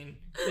this scene.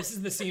 This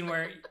is the scene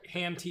where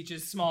Ham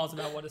teaches Smalls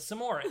about what a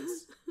s'more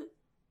is.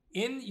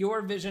 In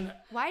your vision,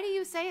 Why do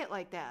you say it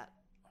like that?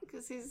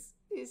 Because he's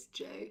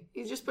Jay.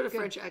 He just put a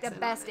French accent The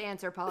best on it.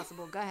 answer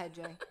possible. Go ahead,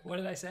 Jay. what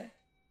did I say?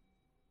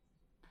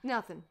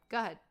 Nothing.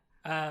 Go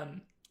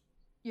ahead.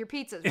 Your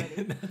pizza's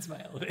ready. That's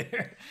my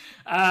elevator.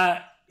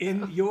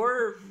 In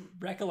your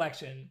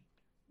recollection,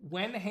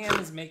 when Ham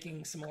is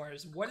making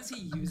s'mores, what is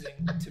he using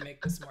to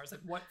make the s'mores?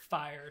 Like, what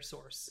fire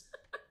source?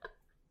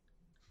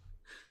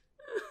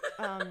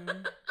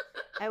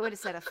 I would have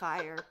said a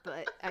fire,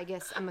 but I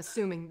guess I'm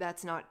assuming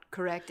that's not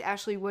correct.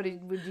 Ashley, would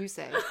you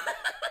say?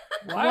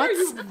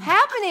 What's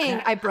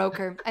happening? I broke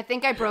her. I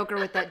think I broke her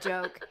with that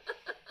joke.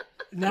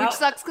 Now, Which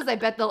sucks because I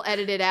bet they'll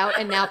edit it out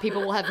and now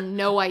people will have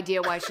no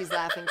idea why she's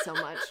laughing so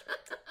much.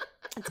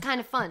 It's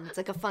kind of fun. It's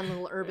like a fun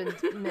little urban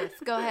myth.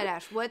 Go ahead,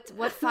 Ash. What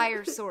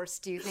fire source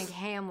do you think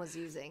Ham was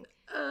using?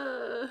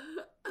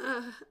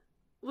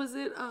 Was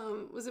it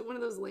one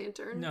of those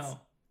lanterns?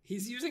 No.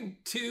 He's using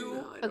two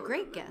No, I A don't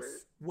great remember.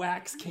 guess.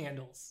 wax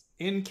candles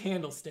in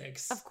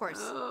candlesticks. Of course.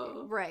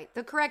 Oh. Right.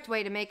 The correct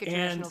way to make a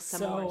And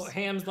traditional so s'mores.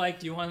 Ham's like,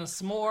 do you want a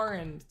s'more?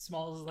 And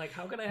Smalls is like,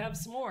 how can I have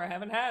s'more? I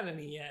haven't had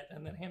any yet.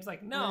 And then Ham's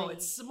like, no, Right.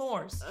 it's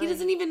s'mores. He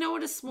doesn't even know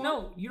what a s'more.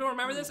 No, you don't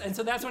remember this? And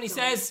so that's when he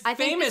says, I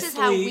think famously, this is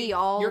how we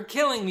all- you're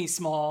killing me,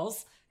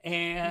 Smalls.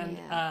 And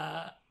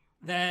Yeah.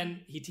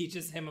 then he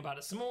teaches him about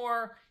a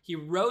s'more. He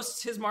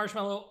roasts his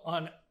marshmallow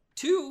on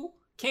 2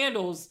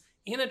 candles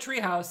in a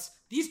treehouse.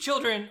 These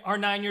children are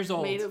 9 years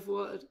old. Made of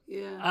wood.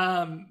 Yeah.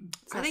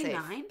 It's Are not they safe.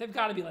 9? They've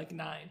got to be like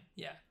 9.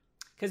 Yeah.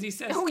 Because he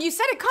says... Oh, you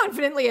said it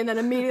confidently and then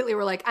immediately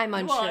we're like, I'm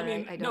unsure. Well, I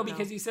mean, I don't no, know.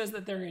 because he says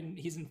that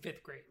he's in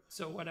 5th grade.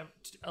 So whatever,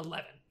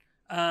 11.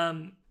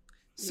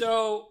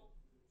 So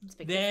It's a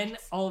big then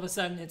difference. all of a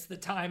sudden it's the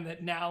time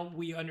that now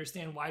we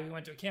understand why we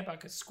went to a camp out,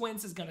 because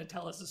Squints is going to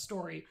tell us a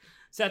story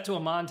set to a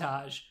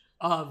montage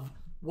of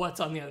what's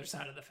on the other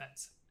side of the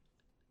fence.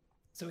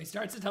 So he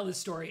starts to tell this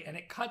story, and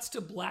it cuts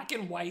to black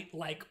and white,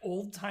 like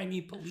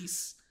old-timey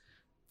police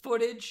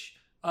footage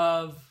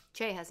of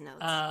Jay has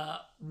notes.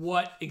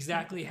 what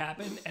exactly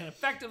happened. And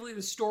effectively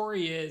the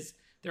story is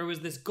there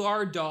was this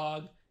guard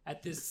dog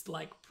at this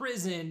like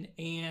prison,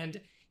 and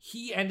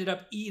he ended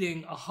up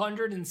eating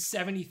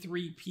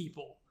 173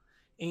 people.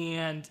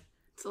 And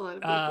It's a lot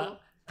of people.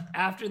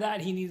 after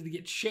that, he needed to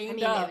get I chained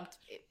mean, it up.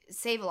 would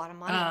save a lot of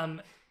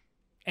money.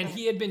 And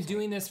he had been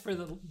doing this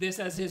this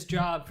as his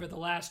job for the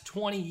last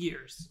 20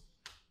 years.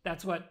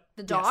 That's what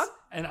The dog?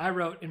 And I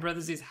wrote in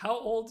parentheses, "How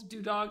old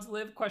do dogs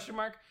live?" ?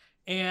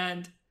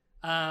 And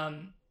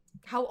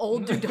How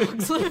old do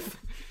dogs live?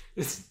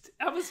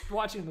 I was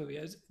watching the movie.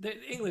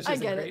 The English I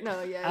isn't get great. it.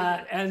 No, yeah. I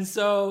get it. And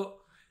so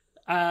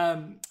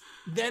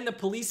then the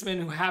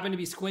policeman, who happened to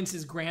be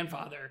Squints'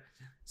 grandfather,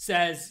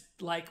 says,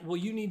 like, well,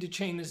 you need to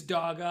chain this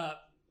dog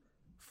up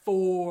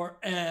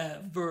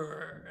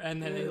forever.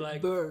 And then he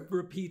like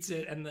repeats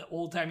it, and the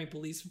old-timey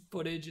police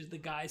footage is the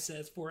guy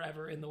says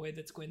forever in the way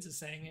that Squints is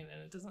saying it,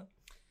 and it doesn't,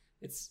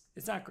 it's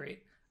not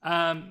great.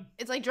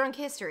 It's like drunk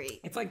history.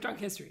 It's like drunk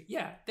history.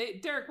 Yeah.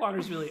 Derek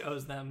Waters really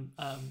owes them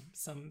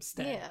some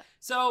stead. Yeah.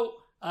 So,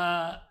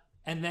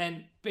 and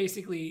then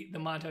basically the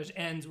montage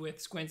ends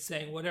with Squints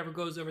saying whatever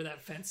goes over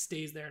that fence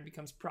stays there and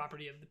becomes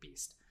property of the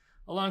beast.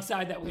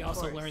 Alongside that, we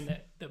also learn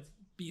that the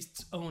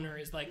beast's owner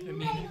is like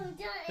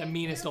the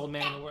meanest old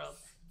man in the world.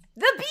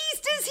 The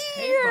beast is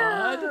Hey, here!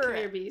 bud. Come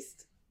here,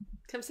 Beast.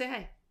 Come say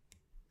hi.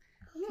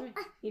 Come here.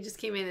 He just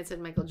came in and said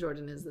Michael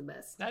Jordan is the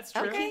best. That's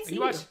true. Okay. Are you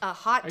watching, A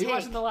hot are you take.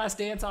 watching The Last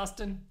Dance,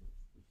 Austin?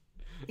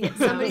 Yeah,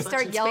 somebody Watching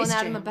start yelling Space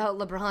at him Jam. about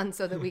LeBron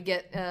so that we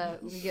get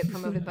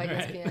promoted by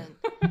Right.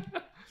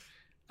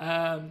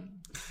 ESPN.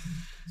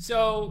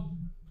 So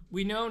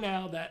we know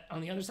now that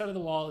on the other side of the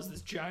wall is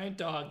this giant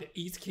dog that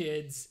eats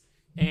kids,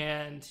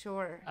 and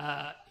Sure.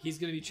 he's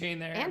going to be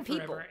chained there And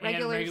people. forever.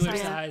 Regular and regular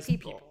sized sized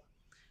people. people.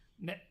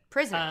 Ne-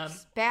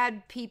 Prisoners.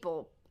 Bad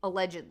people,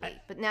 allegedly.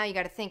 But now you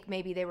got to think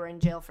maybe they were in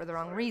jail for the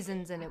wrong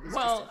reasons and it was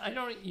Well, I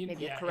don't.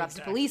 maybe a yeah, corrupt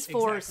exactly, police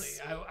force.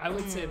 Exactly. I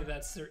would say that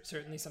that's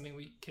certainly something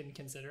we can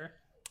consider.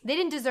 they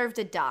didn't deserve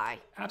to die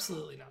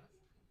Absolutely not.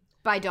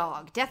 by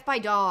dog. Death by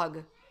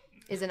dog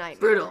is a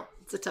nightmare. Brutal.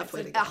 It's a tough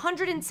way to go.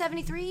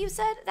 173, you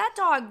said? That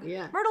dog,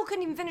 Yeah. Myrtle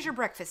couldn't even finish her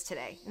breakfast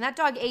today. And that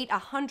dog ate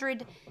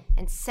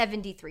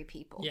 173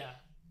 people. Yeah.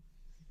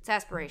 It's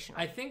aspirational.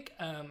 I think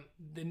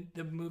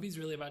the movie's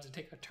really about to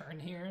take a turn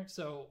here.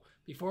 So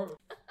before,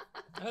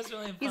 that was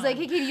really fun. He's like,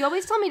 hey, Katie, you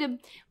always tell me to,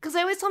 because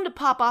I always tell him to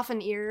pop off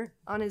an ear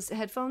on his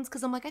headphones,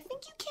 because I'm like, I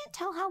think you can't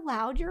tell how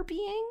loud you're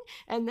being.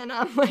 And then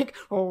I'm like,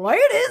 wait,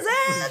 is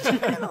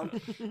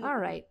it? All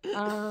right.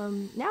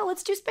 Now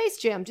let's do Space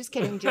Jam. Just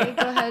kidding, Jay.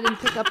 Go ahead and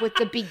pick up with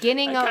the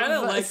beginning I kind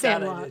of of like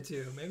Sandlot. that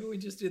idea too. Maybe we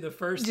just do the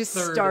first Just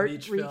third start of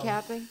each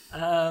recapping.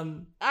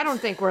 film. I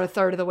don't think we're a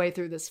third of the way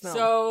through this film.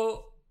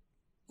 So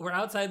we're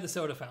outside the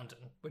soda fountain,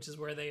 which is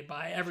where they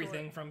buy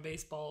everything from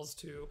baseballs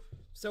to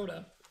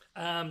soda.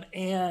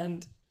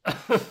 And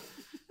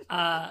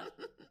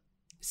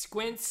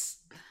Squints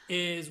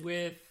is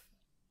with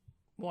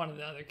one of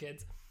the other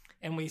kids,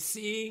 and we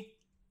see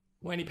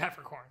Wendy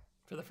Peppercorn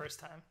for the first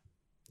time.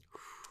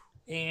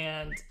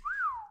 And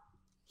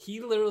he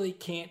literally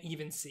can't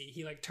even see.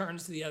 He like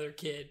turns to the other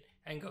kid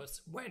and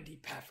goes, Wendy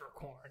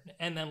Peppercorn,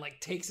 and then like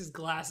takes his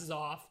glasses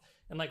off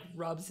and like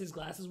rubs his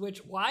glasses,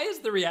 why is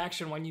the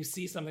reaction when you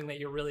see something that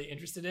you're really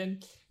interested in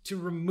to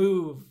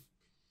remove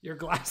your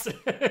glasses?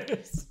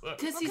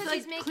 Because he's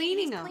like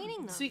cleaning them.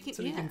 So you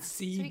can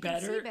see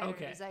better?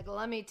 Okay. He's like,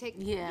 let me take...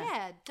 Yeah.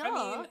 Yeah, duh.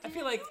 I mean, I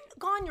feel like... You've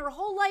gone your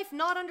whole life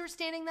not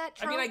understanding that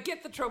trope. I mean, I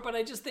get the trope, but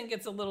I just think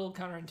it's a little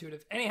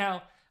counterintuitive.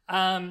 Anyhow,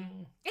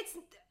 It's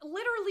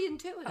literally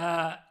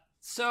intuitive.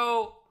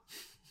 so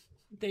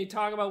they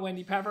talk about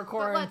Wendy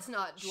Peppercorn. But let's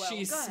not dwell.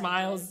 She Go ahead,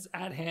 smiles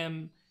at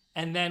him,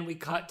 and then we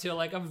cut to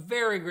like a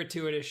very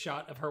gratuitous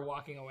shot of her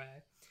walking away.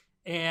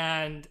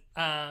 And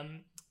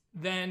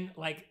then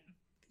like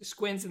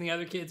Squints and the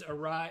other kids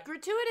arrive.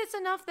 Gratuitous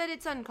enough that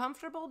it's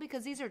uncomfortable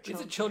because these are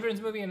children. It's a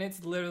children's movie, and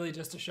it's literally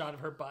just a shot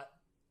of her butt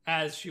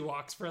as she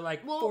walks for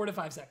like 4 to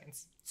 5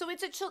 seconds. So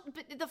it's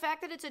but the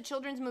fact that it's a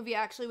children's movie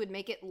actually would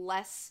make it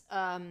less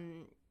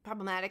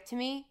problematic to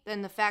me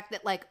than the fact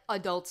that like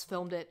adults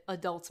filmed it,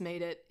 adults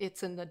made it.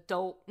 It's an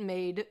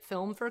adult-made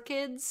film for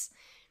kids.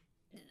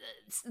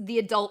 The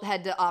adult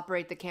had to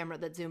operate the camera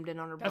that zoomed in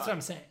on her butt. That's what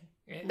I'm saying.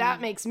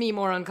 That makes me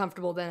more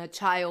uncomfortable than a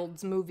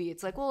child's movie.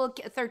 It's like, well,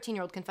 a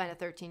 13-year-old can find a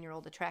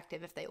 13-year-old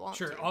attractive if they want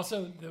to. Sure.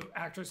 Also, the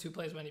actress who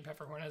plays Wendy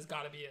Peppercorn has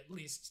got to be at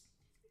least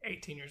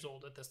 18 years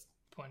old at this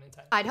point in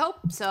time. I'd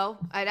hope so.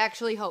 I'd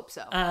actually hope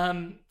so.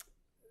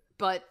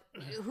 But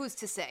who's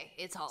to say?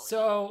 It's Hollywood.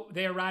 So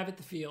they arrive at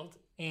the field,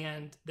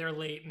 and they're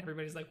late, and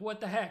everybody's like,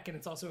 what the heck? And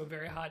it's also a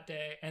very hot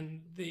day.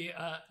 And the...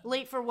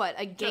 late for what?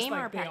 A just game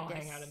like or a they practice?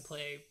 all hang out and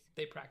play.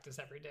 They practice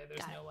every day.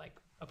 There's no like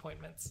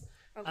appointments.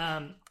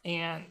 Okay.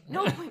 And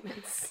No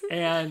appointments.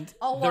 And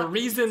the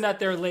reason that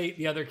they're late,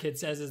 the other kid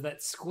says, is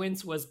that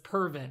Squints was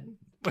pervin,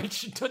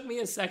 which took me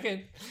a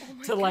second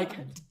to like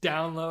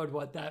download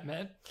what that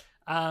meant.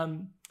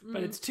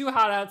 But it's too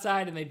hot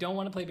outside, and they don't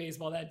want to play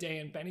baseball that day.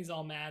 And Benny's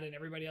all mad, and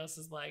everybody else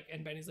is like,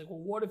 and Benny's like, well,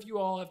 what if you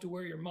all have to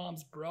wear your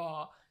mom's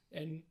bra?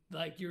 And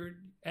like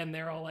and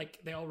they're all like,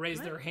 they all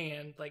raise their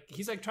hand. Like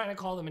he's like trying to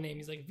call them a name.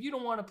 He's like, if you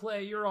don't want to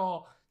play, you're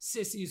all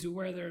sissies who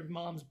wear their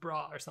mom's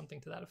bra or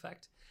something to that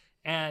effect.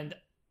 And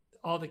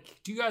do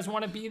you guys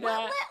want to be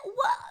that?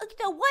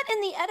 What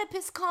in the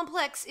Oedipus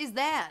complex is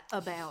that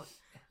about?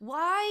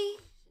 Why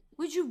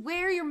would you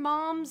wear your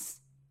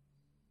mom's?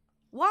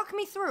 Walk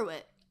me through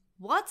it.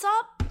 What's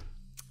up?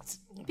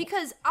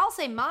 Because I'll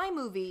say my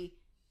movie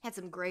had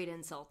some great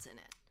insults in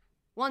it.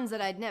 Ones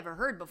that I'd never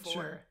heard before.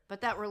 Sure.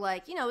 But that were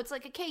like, it's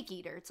like a cake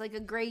eater. It's like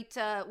a great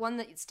one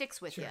that sticks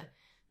with Sure.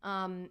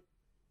 you.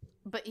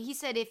 But he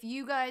said, if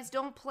you guys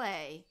don't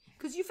play,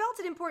 because you felt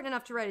it important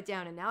enough to write it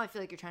down, and now I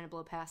feel like you're trying to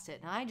blow past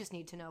it, and I just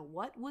need to know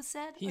what was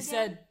said. He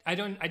said, I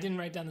didn't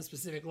write down the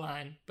specific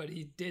line, but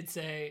he did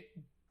say,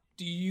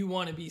 do you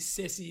want to be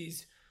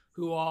sissies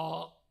who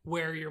all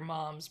wear your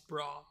mom's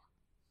bra?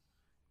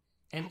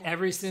 And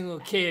every single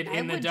kid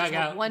in the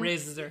dugout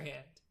raises their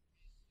hand.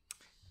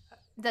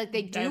 That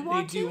they do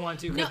want to? They do want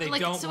to because they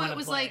don't want to play. So it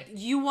was like,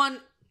 you want...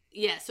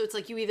 Yeah, so it's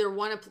like you either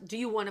want to... Do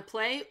you want to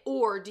play,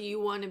 or do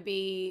you want to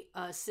be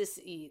a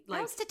sissy? Like,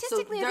 well,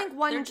 statistically, so I think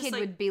one kid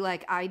like, would be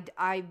like,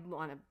 I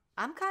want to...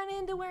 I'm kind of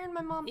into wearing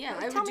my mom. Yeah,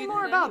 tell me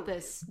more about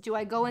this. Do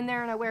I go in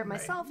there and I wear it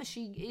myself? Is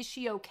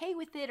she okay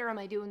with it, or am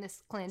I doing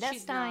this clandestine?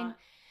 She's not.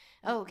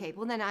 Oh, okay.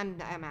 Well, then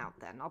I'm out.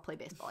 Then I'll play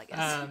baseball, I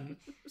guess.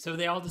 So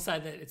they all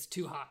decide that it's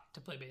too hot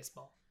to play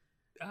baseball.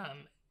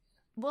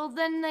 Well,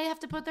 then they have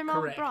to put their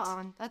mom's bra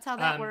on. That's how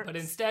that works. But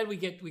instead, we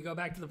go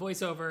back to the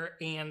voiceover,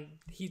 and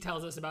he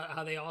tells us about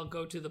how they all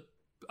go to the...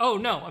 Oh,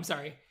 no, I'm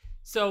sorry.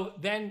 So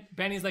then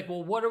Benny's like,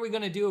 well, what are we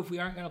going to do if we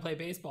aren't going to play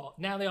baseball?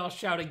 Now they all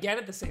shout again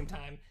at the same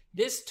time.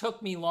 This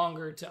took me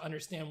longer to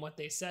understand what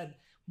they said.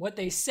 What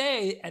they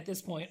say at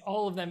this point,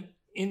 all of them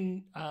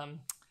in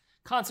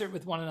concert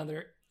with one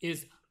another,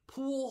 is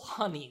pool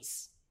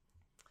honeys.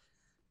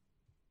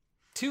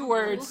 2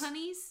 words. Pool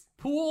honeys?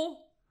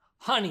 Pool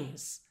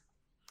honeys.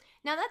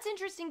 Now that's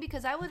interesting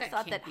because I would have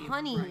thought that can't be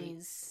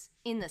honeys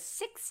in the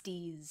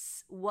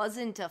 60s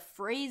wasn't a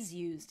phrase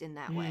used in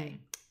that way.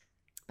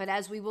 But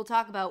as we will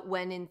talk about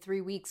when in 3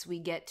 weeks we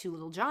get two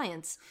little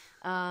giants,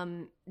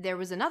 there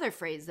was another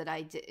phrase that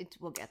I did.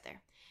 We'll get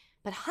there.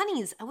 But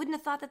honeys, I wouldn't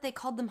have thought that they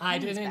called them honeys. I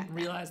didn't back then.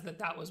 realize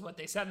that was what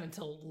they said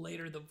until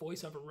later the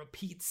voiceover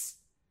repeats.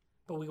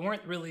 But we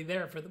weren't really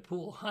there for the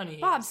pool honeys.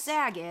 Bob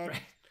Saget.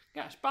 Right.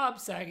 Gosh, Bob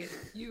Saget,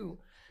 you.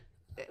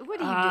 What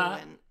are you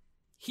doing?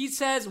 He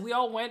says we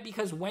all went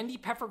because Wendy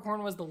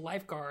Peppercorn was the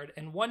lifeguard,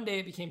 and one day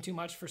it became too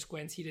much for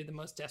Squints. He did the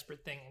most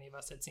desperate thing any of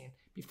us had seen.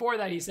 Before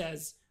that, he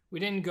says we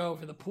didn't go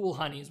for the pool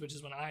honeys, which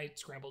is when I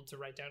scrambled to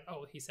write down,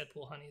 he said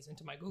pool honeys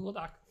into my Google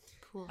Doc.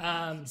 Pool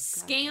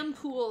Scam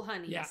pool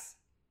honeys. Yeah.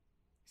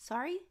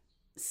 Sorry?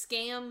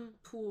 Scam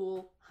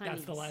pool honeys.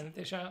 That's the line that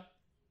they shout.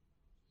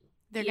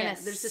 They're gonna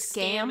there's a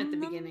scam scam at the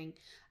them? beginning.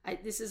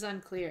 This is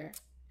unclear.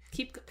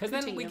 Because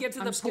then we get to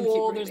I'm the just gonna keep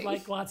pool. There's reading.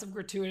 like lots of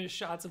gratuitous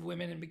shots of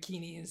women in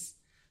bikinis.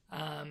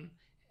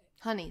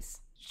 Honeys.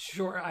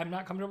 Sure, I'm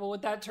not comfortable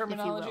with that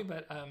terminology,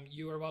 will. but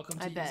you are welcome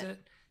to I use bet. it.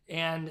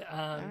 And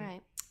All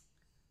right.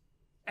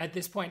 at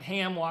this point,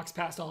 Ham walks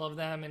past all of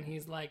them, and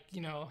he's like,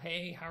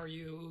 hey, how are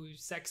you?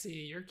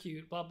 Sexy, you're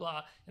cute, blah,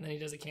 blah. And then he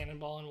does a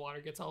cannonball, and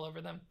water gets all over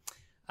them.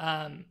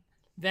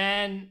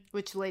 Then...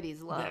 Which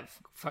ladies love.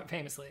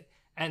 Famously.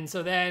 And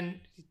so then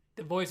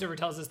the voiceover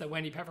tells us that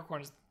Wendy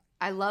Peppercorn is...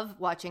 I love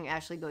watching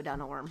Ashley go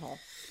down a wormhole.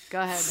 Go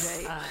ahead,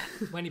 Jay.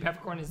 Wendy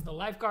Peppercorn is the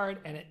lifeguard,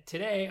 and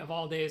today, of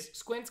all days,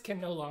 Squints can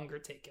no longer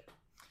take it.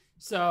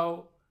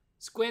 So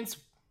Squints...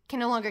 Can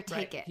no longer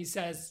take it. He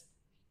says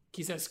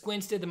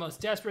Squints did the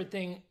most desperate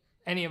thing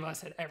any of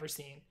us had ever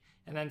seen.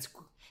 And then...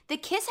 The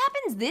kiss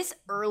happens this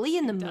early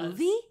in the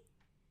movie?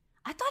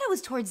 I thought it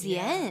was towards the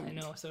end. I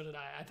know, so did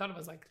I. I thought it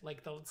was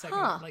like the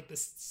second, like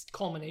this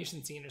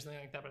culmination scene or something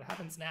like that, but it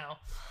happens now.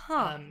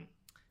 Huh.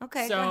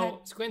 Okay, go ahead.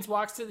 So Squints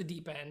walks to the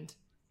deep end,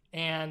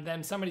 and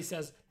then somebody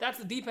says, that's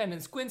the deep end,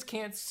 and Squints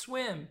can't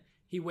swim.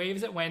 He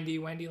waves at Wendy.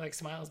 Wendy,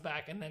 smiles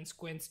back, and then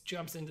Squints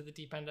jumps into the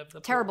deep end of the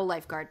pool. Terrible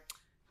lifeguard.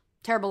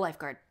 Terrible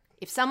lifeguard.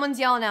 If someone's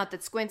yelling out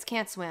that Squints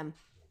can't swim,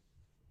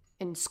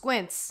 and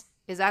Squints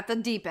is at the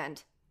deep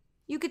end,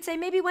 you could say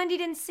maybe Wendy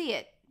didn't see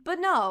it. But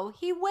no,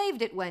 he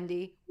waved at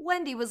Wendy.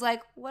 Wendy was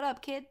like, what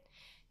up, kid?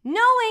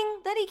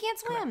 Knowing that he can't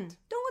swim. Correct.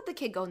 Don't let the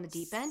kid go in the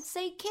deep end.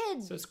 Say,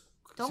 kid.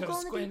 Don't go in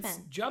the deep Squints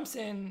end. jumps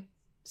in,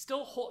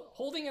 still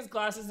holding his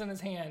glasses in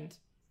his hand,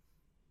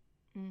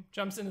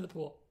 jumps into the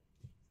pool.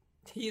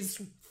 He's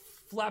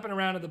flapping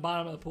around at the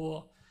bottom of the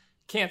pool,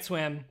 can't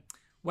swim.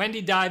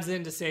 Wendy dives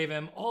in to save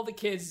him. All the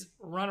kids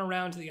run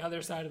around to the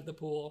other side of the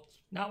pool.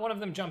 Not one of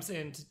them jumps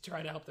in to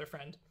try to help their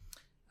friend.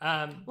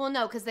 Well,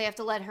 no, because they have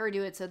to let her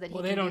do it so that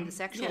he can do the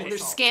sexual They're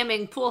assault.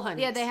 scamming pool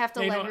honeys. Yeah, they have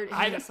to let her do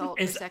the assault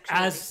for sexual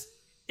as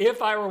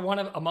if I were one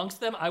of amongst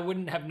them, I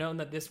wouldn't have known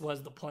that this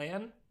was the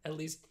plan. At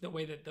least the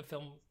way that the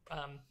film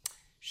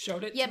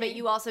showed it. Yeah, to but me.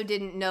 you also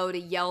didn't know to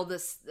yell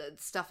this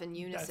stuff in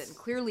unison.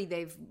 Clearly,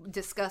 they've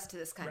discussed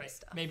this kind of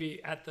stuff.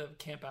 Maybe at the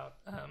camp out.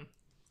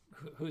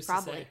 Who's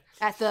Probably to say?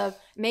 at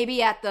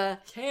the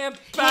Camp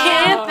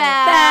camp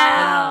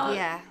out.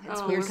 Yeah,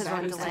 it's weird because we're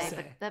on who's to delay, say?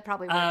 but that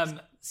probably works.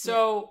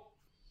 So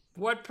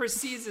what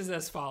proceeds is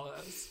as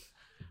follows.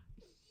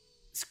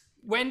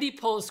 Wendy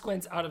pulls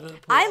Squints out of the pool.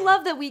 I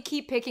love that we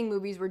keep picking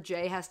movies where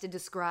Jay has to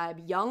describe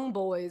young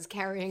boys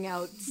carrying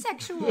out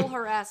sexual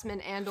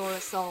harassment and or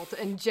assault,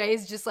 and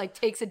Jay's just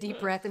takes a deep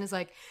breath and is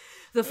like,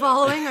 the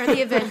following are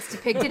the events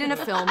depicted in a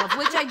film of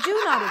which I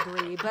do not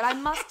agree, but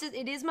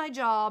it is my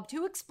job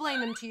to explain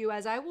them to you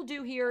as I will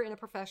do here in a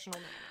professional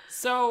manner.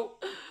 So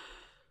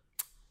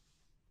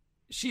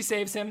she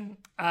saves him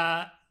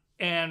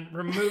and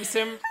removes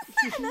him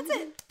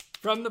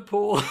from the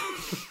pool.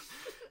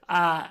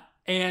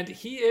 And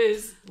he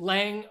is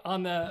laying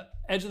on the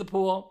edge of the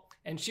pool,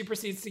 and she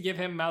proceeds to give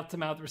him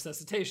mouth-to-mouth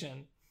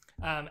resuscitation.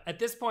 At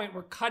this point,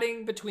 we're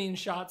cutting between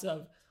shots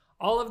of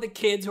all of the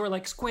kids who are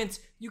like, Squints,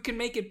 you can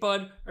make it,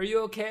 bud. Are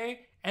you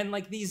okay? And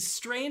these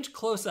strange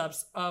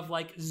close-ups of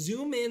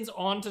zoom-ins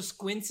onto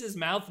Squints'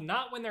 mouth,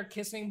 not when they're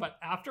kissing, but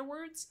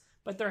afterwards.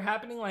 But they're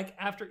happening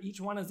after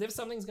each one, as if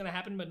something's going to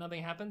happen, but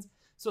nothing happens.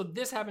 So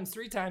this happens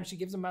 3 times. She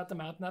gives him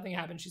mouth-to-mouth. Nothing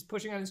happens. She's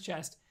pushing on his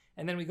chest.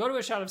 And then we go to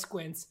a shot of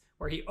Squints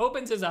where he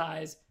opens his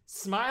eyes,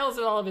 smiles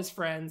at all of his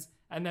friends,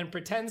 and then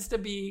pretends to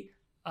be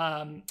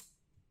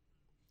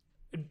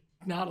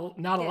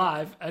not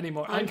alive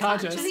anymore,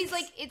 unconscious. So he's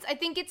I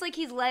think it's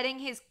he's letting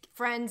his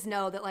friends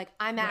know that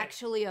I'm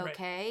actually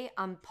okay. Right.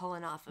 I'm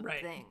pulling off a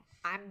thing.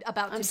 I'm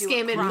about to do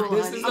scamming a crime. pool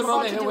This is the I'm about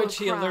moment to in do a which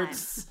he crime.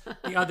 alerts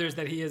the others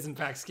that he is in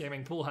fact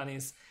scamming pool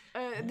honeys.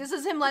 This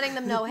is him letting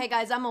them know, hey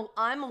guys,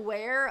 I'm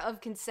aware of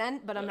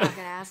consent, but I'm not going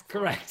to ask for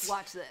Correct. it.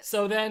 Watch this.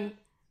 So then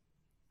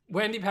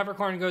Wendy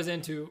Peppercorn goes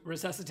in to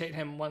resuscitate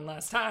him one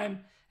last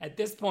time. At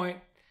this point,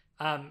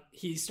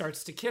 he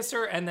starts to kiss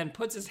her and then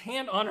puts his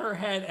hand on her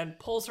head and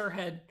pulls her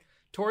head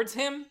towards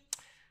him.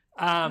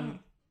 And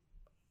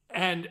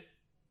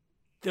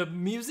the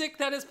music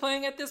that is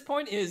playing at this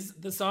point is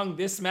the song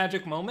This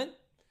Magic Moment.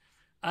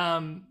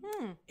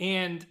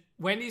 And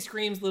Wendy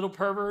screams little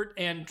pervert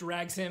and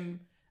drags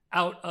him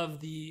out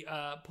of the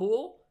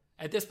pool.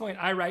 At this point,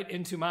 I write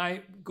into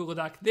my Google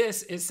Doc,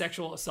 this is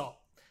sexual assault.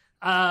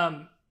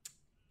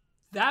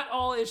 that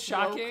all is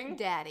shocking. Woke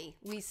daddy.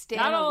 We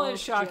stand That all woke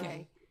is shocking.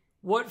 Jay.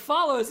 What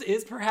follows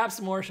is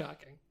perhaps more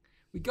shocking.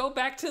 We go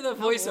back to the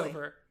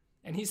voiceover,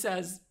 and he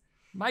says,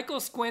 Michael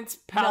Squints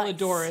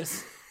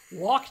Palidorus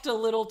walked a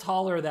little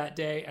taller that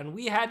day, and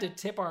we had to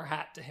tip our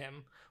hat to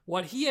him.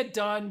 What he had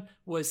done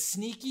was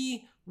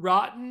sneaky,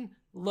 rotten,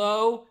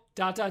 low, ...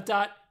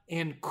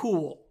 and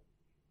cool.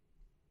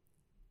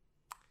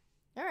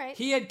 All right.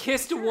 He had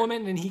kissed a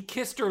woman, and he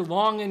kissed her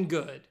long and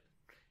good.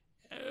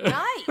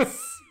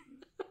 Nice.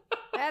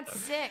 That's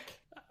sick.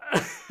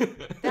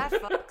 That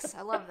fucks.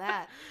 I love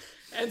that.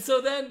 And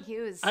so then He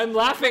was. I'm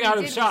laughing out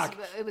of shock.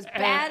 It was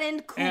bad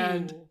and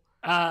cool.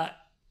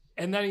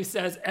 And then he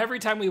says, every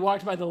time we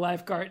walked by the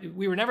lifeguard,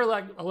 we were never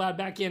allowed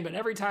back in, but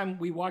every time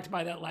we walked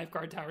by that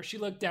lifeguard tower, she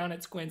looked down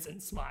at Squints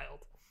and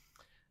smiled.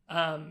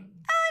 I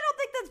don't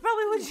think that's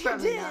probably what she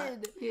Probably did. not.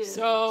 Yeah.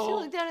 So She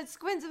looked down at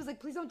Squints and was like,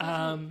 please don't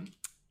touch me.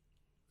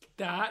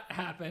 that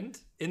happened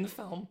in the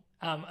film.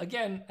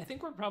 Again, I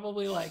think we're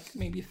probably like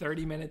maybe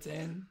 30 minutes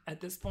in at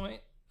this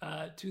point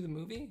to the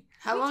movie.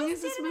 How We long just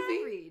is this did an ad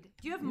movie? read.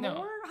 Do you have No.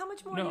 more? How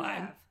much more No, do you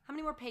I'm- have? How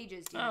many more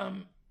pages do you have?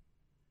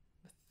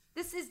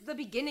 This is the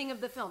beginning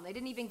of the film. They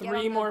didn't even get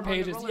 3 on more on the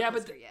pages. roller Yeah, but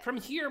coaster yet. from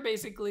here,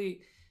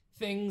 basically,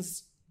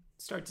 things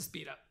start to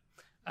speed up.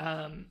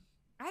 I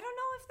don't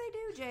know if they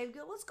do, Jay.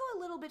 Let's go a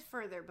little bit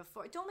further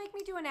before. Don't make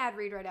me do an ad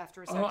read right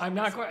after a Oh, sexual I'm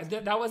not assault.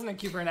 quite. That wasn't a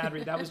cue for an ad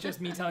read. That was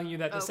just me telling you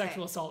that the Okay.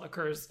 sexual assault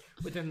occurs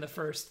within the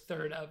first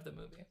third of the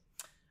movie.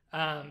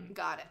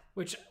 Got it.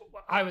 Which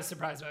I was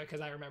surprised by because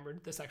I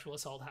remembered the sexual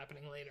assault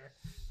happening later.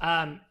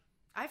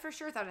 I for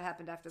sure thought it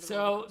happened after the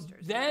roller So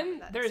coasters. then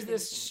That there's didn't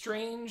this seem-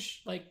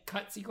 strange like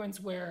cut sequence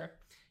where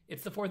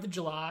it's the 4th of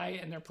July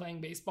and they're playing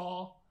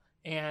baseball,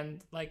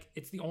 and like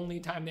it's the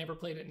only time they ever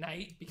played at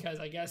night because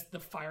I guess the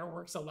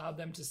fireworks allowed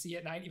them to see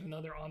at night even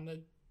though they're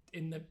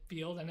in the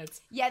field, and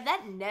it's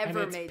that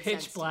never it's made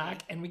pitch sense black,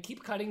 to me. and we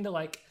keep cutting to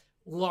like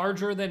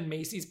larger than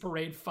Macy's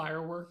parade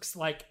fireworks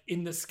like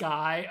in the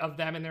sky of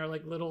them and their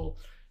like little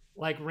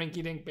like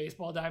rinky-dink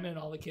baseball diamond, and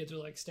all the kids are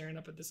like staring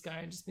up at the sky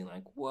and just being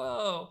like,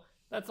 whoa.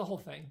 That's the whole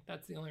thing.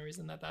 That's the only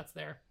reason that that's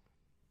there.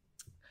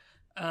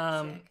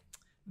 Sick.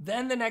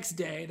 Then the next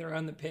day they're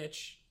on the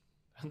pitch.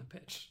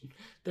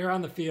 They're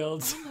on the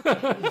fields.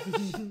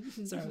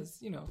 So I was,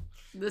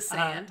 The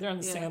sand. they're on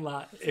the Yeah.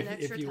 sandlot, an if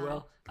extra you time.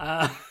 will.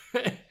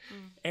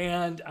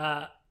 And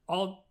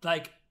all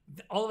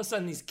of a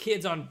sudden these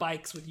kids on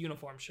bikes with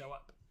uniforms show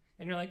up,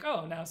 and you're like,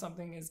 oh, now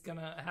something is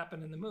gonna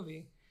happen in the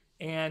movie.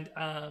 And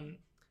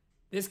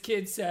this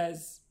kid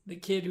says, the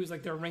kid who's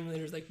like their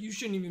ringleader is like, you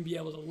shouldn't even be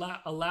able to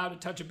allow to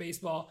touch a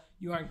baseball.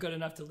 You aren't good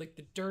enough to lick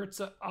the dirt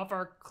off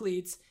our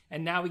cleats.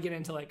 And now we get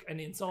into like an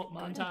insult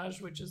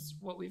montage, which is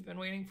what we've been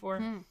waiting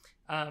for.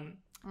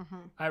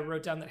 I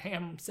wrote down that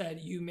Ham said,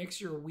 you mix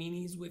your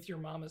weenies with your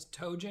mama's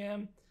toe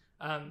jam.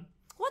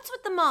 What's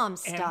with the mom And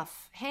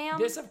stuff? Ham?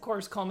 This, of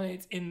course,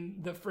 culminates in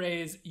the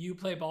phrase, you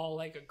play ball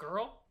like a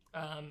girl.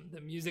 The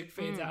music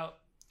fades out.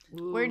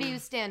 Where do you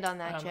stand on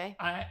that, Jay?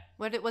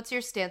 What's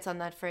your stance on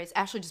that phrase?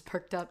 Ashley just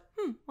perked up.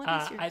 What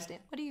is your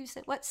stance? What do you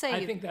say? What say I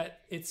you? think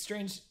that it's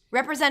strange.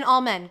 Represent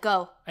all men.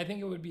 Go. I think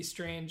it would be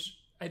strange.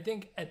 I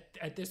think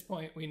at this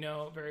point we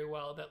know very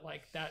well that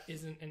like that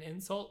isn't an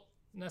insult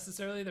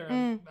necessarily.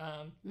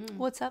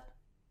 What's up?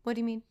 What do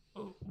you mean?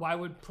 Why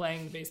would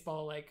playing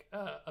baseball like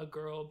a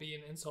girl be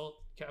an insult?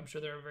 I'm sure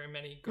there are very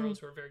many girls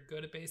who are very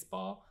good at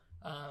baseball.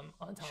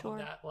 On top of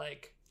that,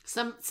 like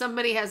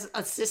somebody has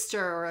a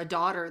sister or a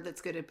daughter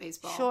that's good at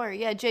baseball. Sure.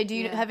 Yeah. Jay, do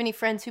you have any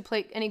friends who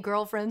play? Any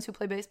girlfriends who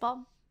play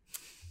baseball?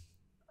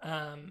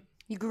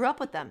 You grew up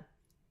with them.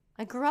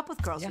 I grew up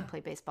with girls who play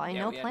baseball. I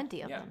know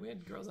plenty of them. Yeah, we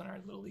had girls on our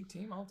little league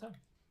team all the time.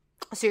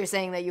 So you're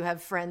saying that you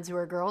have friends who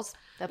are girls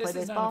that This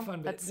play is baseball? not a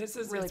fun bit. That's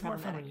It's really more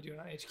fun when problematic. you do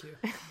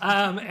it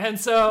on HQ. And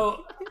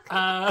so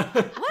What?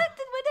 When did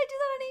I do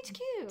that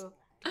on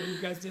HQ?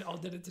 you guys all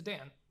did it to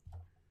Dan.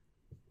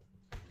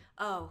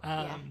 Oh,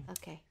 yeah.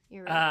 Okay.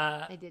 You're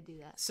right. I did do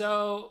that.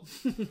 So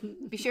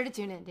Be sure to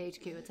tune in to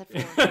HQ. It's at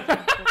 4.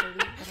 I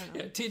don't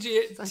know.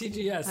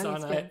 TGS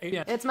on it.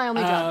 It's my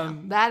only job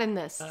now. That and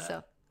this.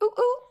 So, ooh.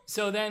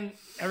 So then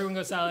everyone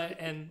goes silent,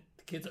 and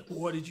the kid's like,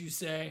 "What did you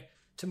say?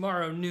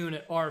 Tomorrow noon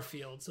at our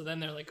field." So then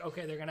they're like,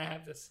 "Okay, they're gonna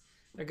have this.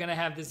 They're gonna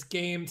have this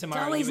game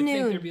tomorrow." always you would noon.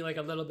 think there'd be like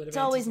a little bit of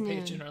always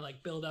anticipation noon. or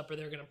like build up, or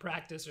they're gonna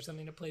practice or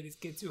something to play these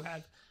kids who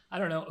have, I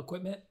don't know,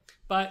 equipment.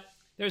 But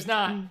there's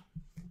not.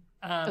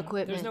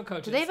 Equipment. There's no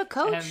coaches. Do they have a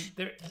coach?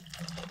 And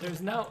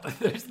there's no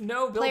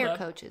build Player up.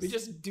 coaches. We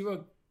just do a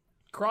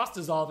cross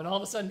dissolve, and all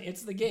of a sudden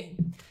it's the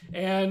game.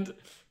 And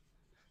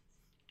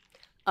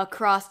A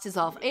cross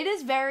dissolve. It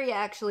is very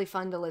actually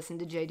fun to listen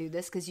to Jay do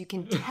this because you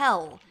can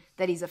tell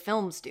that he's a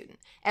film student.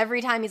 Every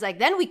time he's like,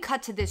 then we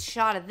cut to this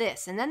shot of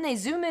this, and then they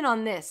zoom in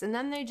on this, and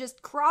then they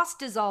just cross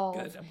dissolve.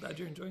 good. I'm glad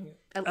you're enjoying it.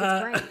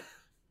 It's great.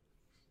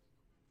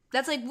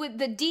 That's like with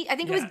the D. I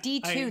think it was Yeah,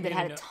 D2 I that made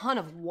had a a note. ton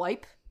of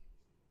wipe.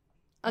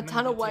 A I'm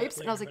ton gonna of get to it wipes,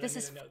 and I was later, like, but this I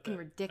is made a note fucking that,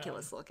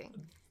 ridiculous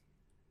looking.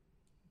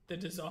 The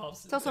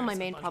dissolves. It's also my there's a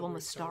main bunch of problem weird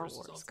with Star Wars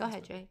Wars. dissolves Go in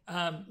ahead, this Jay.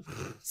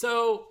 one.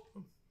 So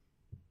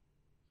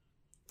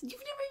You've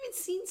never even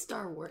seen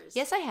Star Wars.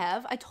 Yes, I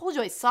have. I told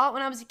you I saw it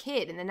when I was a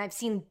kid, and then I've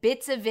seen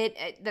bits of it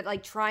that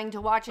like trying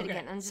to watch it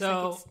again. I'm just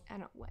like, I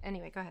don't.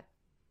 Anyway, go ahead.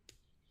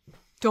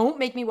 Don't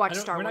make me watch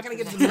Star Wars. We're not going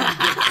to get to the movie.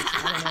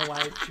 I don't know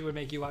why she would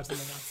make you watch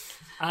something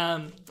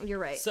else. You're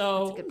right.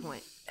 So that's a good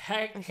point.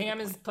 Ham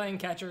is playing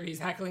catcher. He's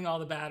heckling all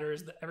the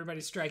batters.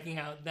 Everybody's striking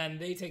out. Then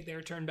they take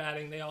their turn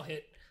batting. They all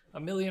hit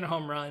 1 million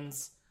home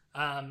runs.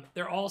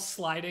 They're all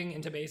sliding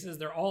into bases.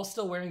 They're all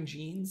still wearing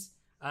jeans,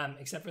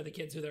 except for the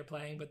kids who they're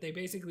playing. But they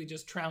basically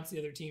just trounce the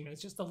other team. And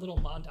it's just a little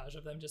montage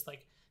of them just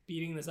like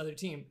beating this other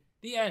team.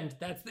 The end.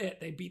 That's it.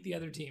 They beat the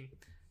other team.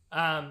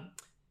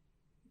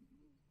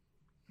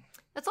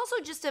 That's also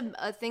just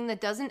a thing that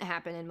doesn't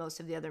happen in most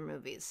of the other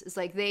movies. It's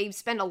like they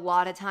spend a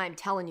lot of time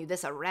telling you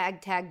this a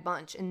ragtag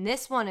bunch. And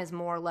this one is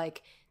more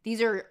like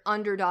these are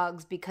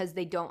underdogs because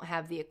they don't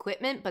have the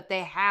equipment, but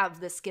they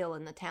have the skill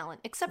and the talent.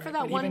 Except for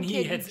that one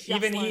kid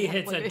he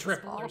hits a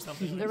triple or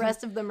something. The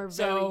rest of them are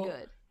very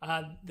good.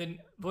 The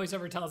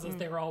voiceover tells us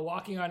they were all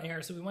walking on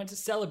air, so we went to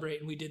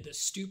celebrate, and we did the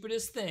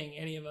stupidest thing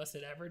any of us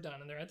had ever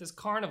done. And they're at this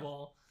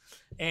carnival,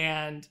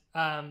 and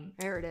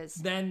there it is.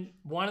 Then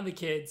one of the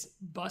kids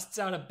busts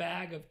out a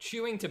bag of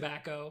chewing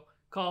tobacco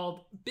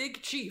called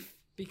Big Chief,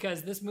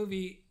 because this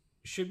movie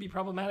should be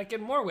problematic in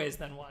more ways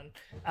than one.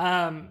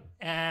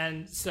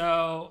 And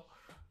so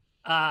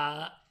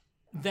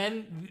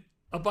then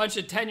a bunch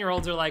of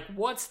 10-year-olds are like,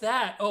 "What's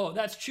that? Oh,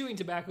 that's chewing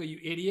tobacco, you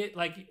idiot!"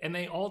 Like, and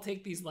they all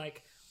take these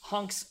like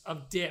hunks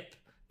of dip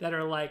that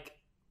are like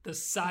the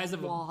size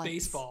of a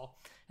baseball,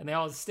 and they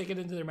all stick it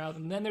into their mouth.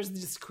 And then there's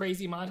this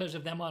crazy montage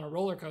of them on a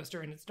roller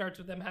coaster, and it starts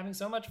with them having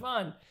so much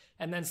fun,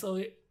 and then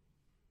slowly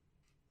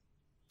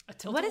a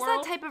tilt-a-whirl. What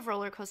is that type of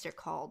roller coaster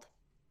called?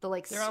 The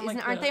like,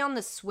 aren't they on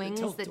the swings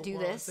that do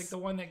this? It's like the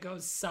one that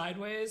goes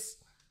sideways.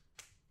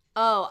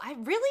 Oh, I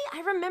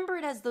remember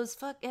it as those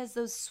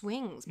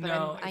swings. But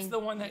no, it's the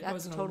one that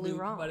goes in totally a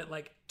loop, wrong. but it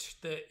like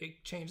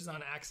it changes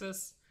on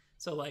axis.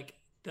 So like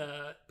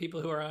the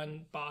people who are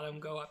on bottom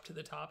go up to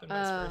the top and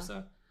vice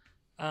versa.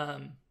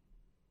 I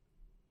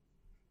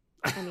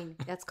mean,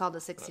 that's called a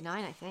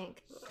 69, I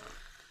think.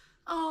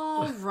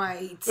 All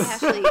right.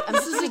 Ashley, I'm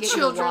just trying to get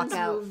you to walk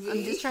out. Movie.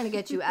 I'm just trying to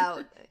get you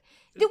out.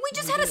 We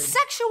just had a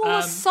sexual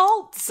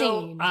assault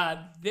scene. So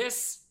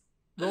this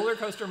roller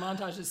coaster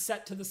montage is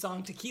set to the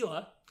song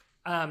Tequila.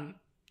 And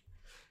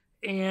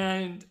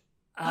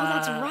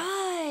that's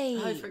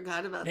right. I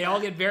forgot about that. They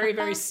all get very,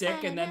 very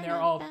sick, and then they're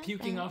all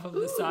puking off of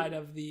the side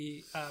of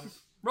the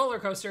roller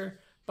coaster.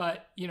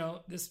 But, you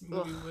know, this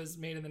movie was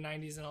made in the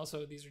 90s, and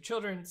also these are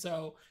children.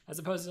 So as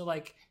opposed to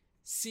like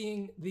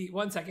seeing the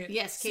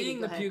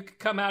seeing the puke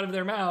come out of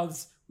their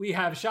mouths, we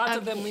have shots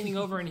of them leaning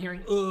over and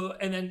hearing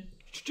and then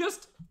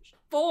just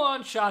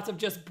full-on shots of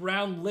just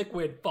brown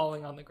liquid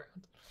falling on the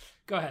ground.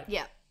 Go ahead.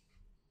 Yeah.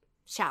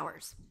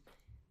 Showers.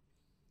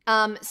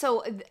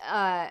 So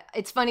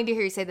it's funny to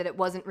hear you say that it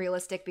wasn't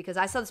realistic, because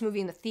I saw this movie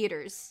in the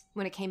theaters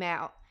when it came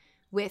out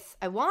with,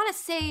 I want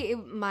to say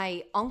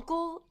my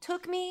uncle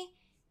took me,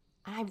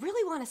 and I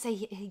really want to say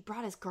he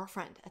brought his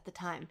girlfriend at the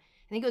time.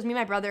 I think it was me and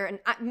my brother, and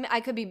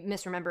I could be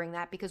misremembering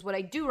that, because what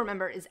I do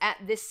remember is at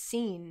this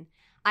scene,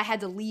 I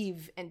had to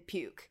leave and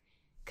puke.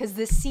 Because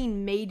this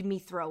scene made me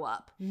throw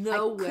up.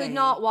 No way. I could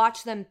not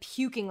watch them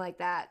puking like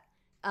that.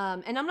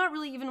 And I'm not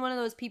really even one of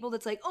those people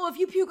that's like, oh, if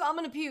you puke, I'm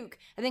gonna puke.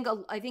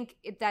 I think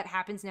that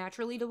happens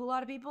naturally to a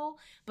lot of people.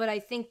 But I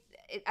think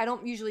I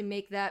don't usually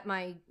make that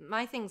my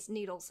thing's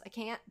needles. I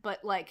can't.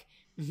 But like,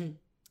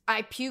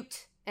 I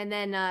puked, and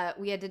then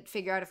we had to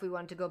figure out if we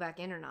wanted to go back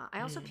in or not.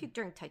 I also puked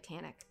during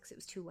Titanic because it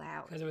was too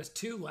loud. Because it was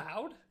too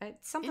loud?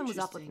 Something was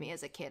up with me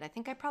as a kid. I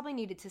think I probably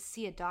needed to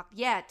see a doctor.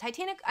 Yeah,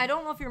 Titanic, I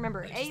don't know if you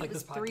remember. A, it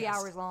was 3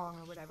 hours long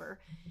or whatever.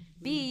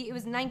 B, it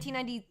was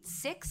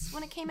 1996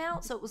 when it came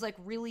out, so it was like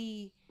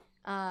really,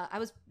 I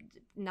was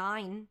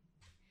 9.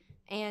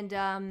 And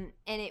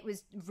it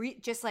was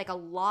just like a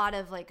lot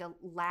of like a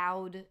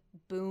loud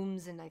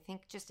booms, and I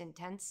think just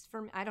intense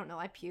for me. I don't know,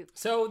 I puked.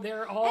 So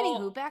they're all...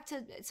 Anywho, back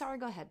to, sorry,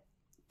 go ahead.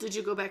 Did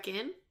you go back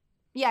in?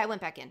 Yeah, I went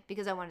back in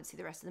because I wanted to see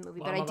the rest of the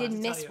movie, but I did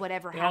miss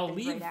whatever happened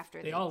right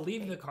after. They all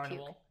leave the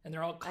carnival, and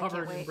they're all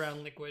covered in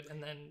brown liquid,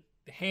 and then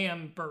the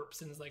Ham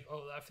burps and is like,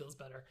 "Oh, that feels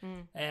better."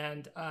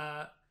 And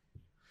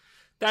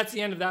that's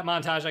the end of that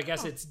montage. I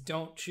guess it's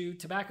don't chew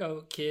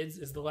tobacco, kids,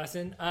 is the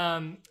lesson.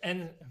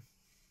 And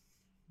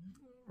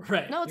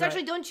right, no, it's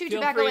actually don't chew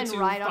tobacco and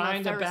ride on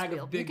a Ferris bag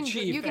wheel. Of Big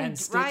Chief and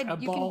stick a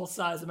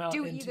ball-sized amount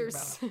into your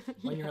mouth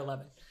when you're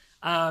 11.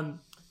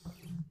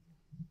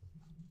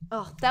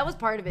 Oh, that was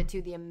part of it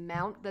too. The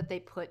amount that they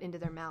put into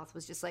their mouth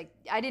was just like,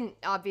 I didn't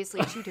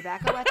obviously chew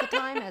tobacco at the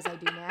time as I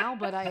do now,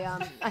 but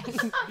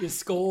you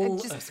skull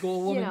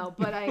woman. You know,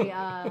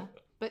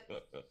 but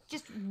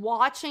just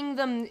watching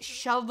them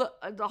shove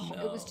it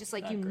was just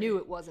like you knew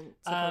it wasn't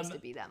supposed to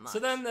be that much. So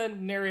then the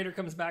narrator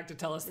comes back to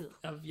tell us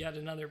of yet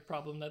another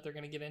problem that they're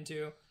going to get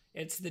into.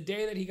 It's the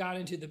day that he got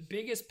into the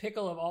biggest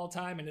pickle of all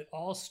time, and it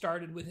all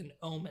started with an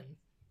omen,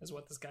 is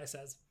what this guy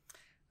says.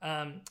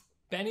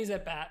 Benny's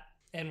at bat.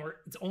 And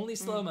it's only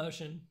slow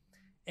motion,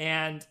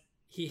 and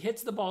he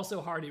hits the ball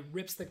so hard he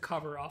rips the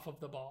cover off of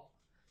the ball.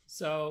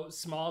 So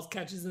Smalls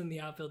catches in the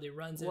outfield. He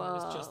runs in. It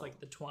was just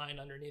like the twine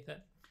underneath it.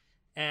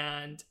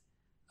 And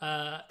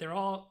they're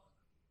all...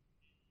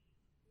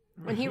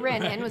 When he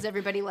ran in, was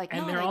everybody like,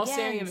 and "Not they're all again,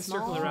 standing in a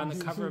circle Smalls." around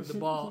the cover of the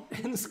ball.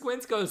 And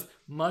Squints goes,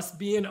 "Must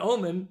be an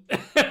omen."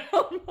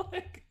 I'm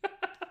like,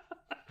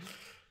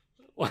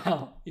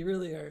 wow, you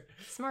really are.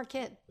 Smart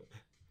kid.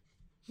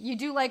 You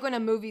do like when a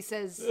movie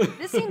says,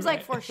 "This seems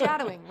like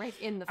foreshadowing," right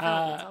in the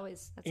film. It's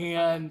always that's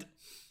and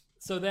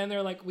so then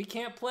they're like, "We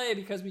can't play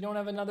because we don't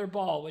have another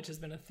ball," which has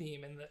been a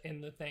theme in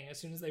the thing. As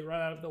soon as they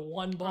run out of the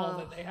one ball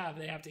that they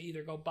have to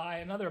either go buy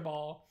another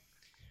ball.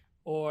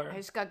 Or I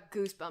just got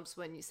goosebumps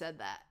when you said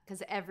that,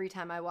 because every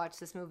time I watch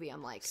this movie,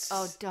 I'm like,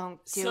 "Oh, don't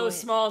do so it."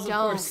 Smalls, of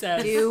course,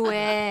 says, do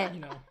it.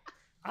 You know,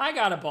 I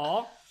got a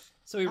ball.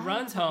 So he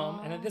runs home,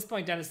 and at this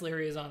point, Dennis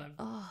Leary is on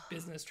a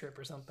business trip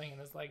or something,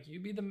 and is like,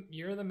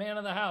 "You're the man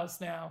of the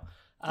house now."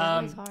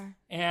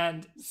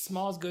 And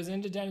Smalls goes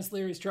into Dennis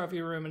Leary's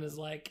trophy room and is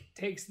like,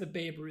 takes the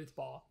Babe Ruth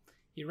ball.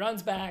 He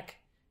runs back.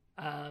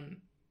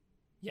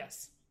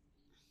 Yes.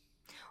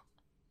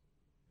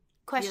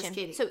 Question.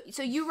 Yes, Katie.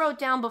 So you wrote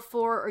down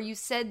before, or you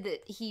said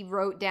that he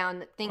wrote down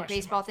that think Question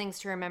baseball mark. things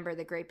to remember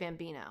the Great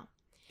Bambino.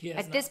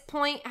 At This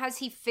point, has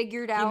he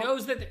figured out? he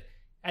knows that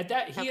at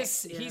that he Okay.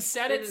 is Yeah. he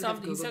said They it didn't some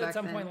have he Google said at back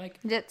some then. point, like,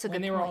 That's a when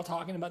good they were all point.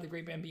 talking about the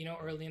Great Bambino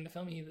early in the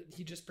film,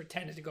 he just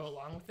pretended to go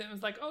along with it. It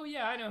was like, "Oh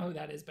yeah, I know who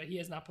that is," but he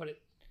has not put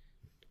it.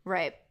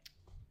 Right.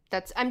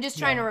 I'm just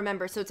trying No. to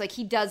remember. So it's like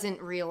he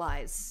doesn't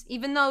realize,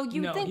 even though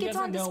you No, think he it's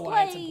on doesn't know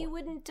why it's display, you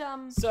important.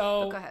 wouldn't.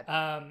 So but go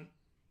ahead.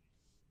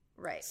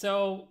 Right.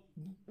 So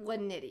What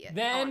an idiot.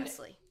 Then-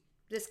 honestly,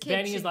 this kid.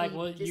 then he's should like, be-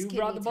 "Well, this you kid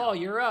brought the needs ball.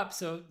 help. You're up."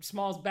 So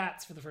Smalls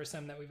bats for the first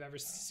time that we've ever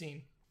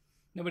seen.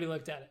 Nobody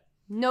looked at it.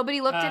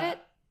 Nobody looked at it.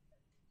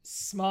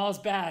 Smalls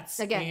bats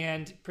Again,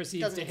 and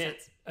proceeds doesn't to make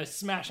hit a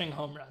smashing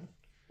home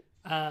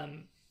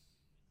run,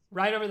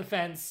 right over the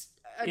fence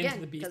into the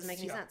Again, beast's doesn't make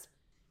any yard.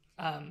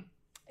 sense.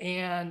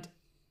 And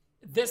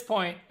at this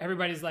point,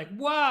 everybody's like,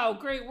 "Wow,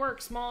 great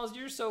work, Smalls.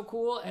 You're so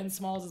cool." And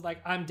Smalls is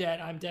like, "I'm dead.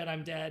 I'm dead.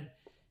 I'm dead.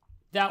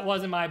 That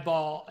wasn't my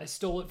ball. I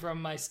stole it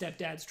from my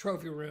stepdad's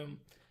trophy room,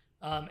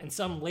 and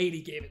some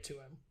lady gave it to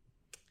him."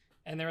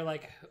 And they're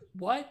like,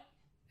 "What?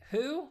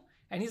 Who?"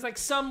 And he's like,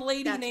 "Some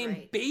lady That's named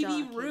right. Baby Duh,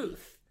 Katie.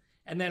 Ruth."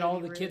 And then all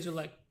the kids are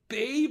like,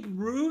 "Babe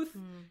Ruth?"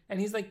 And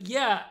he's like,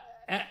 "Yeah.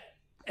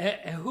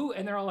 Who?"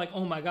 And they're all like,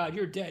 "Oh my God,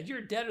 you're dead.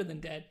 You're deader than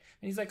dead."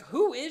 And he's like,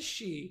 "Who is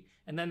she?"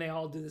 And then they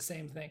all do the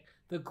same thing.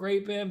 "The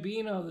Great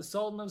Bambino, the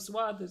Sultan of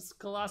Swat, the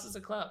Colossus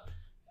of Clout."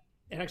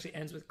 It actually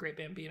ends with Great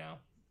Bambino.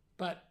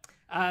 But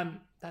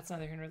that's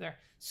neither here nor there.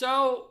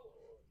 So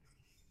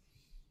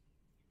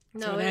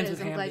No, it it ends is.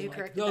 with I'm glad Ham you being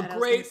corrected like, that. "The I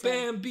was gonna Great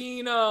say.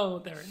 Bambino."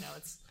 There, now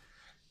it's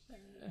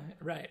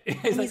right.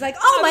 He's like, "I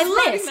 "Oh, my was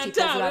writing list." that He pulls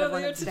down it out of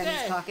one earlier of Benny's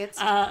today." pockets.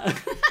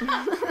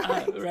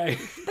 Right.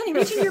 Benny,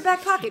 reach into your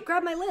back pocket.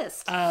 Grab my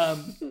list. So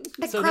cross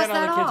then all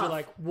that the kids off. are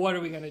like, "What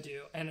are we gonna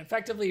do?" And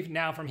effectively,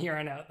 now from here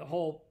on out, the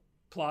whole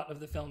plot of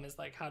the film is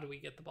like, how do we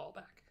get the ball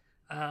back?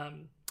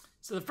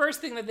 So the first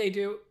thing that they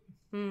do,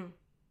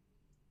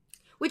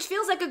 Which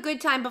feels like a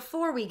good time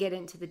before we get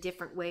into the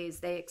different ways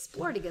they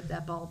explore to get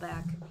that ball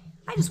back.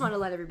 I just want to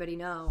let everybody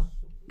know,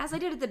 as I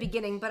did at the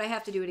beginning, but I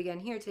have to do it again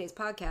here, today's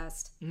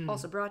podcast,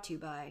 also brought to you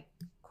by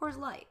Coors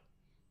Light.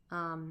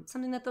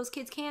 Something that those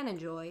kids can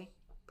enjoy,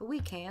 but we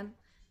can.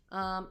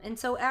 And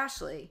so,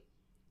 Ashley.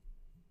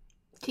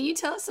 Can you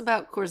tell us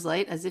about Coors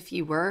Light as if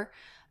you were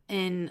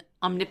an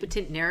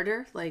omnipotent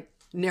narrator, like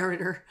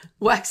narrator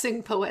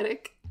waxing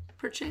poetic,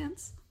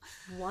 perchance?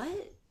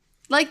 What?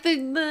 Like the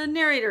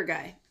narrator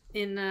guy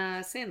in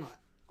Sandlot.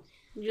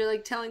 You're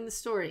like telling the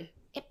story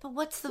But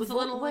what's the with a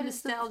little what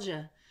is the-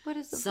 nostalgia. what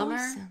is the Summer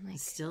voice sound like?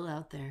 is still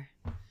out there.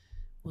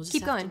 We'll just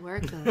Keep have going. to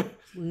work though.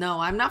 No,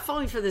 I'm not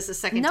falling for this a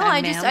second No,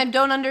 time. I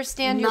don't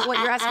understand what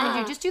you're asking me to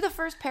Nuh-uh. do. Just do the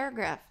first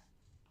paragraph.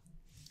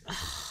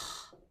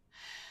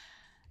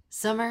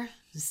 Summer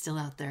is still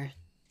out there.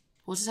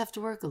 We'll just have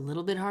to work a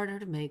little bit harder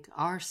to make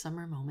our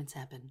summer moments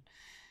happen.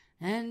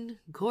 And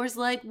Coors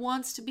Light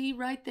wants to be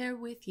right there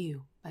with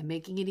you by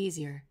making it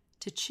easier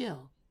to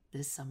chill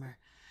this summer.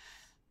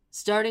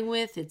 Starting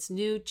with its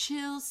new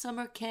chill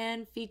summer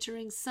can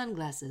featuring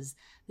sunglasses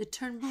that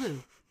turn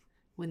blue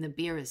when the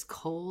beer is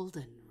cold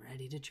and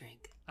ready to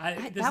drink.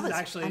 this is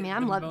actually. I'm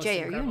the love most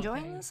Jay. Are you incredible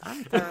enjoying thing. this?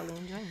 I'm thoroughly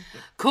enjoying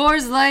it.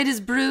 Coors Light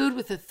is brewed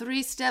with a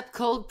 3-step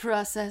cold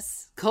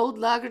process, cold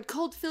lagered,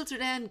 cold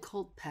filtered, and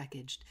cold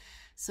packaged.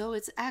 So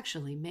it's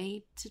actually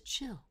made to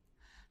chill.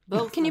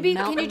 Both Can you the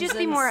just mountains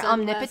be and more sunglasses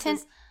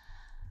omnipotent?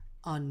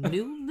 On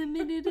new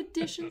limited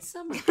edition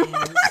summer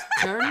cans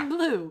turn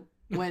blue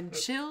when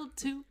chilled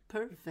to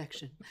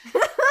perfection.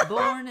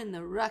 Born in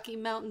the Rocky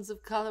Mountains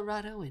of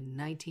Colorado in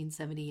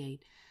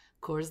 1978,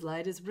 Coors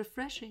Light is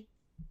refreshing,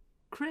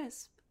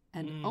 crisp,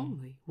 and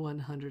only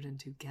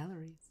 102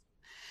 calories.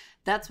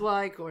 That's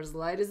why Coors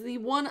Light is the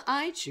one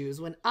I choose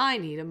when I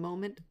need a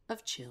moment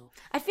of chill.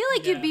 I feel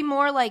like you'd be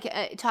more like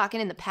talking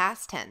in the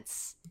past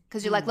tense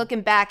because you're like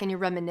looking back and you're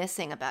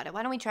reminiscing about it.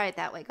 Why don't we try it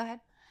that way? Go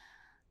ahead.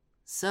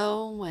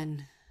 So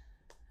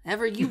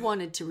whenever you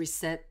wanted to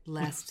reset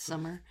last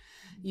summer,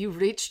 You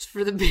reached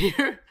for the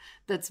beer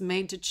that's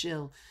made to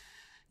chill.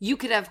 You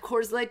could have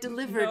Coors Light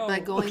delivered by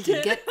going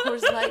to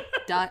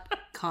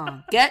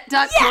getcoorslight.com.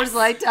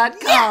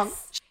 Get.coorslight.com.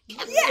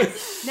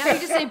 Yes! Now you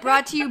just say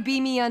brought to you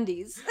Be Me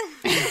Undies.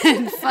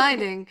 And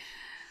finding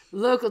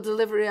local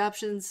delivery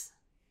options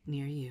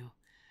near you.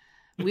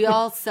 We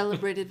all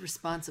celebrated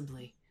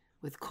responsibly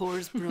with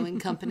Coors Brewing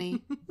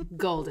Company,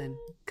 Golden,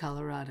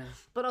 Colorado.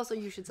 But also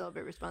you should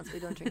celebrate responsibly.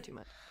 Don't drink too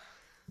much.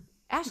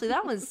 Ashley,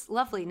 that was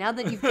lovely. Now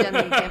that you've done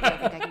the example, I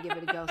think I can give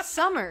it a go.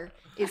 Summer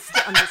is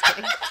still... I'm just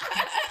kidding.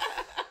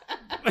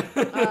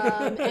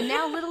 And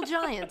now Little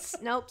Giants.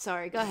 Nope,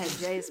 sorry. Go ahead,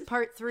 Jay. It's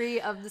part 3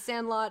 of The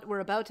Sandlot. We're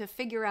about to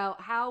figure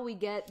out how we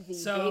get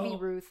the Baby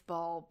Ruth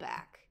ball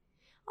back.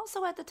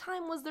 Also, at the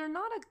time, was there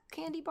not a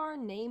candy bar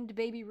named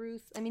Baby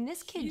Ruth? I mean,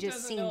 this kid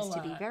just seems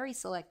to be very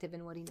selective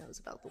in what he knows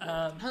about the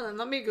world. Hold on,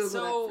 let me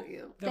Google that for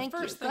you. The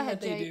first thing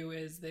that they do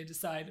is they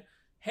decide,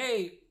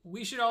 hey,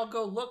 we should all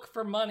go look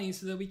for money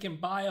so that we can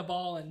buy a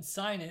ball and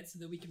sign it so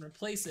that we can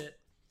replace it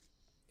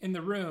in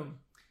the room.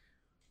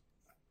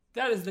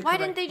 That is the Why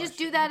correct didn't they just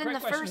question. do that The in the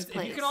correct question first is,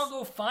 place? If you can all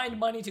go find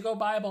money to go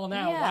buy a ball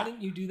now, Yeah. why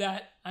didn't you do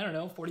that, I don't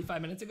know,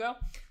 45 minutes ago?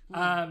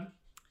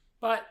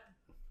 But...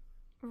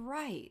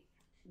 Right.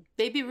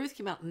 Baby Ruth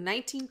came out in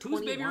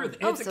 1921. Who's Baby Ruth?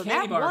 Oh, It's so a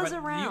candy that bar, was but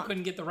around. you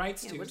couldn't get the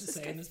rights to what's this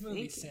say guy in this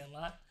movie, thinking?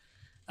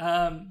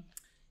 Sandlot.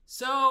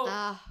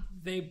 So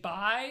they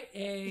buy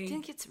You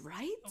think it's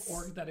rights?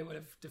 or that it would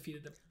have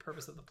defeated the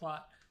purpose of the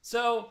plot.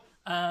 So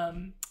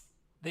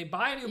they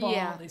buy a new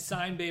ball, they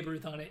sign Babe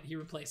Ruth on it, he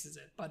replaces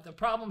it. But the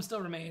problem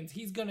still remains,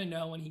 he's going to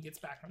know when he gets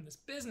back from this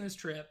business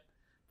trip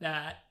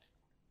that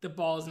the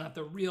ball is not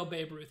the real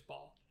Babe Ruth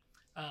ball.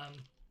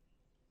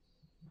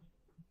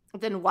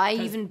 Then why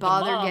even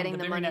bother getting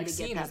the money to next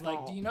get scene that is ball?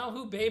 like, do you know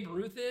who Babe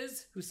Ruth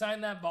is? Who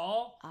signed that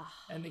ball?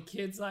 And the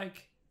kid's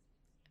like...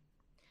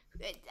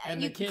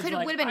 And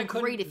would have been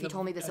great if you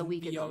told me this a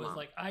week ago. Was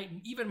like,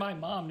 even my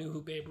mom knew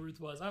who Babe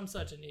Ruth was. I'm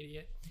such an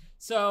idiot.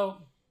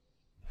 So,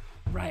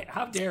 right,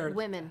 how dare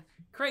women?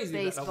 Crazy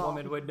baseball. that a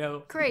woman would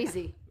know.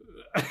 Crazy.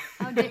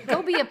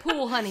 Go be a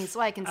pool honey so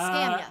I can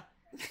scam you.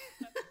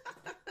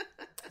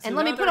 And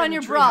let me put on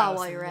your bra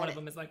while you're at it. One of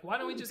them is like, why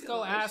don't we just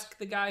go ask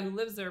the guy who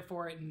lives there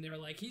for it? And they're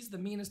like, he's the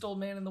meanest old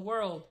man in the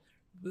world.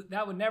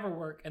 That would never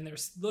work. And they're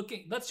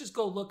looking, let's just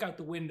go look out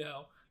the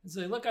window. And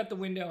so they look out the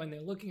window and they're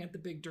looking at the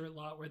big dirt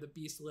lot where the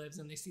beast lives,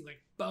 and they see like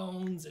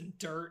bones and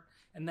dirt,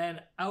 and then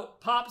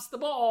out pops the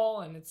ball,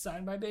 and it's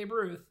signed by Babe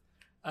Ruth.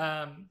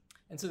 And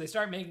so they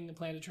start making a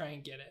plan to try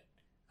and get it.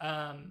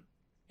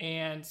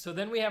 And so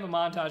then we have a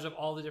montage of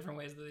all the different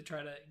ways that they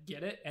try to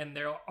get it, and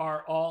they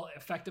are all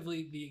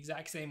effectively the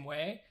exact same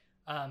way,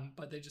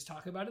 but they just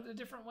talk about it a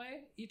different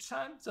way each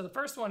time. So the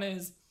first one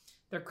is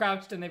they're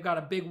crouched and they've got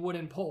a big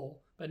wooden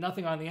pole, but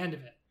nothing on the end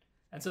of it.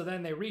 And so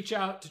then they reach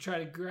out to try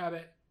to grab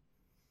it.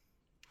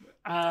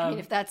 I mean,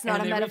 if that's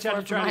not a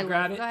metaphor for my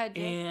life, go ahead,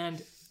 Jay.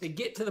 And they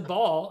get to the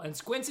ball, and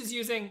Squints is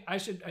using, I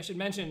should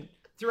mention,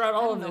 throughout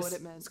all of this,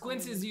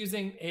 Squints is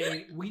using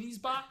a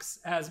Wheaties box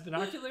as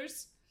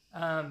binoculars.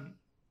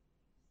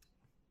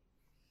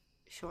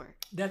 Sure.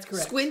 That's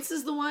correct. Squints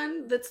is the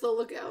one that's the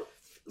lookout.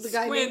 The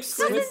guy named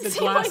Squints with the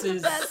seem like the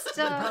glasses. best,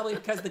 Probably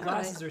because the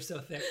glasses are so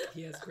thick,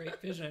 he has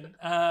great vision.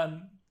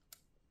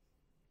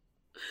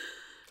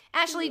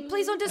 Ashley,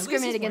 please don't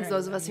discriminate against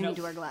those of us who need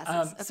to wear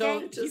glasses. Okay?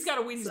 So he's got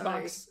a Wheaties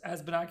box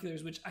as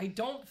binoculars, which I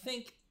don't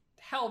think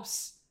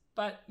helps,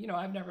 but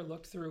I've never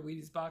looked through a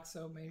Wheaties box,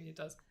 so maybe it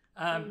does.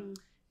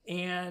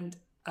 And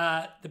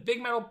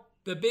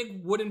the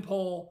big wooden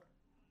pole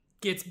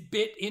gets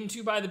bit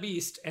into by the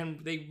beast, and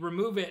they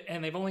remove it,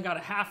 and they've only got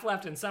a half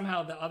left, and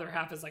somehow the other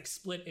half is like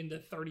split into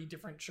 30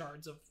 different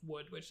shards of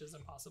wood, which is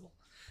impossible.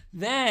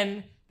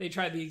 Then they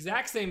try the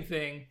exact same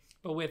thing,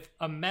 but with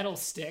a metal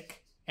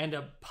stick and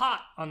a pot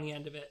on the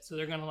end of it. So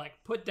they're gonna like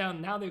put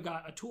down, now they've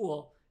got a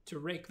tool to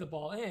rake the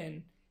ball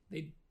in.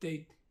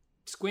 They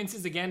Squints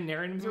is again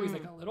narrating him through. He's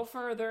like, a little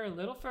further.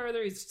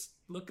 He's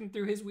looking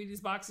through his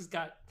Wheaties box. He's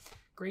got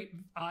great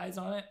eyes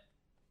on it.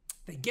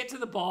 They get to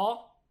the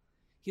ball.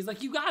 He's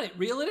like, you got it,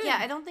 reel it in. Yeah,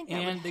 I don't think that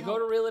would And they help.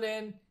 go to reel it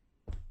in.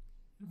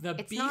 The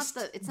It's beast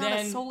not a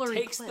then solar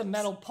takes eclipse. the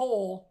metal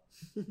pole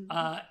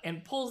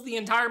and pulls the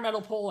entire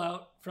metal pole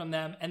out from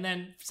them. And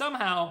then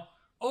somehow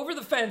over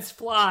the fence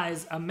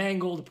flies a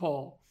mangled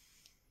pole.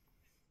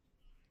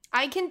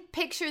 I can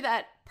picture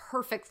that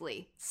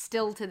perfectly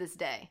still to this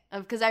day.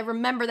 Because I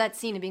remember that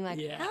scene and being like,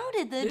 how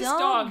did the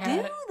dog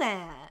do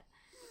that?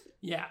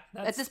 Yeah.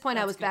 At this point,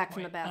 I was back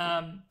from the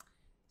bathroom.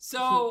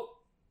 So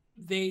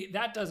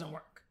that doesn't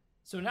work.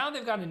 So now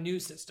they've got a new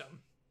system.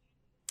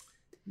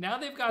 Now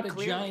they've got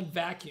a giant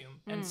vacuum,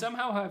 and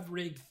somehow have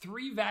rigged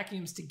 3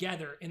 vacuums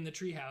together in the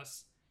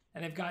treehouse,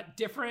 and they've got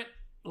different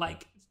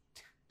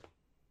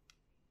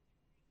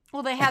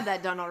Well, they had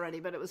that done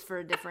already, but it was for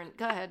a different.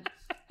 Go ahead,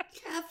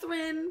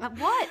 Catherine.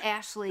 What,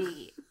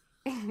 Ashley?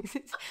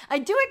 I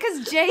do it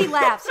because Jay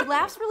laughs. He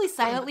laughs really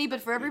silently,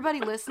 but for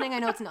everybody listening, I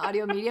know it's an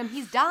audio medium.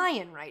 He's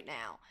dying right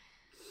now.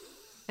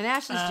 And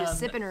Ashley's just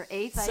sipping her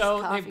 8th iced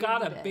coffee. So they've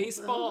got a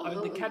baseball,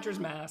 or the catcher's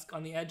mask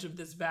on the edge of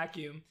this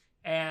vacuum,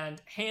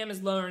 and Ham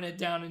is lowering it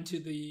down into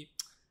the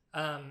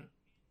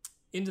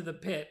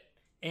pit,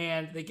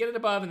 and they get it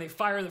above, and they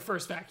fire the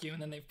first vacuum,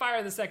 and then they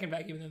fire the second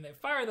vacuum, and then they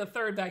fire the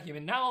third vacuum,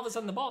 and now all of a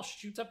sudden the ball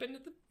shoots up into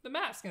the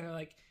mask, and they're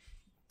like,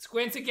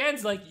 Squints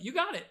again's like, you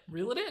got it,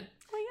 reel it in.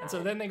 Oh, and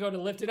so then they go to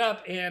lift it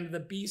up, and the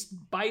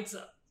beast bites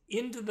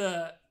into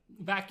the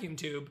vacuum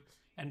tube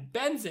and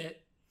bends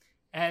it,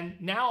 and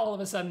now all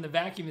of a sudden the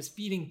vacuum is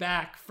feeding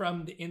back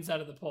from the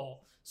inside of the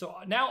pole. So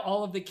now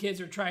all of the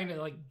kids are trying to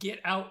like get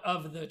out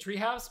of the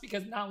treehouse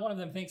because not one of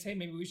them thinks, hey,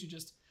 maybe we should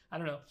just, I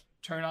don't know,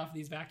 turn off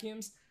these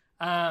vacuums.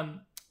 And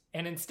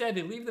instead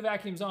they leave the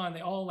vacuums on.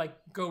 They all like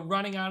go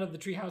running out of the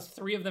treehouse.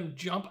 3 of them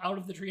jump out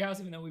of the treehouse,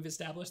 even though we've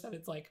established that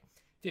it's like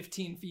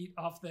 15 feet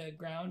off the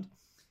ground.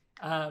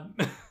 And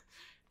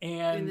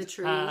in the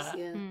trees,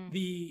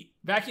 the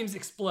vacuums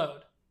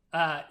explode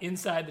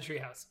inside the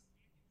treehouse.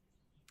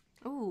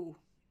 Ooh.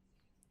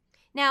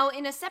 Now,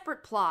 in a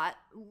separate plot,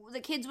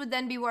 the kids would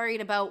then be worried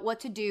about what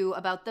to do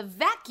about the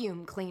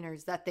vacuum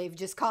cleaners that they've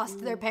just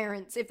cost their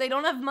parents. If they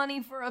don't have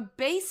money for a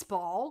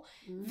baseball,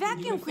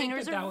 vacuum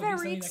cleaners are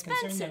very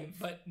expensive.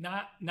 But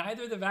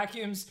neither the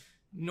vacuums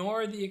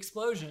nor the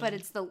explosion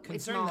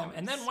concern them.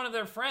 And then one of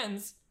their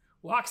friends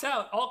walks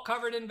out all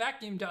covered in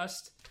vacuum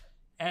dust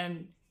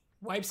and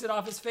wipes it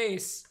off his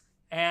face.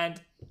 And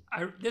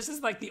this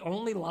is like the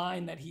only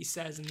line that he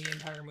says in the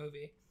entire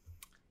movie.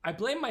 I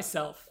blame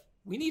myself.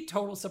 We need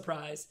total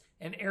surprise,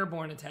 an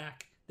airborne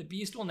attack. The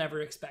beast will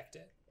never expect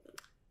it.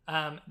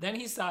 Then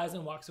he sighs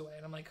and walks away.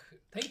 And I'm like,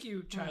 thank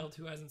you, child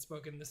who hasn't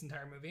spoken this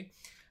entire movie.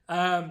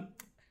 At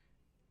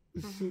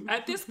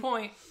this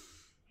point,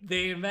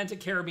 they invent a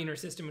carabiner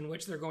system in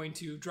which they're going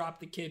to drop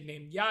the kid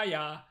named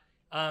Yaya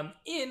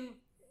in,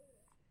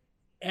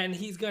 and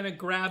he's going to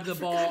grab the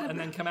ball and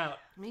then come out.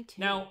 Me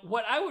too. Now,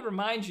 what I would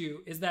remind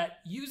you is that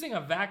using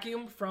a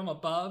vacuum from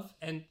above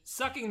and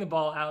sucking the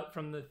ball out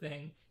from the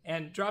thing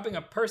and dropping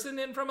a person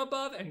in from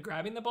above and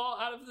grabbing the ball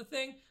out of the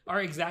thing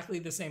are exactly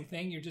the same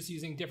thing. You're just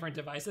using different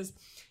devices.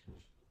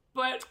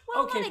 But,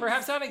 okay,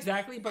 perhaps not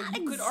exactly, but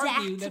you could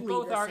argue that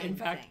both are, in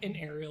fact, an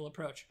aerial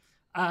approach.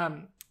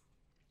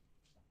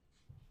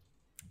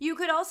 You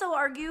could also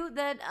argue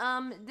that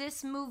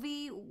this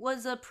movie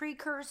was a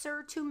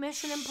precursor to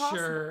Mission Impossible.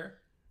 Sure.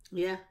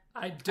 Yeah.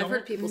 I've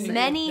heard people say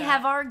many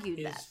have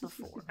argued that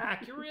before.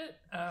 Accurate.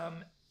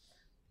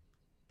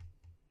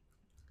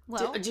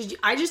 Well, did you,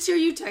 I just hear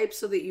you type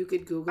so that you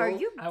could Google if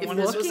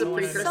this was a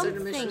precursor to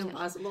something, Mission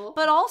Impossible?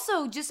 But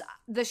also just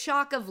the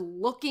shock of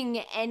looking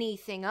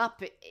anything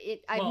up.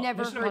 I've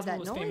never Mission heard that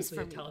Impossible noise was from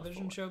famously a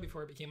television show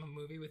before it became a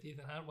movie with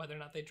Ethan Hunt. Whether or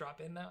not they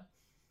drop in that,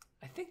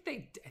 I think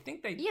they.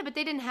 Yeah, but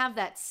they didn't have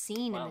that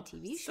scene in the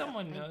TV show.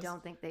 Someone knows. I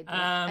don't think they did.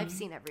 I've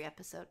seen every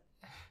episode.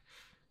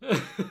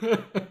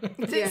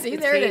 Yeah, see,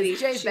 there it is.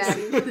 Jay's back.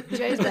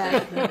 Jay's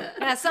back.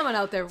 Yeah, someone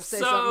out there will say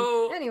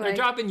something. Anyway, they're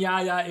dropping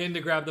Yaya in to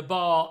grab the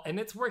ball, and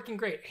it's working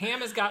great.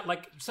 Ham has got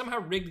like somehow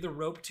rigged the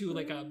rope to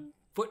like a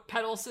foot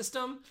pedal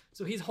system,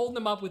 so he's holding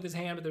them up with his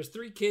hand. But there's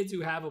 3 kids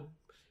who have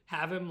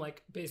him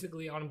like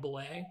basically on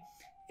belay,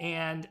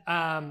 and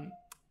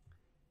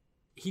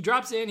he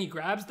drops in. He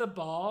grabs the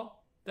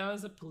ball. That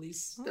was a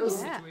police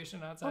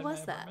situation outside my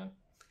apartment.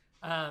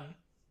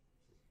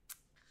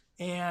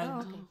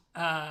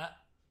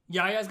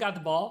 Yaya's got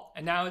the ball,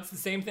 and now it's the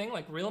same thing,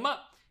 like reel him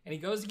up. And he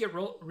goes to get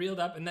reeled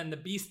up, and then the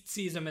beast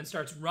sees him and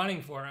starts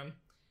running for him.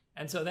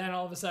 And so then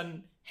all of a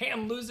sudden,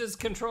 Ham loses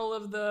control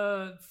of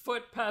the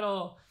foot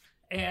pedal,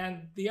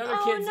 and the other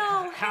kids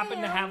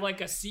happen to have like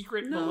a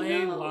secret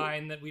belay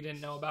line that we didn't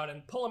know about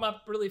and pull him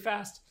up really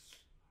fast.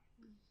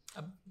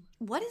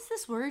 What is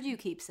this word you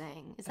keep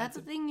saying? Is that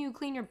the thing you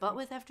clean your butt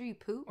with after you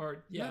poop?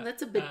 Or no,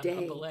 that's a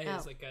bidet. A belay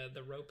is like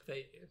the rope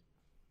they...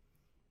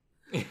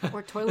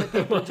 Or toilet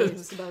paper, James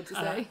was about to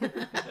say.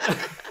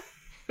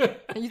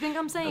 You think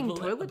I'm saying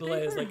toilet paper? A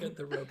belay is like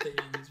the rope that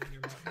you use when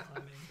you're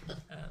mountain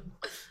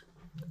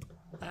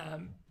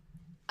climbing.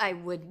 I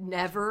would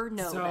never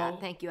know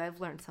that. Thank you. I've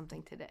learned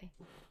something today.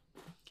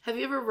 Have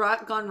you ever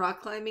gone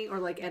rock climbing or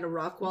like at a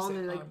rock wall and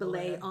they're like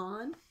belay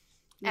on?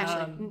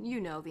 Ashley,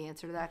 you know the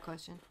answer to that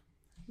question.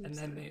 And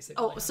then they say,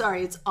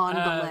 sorry, it's on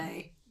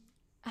belay.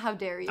 How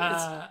dare you?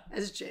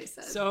 As Jay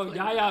said. So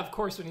Yaya, of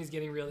course, when he's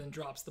getting reeled in,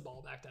 drops the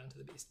ball back down to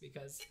the beast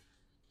because...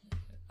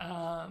 come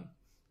on,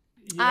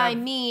 you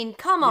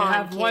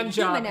have kid. one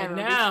job, Human error. And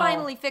now, we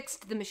finally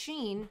fixed the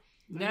machine.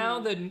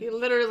 Now he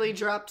literally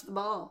dropped the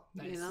ball.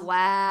 Nice. You know?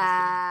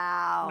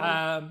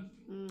 Wow.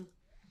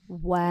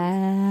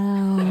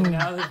 Wow. And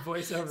now the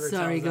voiceover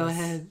Sorry, tells go us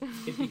ahead.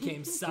 It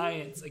became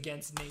science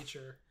against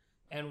nature.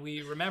 And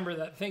we remember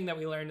that thing that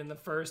we learned in the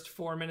first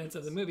 4 minutes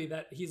of the movie,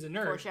 that he's a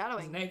nerd.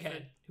 Foreshadowing. He's an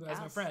egghead who has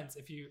no friends.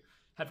 If you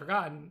had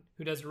forgotten,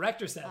 who does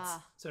erector sets.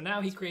 So now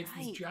he creates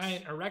this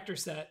giant erector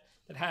set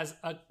that has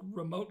a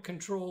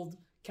remote-controlled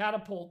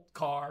catapult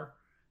car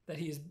that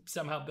he's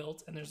somehow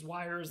built. And there's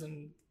wires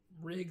and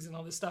rigs and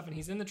all this stuff. And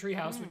he's in the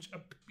treehouse, which,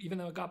 even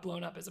though it got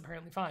blown up, is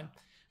apparently fine.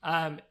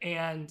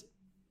 And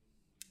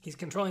he's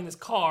controlling this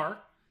car.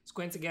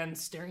 Squints again,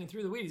 staring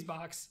through the Wheaties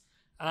box.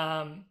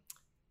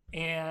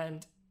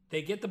 And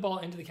they get the ball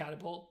into the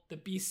catapult. The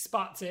beast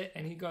spots it,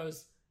 and he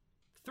goes,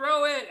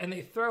 throw it, and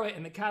they throw it,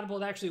 and the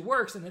catapult actually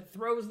works, and it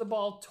throws the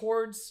ball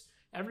towards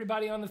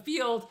everybody on the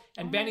field,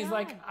 and Benny's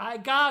like, I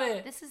got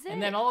it. This is it.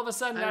 And then all of a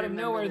sudden, out of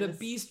nowhere, the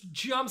beast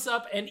jumps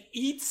up and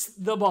eats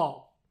the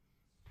ball.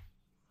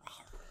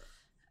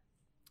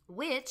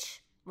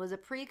 Which was a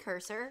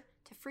precursor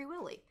to Free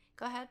Willy.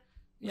 Go ahead.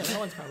 Yeah, that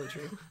one's probably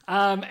true.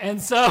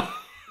 And so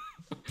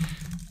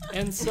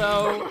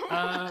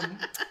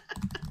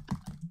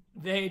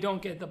they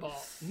don't get the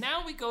ball.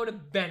 Now we go to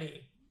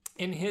Benny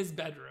in his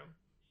bedroom,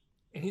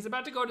 and he's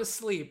about to go to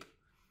sleep.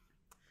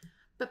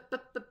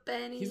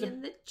 Benny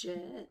in the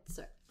Jets.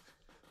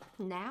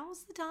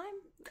 Now's the time?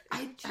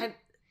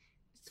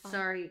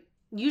 Sorry.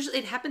 Usually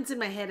it happens in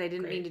my head. I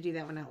didn't mean to do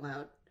that one out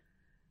loud.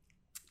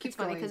 It's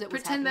funny because it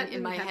was happening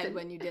in my head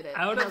when you did it.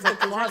 Out of the closet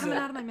is that coming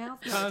out of my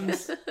mouth?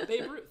 comes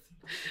Babe Ruth.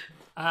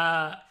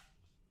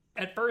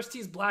 At first,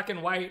 he's black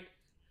and white.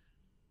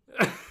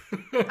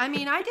 I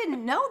mean, I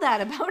didn't know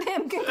that about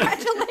him.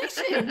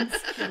 Congratulations.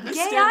 Gay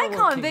Stand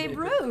icon, King, Babe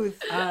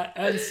Ruth.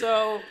 And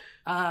so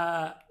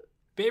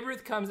Babe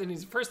Ruth comes, and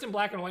he's first in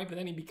black and white, but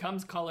then he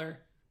becomes color,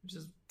 which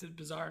is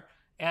bizarre.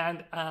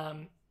 And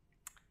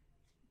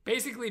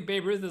basically,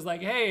 Babe Ruth is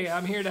like, hey,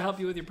 I'm here to help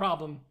you with your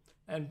problem.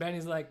 And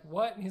Benny's like,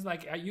 what? And he's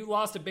like, you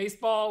lost a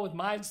baseball with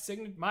my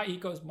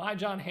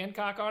John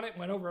Hancock on it,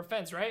 went over a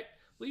fence, right?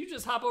 Well, you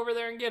just hop over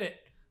there and get it.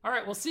 All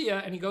right, we'll see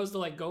ya. And he goes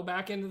to go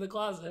back into the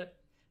closet.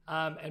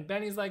 And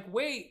Benny's like,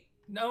 wait,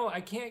 no,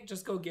 I can't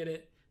just go get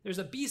it. There's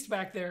a beast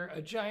back there,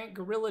 a giant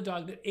gorilla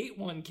dog that ate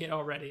one kid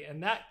already.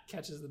 And that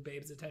catches the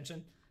babe's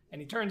attention.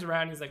 And he turns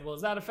around and he's like, well,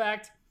 is that a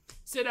fact?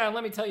 Sit down.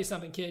 Let me tell you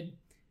something, kid.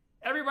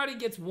 Everybody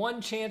gets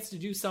one chance to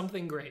do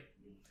something great.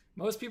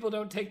 Most people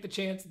don't take the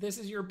chance. This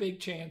is your big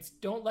chance.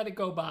 Don't let it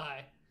go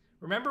by.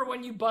 Remember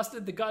when you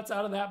busted the guts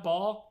out of that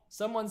ball?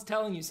 Someone's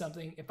telling you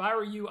something. If I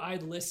were you,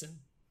 I'd listen.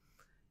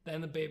 Then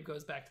the babe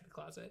goes back to the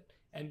closet.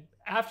 And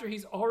after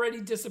he's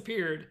already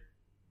disappeared,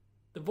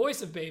 the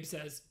voice of Babe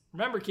says,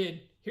 remember,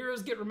 kid,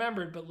 heroes get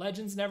remembered, but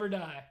legends never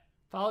die.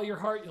 Follow your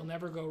heart, you'll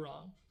never go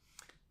wrong.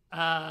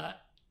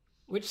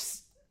 Which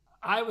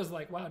I was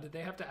like, wow, did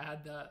they have to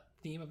add the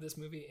theme of this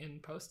movie in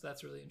post?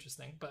 That's really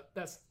interesting. But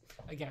that's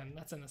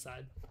an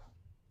aside.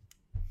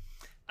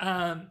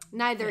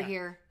 Neither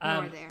here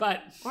nor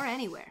there. Or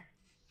anywhere.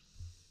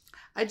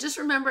 I just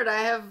remembered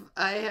I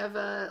have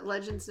a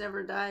Legends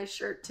Never Die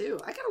shirt too.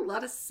 I got a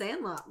lot of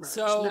Sandlot merch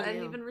that I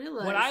didn't even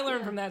realize. What I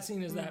learned from that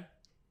scene is that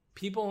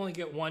people only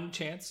get one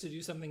chance to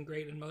do something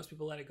great, and most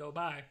people let it go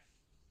by.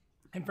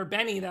 And for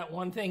Benny, that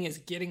one thing is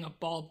getting a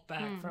ball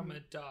back from a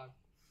dog.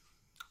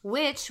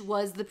 Which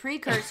was the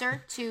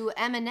precursor to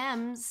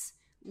Eminem's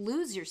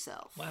Lose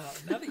Yourself. Wow,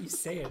 now that you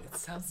say it, it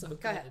sounds so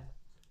good. ahead.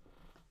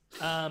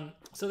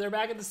 So they're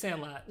back at the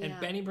Sandlot, and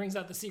Benny brings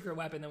out the secret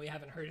weapon that we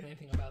haven't heard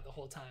anything about the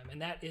whole time,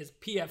 and that is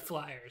PF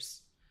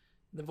flyers.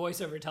 The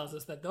voiceover tells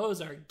us that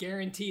those are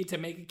guaranteed to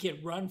make a kid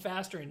run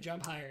faster and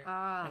jump higher.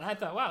 And I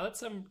thought, wow, that's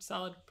some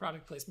solid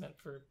product placement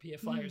for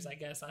PF flyers, I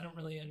guess. I don't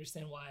really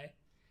understand why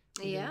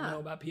we didn't know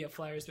about PF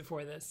flyers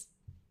before this.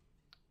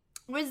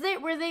 Was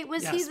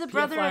he the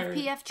brother of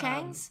PF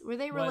Chang's? Were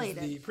they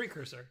related? Was the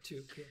precursor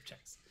to PF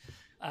Chang's.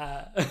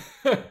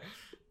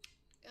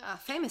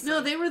 Famous.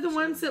 No, they were the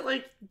ones that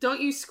don't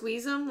you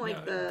squeeze them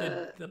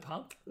the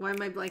pump? Why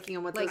am I blanking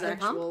on what Like those the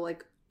pump? actual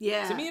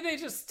Yeah. To me they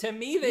just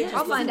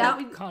I'll find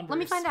out. Converse. Let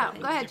me find out.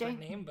 Go ahead, Jay.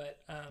 Name,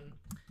 but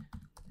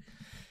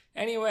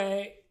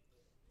anyway.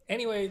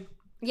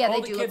 Yeah, all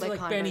they the do kids look are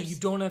like like, Benny, Converse. you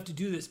don't have to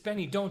do this.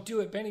 Benny, don't do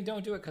it. Benny,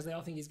 don't do it, because they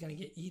all think he's gonna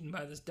get eaten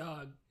by this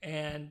dog.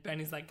 And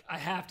Benny's like, I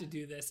have to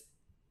do this,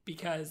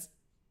 because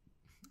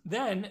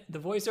then the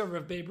voiceover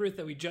of Babe Ruth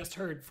that we just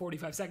heard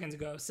 45 seconds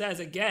ago says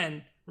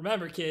again,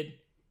 remember, kid,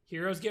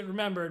 heroes get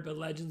remembered, but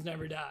legends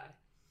never die.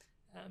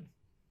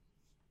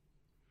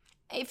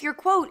 If your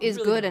quote is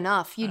really good don't.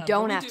 enough, you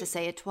don't have to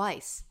say it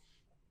twice.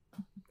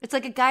 It's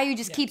like a guy who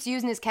just keeps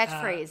using his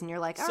catchphrase, and you're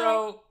like, all right.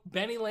 So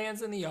Benny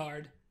lands in the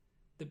yard.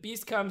 The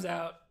beast comes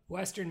out.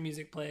 Western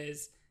music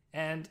plays.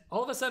 And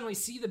all of a sudden, we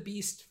see the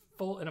beast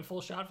in a full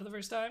shot for the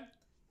first time.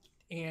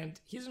 And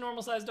he's a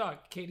normal-sized dog.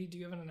 Katie, do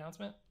you have an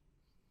announcement?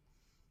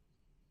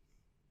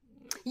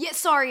 Yeah,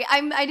 sorry,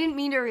 I didn't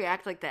mean to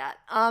react like that.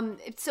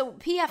 So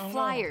PF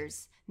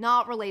Flyers,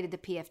 not related to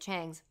PF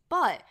Chang's,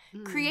 but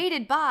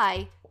created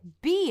by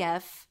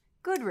BF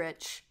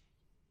Goodrich.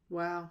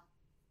 Wow.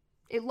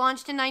 It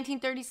launched in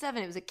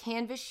 1937. It was a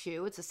canvas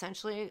shoe. It's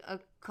essentially a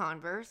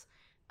Converse,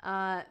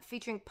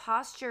 featuring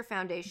posture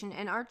foundation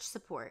and arch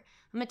support.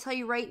 I'm going to tell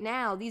you right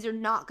now, these are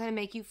not going to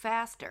make you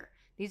faster.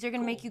 These are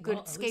going to make you good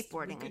at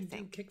skateboarding, I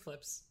think. Do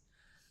kickflips.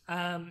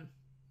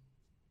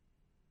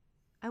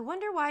 I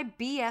wonder why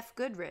BF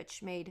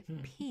Goodrich made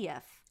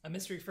PF. A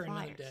mystery for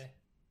Flyers. another day.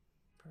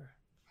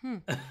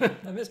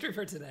 A mystery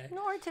for today.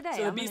 Nor today.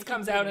 So the beast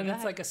comes out, and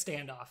it's like a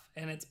standoff.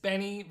 And it's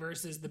Benny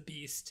versus the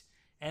beast,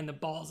 and the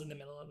ball's in the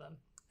middle of them.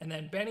 And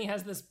then Benny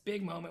has this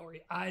big moment where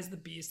he eyes the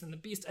beast, and the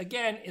beast,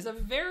 again, is a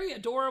very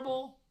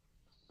adorable...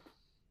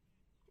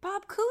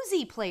 Bob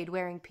Cousy played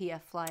wearing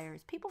PF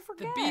Flyers. People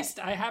forget. The beast,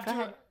 I have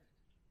to...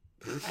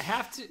 I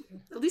have to.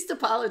 At least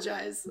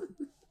apologize.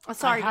 Oh,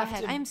 sorry, go I have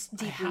ahead. to- I'm I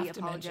deeply have to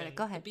apologetic. mention,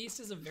 Go ahead. The Beast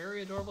is a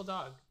very adorable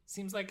dog.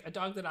 Seems like a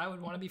dog that I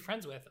would want to be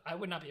friends with. I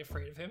would not be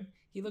afraid of him.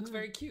 He looks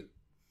very cute.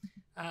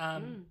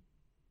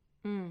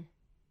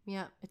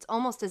 Yeah, it's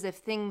almost as if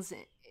things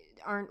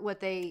aren't what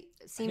they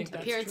seem think to be.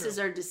 that's Appearances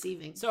true. are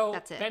deceiving. So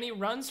That's it. Benny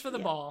runs for the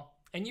ball,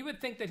 and you would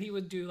think that he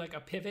would do like a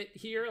pivot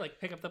here, like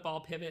pick up the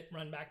ball, pivot,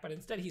 run back, but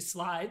instead he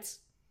slides,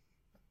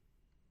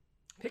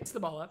 picks the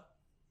ball up,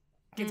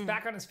 gets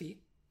back on his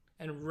feet,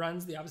 and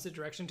runs the opposite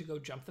direction to go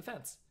jump the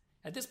fence.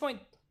 At this point,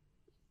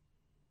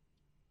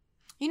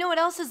 You know what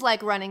else is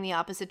like running the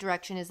opposite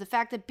direction is the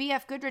fact that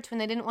B.F. Goodrich, when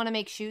they didn't want to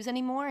make shoes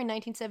anymore in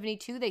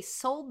 1972, they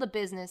sold the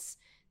business,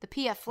 the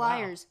P.F.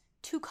 Flyers,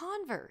 to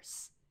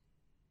Converse.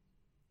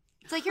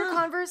 It's like your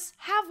Converse,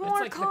 have it's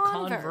more like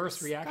Converse. the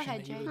converse reaction Go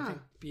ahead, that you Jay. would think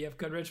B.F.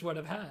 Goodrich would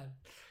have had.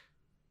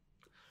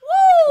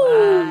 Woo!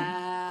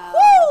 Wow.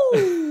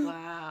 Woo!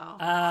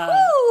 Wow.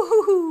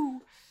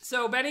 Woo!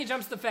 So Benny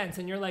jumps the fence,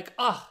 and you're like,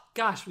 oh,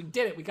 gosh, we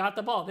did it. We got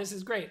the ball. This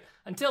is great.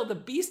 Until the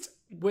Beast,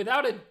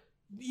 without a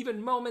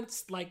even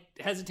moments like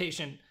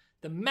hesitation,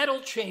 the metal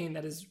chain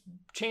that is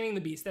chaining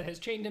the Beast, that has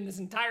chained him this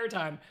entire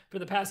time for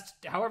the past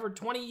however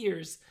 20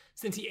 years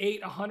since he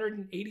ate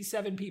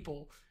 187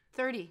 people,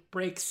 30.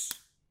 breaks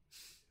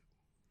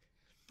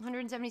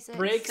 176.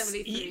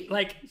 73.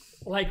 like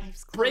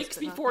Close, breaks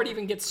but not before it quite.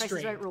 even gets Price is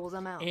straight. Right rules,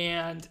 I'm out.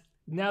 And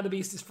now the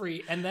Beast is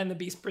free, and then the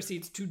Beast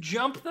proceeds to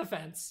jump the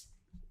fence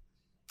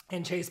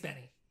and chase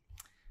Benny.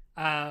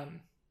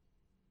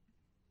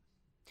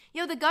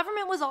 The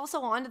government was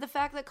also on to the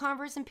fact that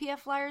Converse and PF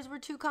Flyers were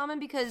too common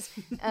because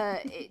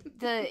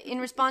in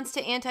response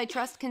to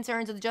antitrust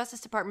concerns of the Justice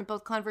Department,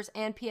 both Converse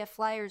and PF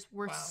Flyers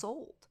were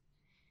sold.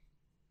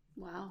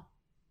 Wow.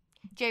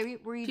 Jay,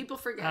 were you... People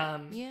forget.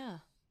 Yeah.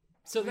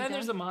 So then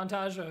there's a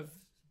montage of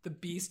the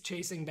Beast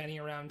chasing Benny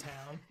around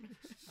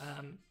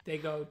town. They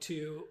go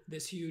to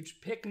this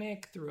huge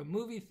picnic through a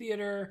movie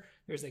theater.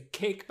 There's a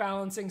cake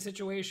balancing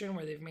situation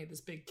where they've made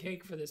this big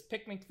cake for this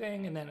picnic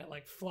thing, and then it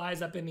like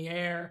flies up in the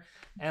air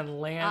and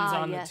lands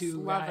on the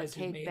two guys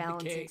who made the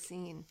cake.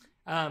 Scene.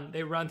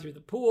 They run through the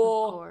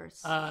pool. Of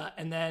course.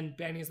 And then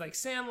Benny's like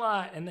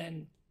Sandlot, and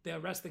then the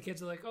rest of the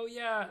kids are like, oh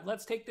yeah,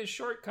 let's take this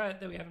shortcut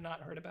that we have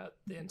not heard about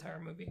the entire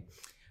movie.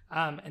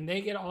 And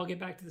they all get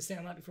back to the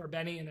Sandlot before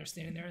Benny, and they're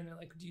standing there and they're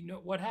like, do you know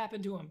what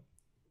happened to him?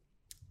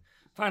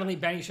 Finally,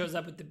 Benny shows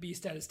up with the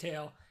Beast at his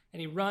tail,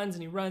 and he runs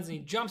and he runs and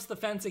he jumps the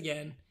fence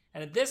again.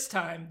 And at this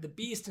time, the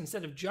Beast,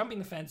 instead of jumping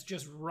the fence,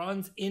 just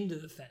runs into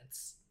the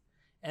fence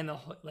and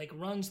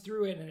runs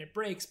through it, and it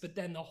breaks. But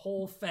then the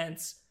whole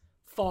fence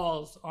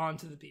falls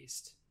onto the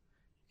Beast,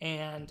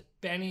 and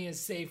Benny is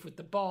safe with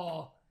the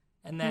ball.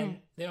 And then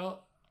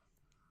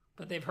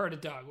but they've hurt a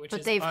dog,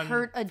 But they've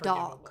hurt a dog.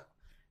 unforgivable.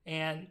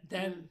 And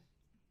then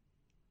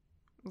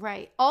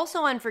Right.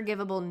 Also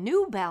unforgivable,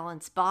 New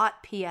Balance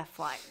bought PF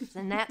Flyers,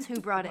 and that's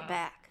who brought it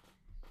back.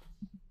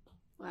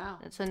 Wow.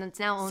 So it's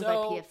now owned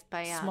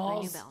by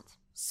New Balance.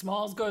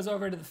 Smalls goes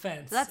over to the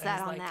fence. So that's and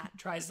that is on that.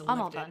 Tries to I'm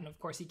all lift it, done. and of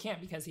course he can't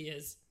because he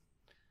is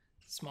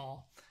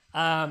small.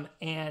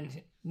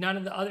 And none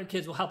of the other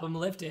kids will help him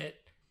lift it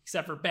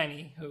except for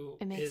Benny, who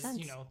is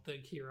sense. the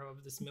hero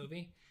of this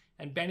movie.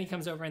 And Benny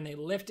comes over and they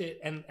lift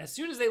it, and as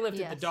soon as they lift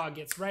it, the dog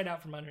gets right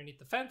out from underneath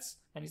the fence,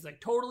 and he's like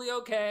totally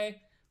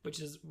okay,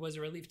 which was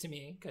a relief to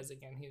me because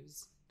again he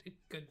was a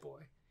good boy.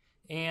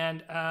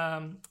 And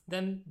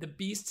then the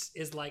Beast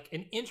is like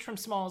an inch from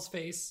Smalls'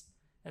 face,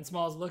 and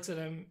Smalls looks at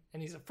him,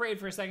 and he's afraid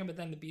for a second, but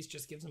then the Beast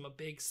just gives him a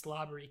big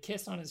slobbery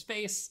kiss on his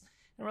face,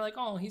 and we're like,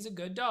 oh, he's a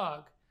good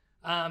dog.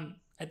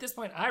 At this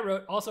point, I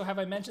wrote, also, have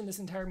I mentioned this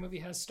entire movie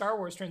has Star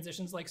Wars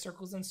transitions like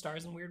circles and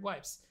stars and weird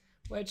wipes,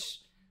 which,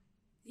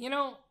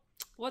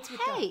 what's with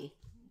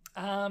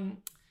that?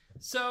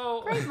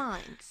 So Great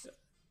minds.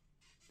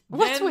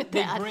 What's with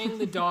that? They bring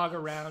the dog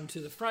around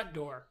to the front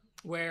door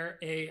where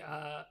a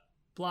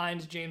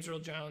blind James Earl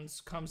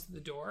Jones comes to the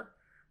door.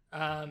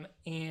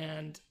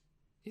 And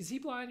is he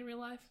blind in real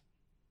life?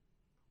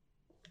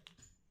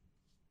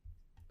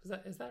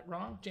 Is that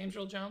wrong? James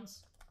Earl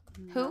Jones?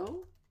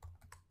 Who?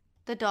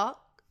 The dog?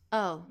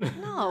 Oh,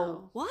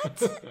 no.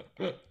 What?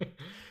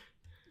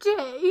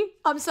 Jay,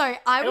 I'm sorry.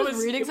 I was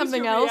reading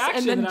something else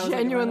and then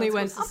genuinely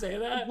went, to say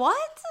that?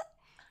 What?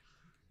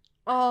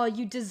 Oh,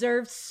 you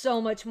deserve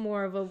so much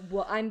more of a...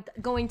 Well, I'm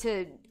going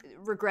to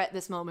regret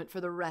this moment for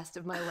the rest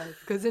of my life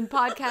because in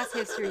podcast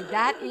history,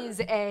 that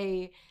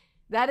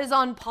is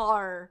on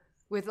par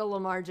with a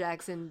Lamar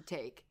Jackson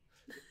take.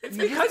 It's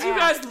because you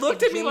guys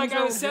looked at me like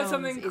I said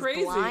something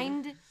crazy.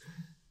 Blind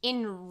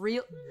in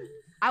real...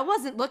 I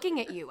wasn't looking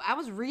at you. I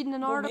was reading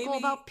an article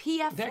about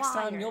PF Next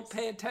Flyers. time you'll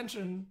pay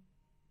attention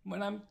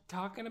when I'm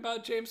talking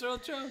about James Earl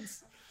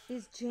Jones.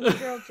 Is James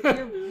Earl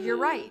You're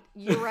right.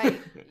 You're right.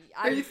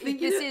 Are you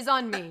thinking this is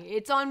on me.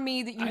 It's on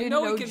me that you didn't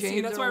know we can James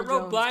see. That's why I Earl wrote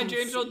Jones Blind can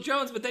James Earl see.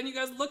 Jones. But then you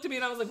guys looked at me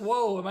and I was like,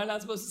 whoa, am I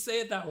not supposed to say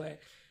it that way?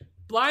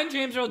 Blind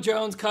James Earl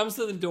Jones comes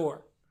to the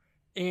door.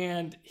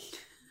 And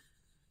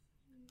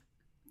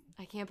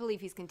I can't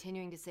believe he's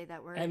continuing to say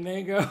that word.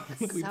 they go,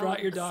 we So-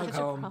 brought your dog such a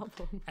home.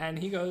 problem. And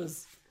he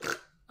goes,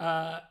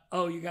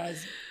 oh, you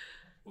guys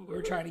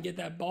were trying to get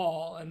that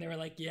ball. And they were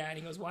like, yeah. And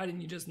he goes, why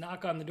didn't you just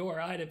knock on the door?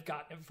 I'd have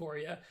gotten it for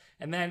you.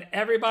 And then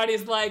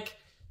everybody's like,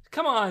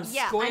 come on,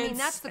 Yeah, Squints. I mean,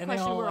 that's the and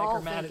question they all we're like all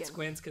are mad at thinking.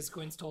 Squints because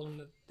Squints told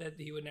him that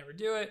he would never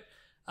do it.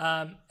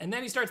 And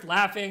then he starts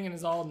laughing and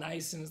is all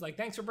nice and is like,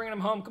 thanks for bringing him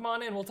home. Come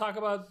on in. We'll talk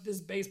about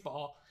this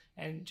baseball.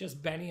 And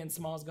just Benny and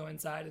Smalls go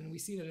inside, and we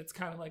see that it's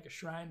kind of like a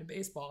shrine to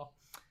baseball.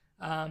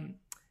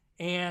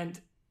 And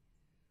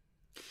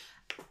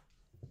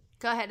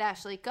Go ahead,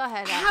 Ashley. Go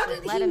ahead, Ashley. How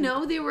did he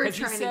know they were 'cause he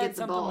trying to said get the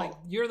something ball? like,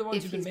 you're the ones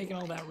if who've been he's making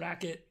all blind? that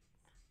racket.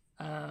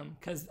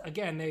 Because,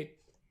 again, they...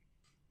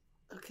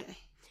 Okay.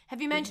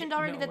 Have you mentioned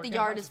already No, that we're the about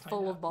yard to is find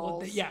full out. of Well,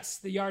 balls? yes,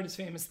 the yard is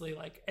famously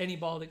like any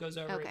ball that goes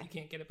over it, Okay. you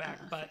can't get it back.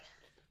 But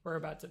we're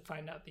about to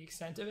find out the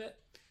extent of it.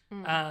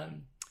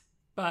 Mm.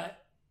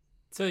 But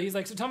so he's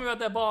like, so tell me about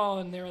that ball.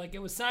 And they were like,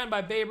 it was signed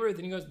by Babe Ruth.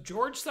 And he goes,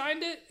 George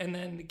signed it? And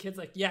then the kid's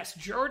like, yes,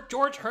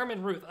 George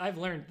Herman Ruth. I've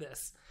learned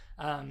this,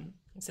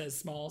 says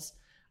Smalls.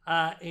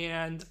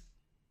 And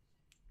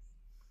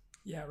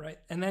yeah, right.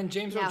 And then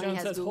James Earl Now he Jones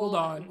has says, Google hold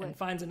on, with- and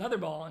finds another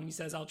ball. And he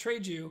says, I'll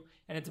trade you.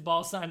 And it's a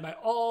ball signed by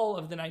all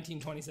of the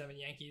 1927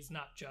 Yankees,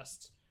 not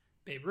just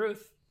Babe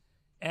Ruth.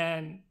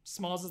 And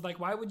Smalls is like,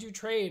 why would you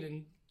trade?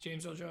 And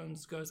James Earl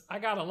Jones goes, I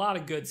got a lot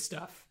of good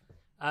stuff.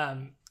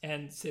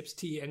 And sips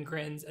tea and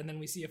grins. And then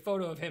we see a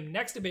photo of him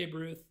next to Babe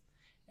Ruth.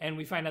 And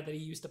we find out that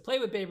he used to play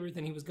with Babe Ruth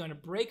and he was going to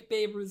break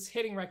Babe Ruth's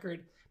hitting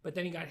record. But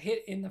then he got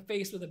hit in the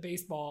face with a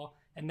baseball.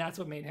 And that's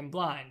what made him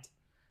blind.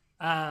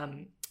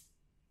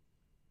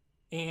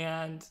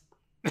 And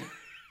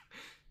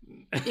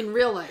In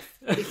real life,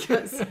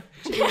 because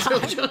James Earl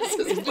Jones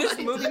is is this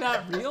blind. movie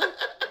not real?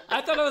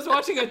 I thought I was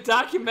watching a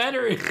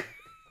documentary.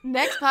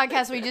 Next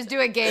podcast, we just do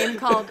a game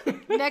called.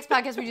 Next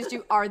podcast, we just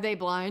do Are They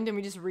Blind? And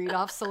we just read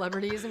off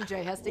celebrities, and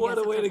Jay has to What guess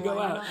a if way they're to go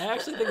blind or out. not. I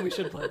actually think we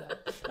should play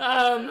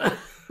that.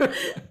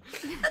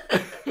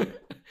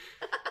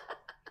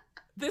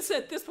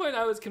 At this point,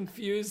 I was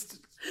confused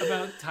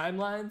about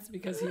timelines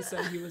because he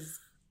said he was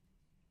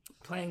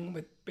playing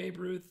with Babe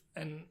Ruth,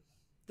 and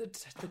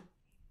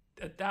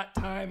at that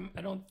time,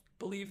 I don't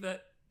believe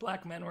that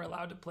black men were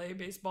allowed to play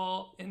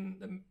baseball in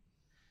the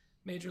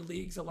major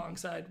leagues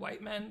alongside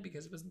white men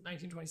because it was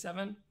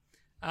 1927.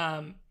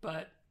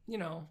 But, you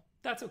know,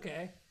 that's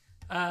okay.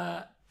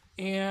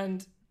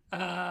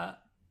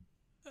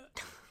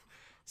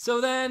 So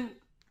then,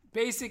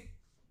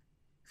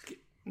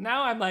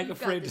 now I'm like You've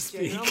got afraid to this,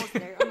 Jay. speak. You're almost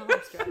there. On the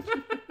home stretch.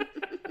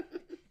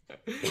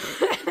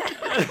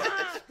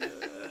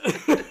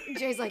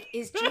 Jay's like,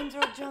 is James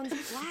Earl Jones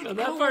black? No, I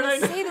that don't part want I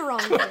to know. say the wrong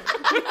thing.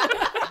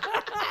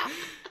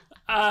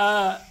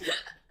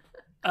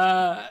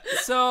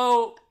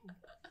 So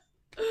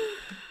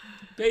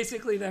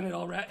basically then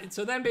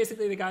so then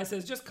basically the guy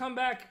says, just come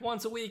back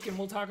once a week and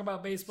we'll talk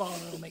about baseball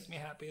and it'll make me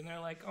happy. And they're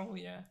like, oh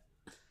yeah.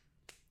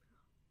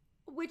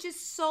 Which is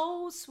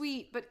so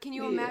sweet, but can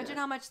you Yeah. imagine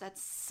how much that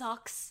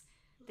sucks?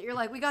 That you're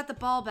like, we got the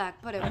ball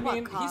back, but at I what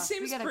mean, he cost?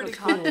 seems We gotta pretty go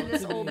talk cool to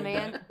this to me, old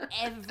man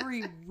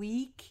every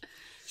week.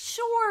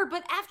 Sure,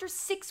 but after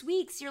 6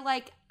 weeks, you're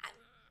like,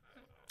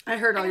 I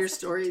heard all I your have stuff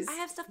to- stories. I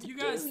have stuff to You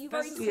guys, do. You've this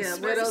already is told a me. Yeah,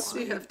 very what else do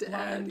we sweet, have to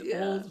blind add?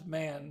 Yeah. old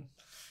man.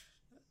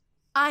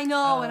 I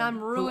know, and I'm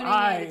who ruining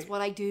I, it. It's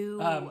what I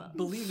do.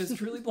 Believe is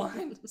truly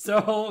blind.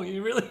 So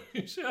you really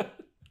should. You're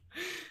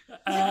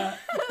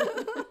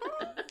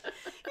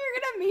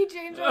gonna meet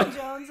James Earl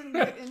Jones and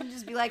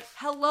just be like,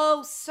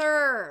 "Hello,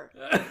 sir."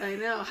 I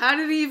know. How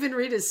did he even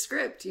read his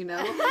script, you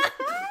know?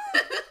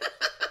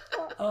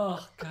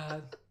 Oh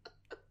God.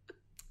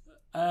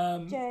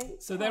 Jay,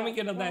 So then we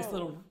get a nice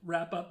little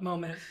wrap up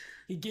moment.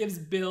 He gives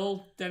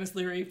Bill, Dennis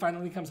Leary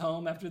finally comes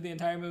home after the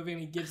entire movie, and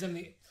he gives him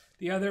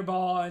the other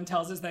ball and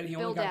tells us that he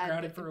only got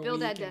grounded for a Bill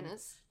week. Dad and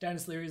Dennis.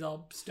 Dennis Leary's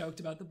all stoked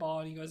about the ball,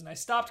 and he goes, and I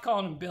stopped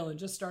calling him Bill and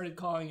just started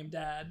calling him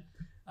Dad.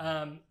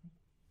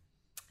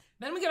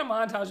 Then we get a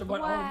montage of what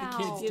all of the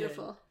kids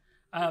Beautiful.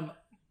 did.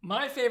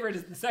 My favorite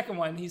is the second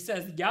one. He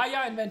says,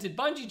 Yaya invented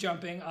bungee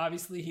jumping.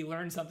 Obviously, he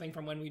learned something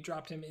from when we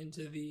dropped him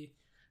into the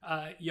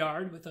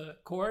yard with a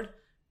cord.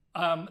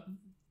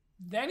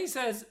 Then he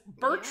says,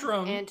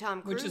 Bertram, And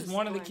Tom which is Cruise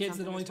one of the learned kids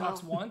that something only as well.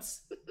 talks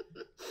once.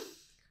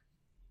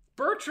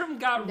 Bertram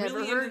got Never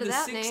really heard into of the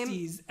that 60s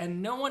name.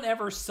 and no one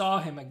ever saw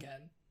him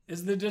again,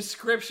 is the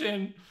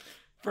description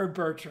for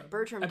Bertram.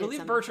 Bertram I did believe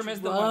some Bertram is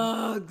the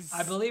one. drugs.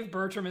 I believe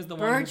Bertram is the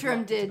one. who Bertram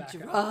brought the did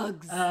tobacco.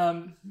 drugs.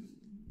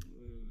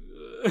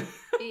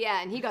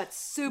 Yeah, and he got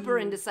super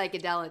into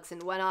psychedelics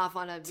and went off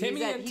on a.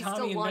 Timmy and he's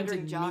Tommy still wandering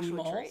invented Joshua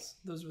mini Tree. malls.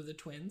 Those were the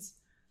twins.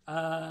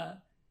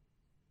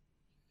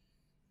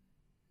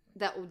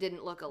 That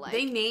didn't look alike.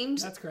 They named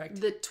That's correct.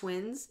 the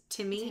twins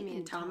Timmy, Timmy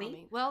and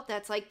Tommy. Well,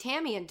 that's like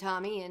Tammy and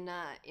Tommy in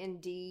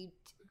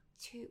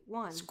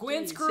D1.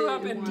 Squints D, grew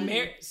up two, and one.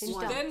 married. In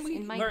Then Ducks, we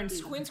in Mike learned D.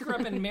 Squints grew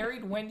up and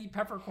married Wendy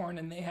Peppercorn,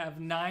 and they have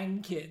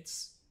 9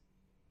 kids.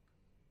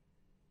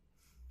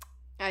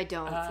 I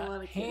don't. a lot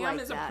of kids Ham like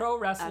is a that pro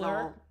at wrestler.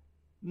 all.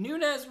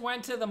 Nunez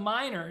went to the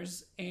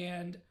minors,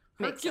 and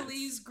Makes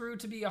Hercules grew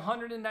to be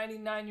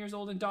 199 years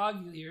old in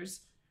dog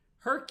years.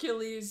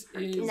 Hercules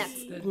is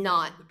That's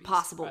not the beast,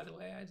 possible. By the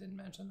way, I didn't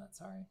mention that.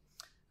 Sorry.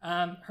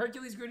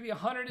 Hercules grew to be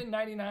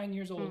 199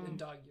 years old in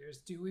dog years.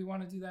 Do we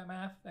want to do that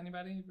math?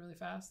 Anybody? Really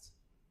fast?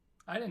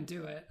 I didn't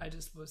do it. I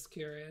just was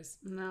curious.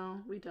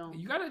 No, we don't.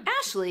 You gotta.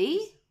 Ashley,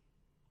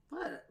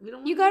 What? We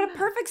don't. you got a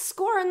perfect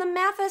score in the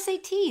math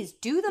SATs.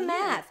 Do the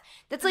math.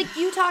 That's like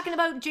you talking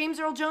about James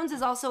Earl Jones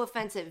is also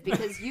offensive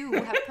because you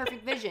have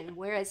perfect vision,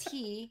 whereas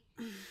he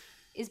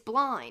is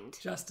blind.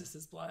 Justice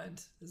is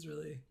blind is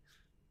really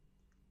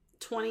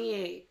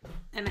 28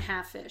 and a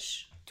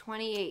half-ish.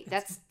 28.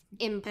 That's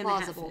And a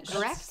implausible, half-ish.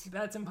 correct?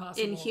 that's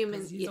impossible. In human,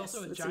 'cause he's yes,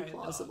 also a that's giant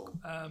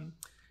implausible. dog.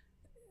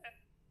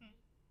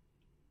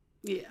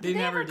 Yeah. They they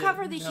never ever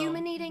cover did. the No,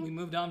 human eating? We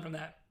moved on from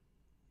that.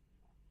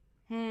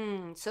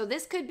 So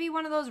this could be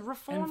one of those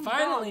reformed And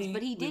finally, dogs,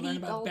 but he did we learned eat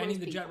about all Benny those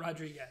the people. Jet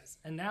Rodriguez,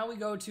 and now we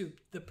go to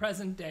the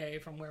present day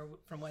from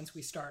whence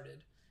we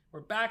started. We're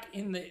back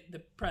in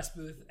the press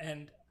booth,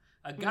 and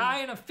a guy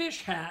in a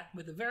fish hat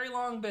with a very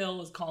long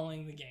bill is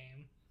calling the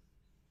game.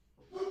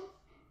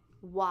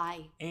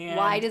 Why? And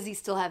Why does he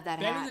still have that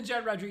Benny hat? the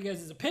Jet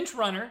Rodriguez is a pinch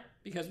runner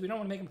because we don't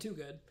want to make him too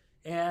good,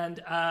 and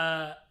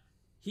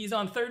he's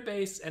on third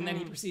base, and then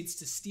he proceeds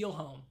to steal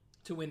home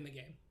to win the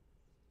game.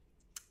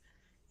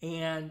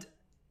 And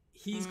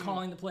he's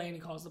calling the play, and he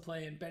calls the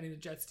play, and Benny the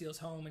Jet steals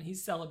home, and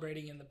he's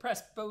celebrating in the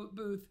press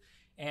booth,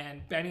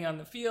 and Benny on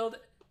the field.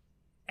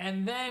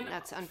 And then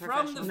That's from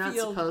unprofessional. the Not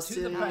field supposed to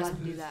to. the You're press allowed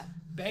to do booth, that.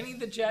 Benny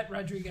the Jet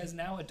Rodriguez,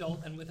 now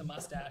adult and with a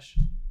mustache,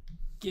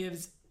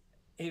 gives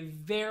a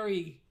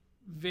very,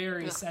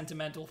 very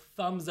sentimental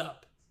thumbs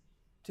up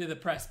to the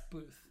press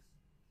booth.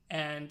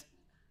 And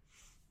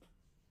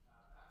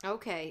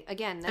Okay,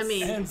 again, that's, I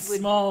mean, and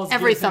Smalls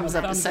Every gives him a thumbs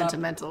up is thumbs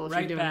sentimental if right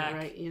you're doing back. it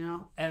right, you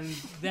know? And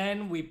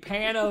then we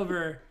pan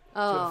over to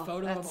a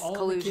photo of that's all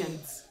collusion. the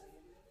kids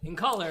in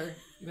color,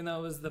 even though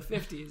it was the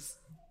 50s,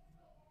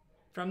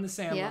 from The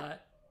Sandlot.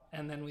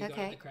 And then we go to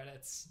Okay. the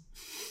credits.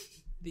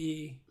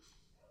 The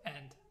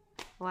end.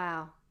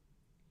 wow.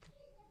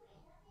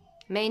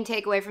 Main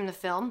takeaway from the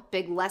film,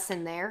 big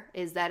lesson there,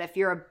 is that if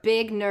you're a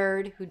big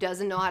nerd who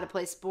doesn't know how to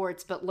play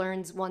sports but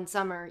learns one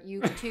summer, you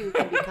too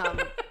can become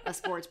a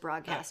sports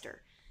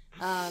broadcaster.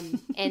 And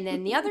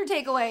then the other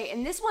takeaway,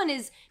 and this one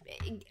is,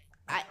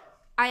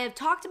 I have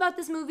talked about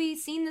this movie,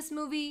 seen this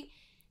movie.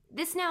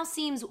 This now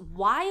seems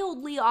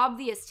wildly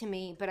obvious to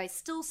me, but I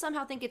still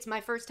somehow think it's my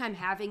first time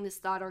having this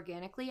thought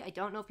organically. I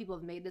don't know if people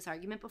have made this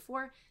argument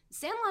before.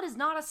 Sandlot is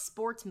not a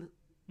sports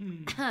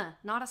movie.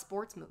 Not a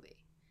sports movie.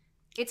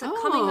 It's a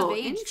coming of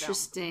age film.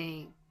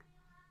 Interesting.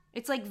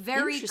 It's like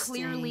very Interesting.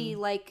 clearly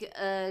like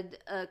a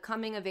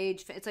coming of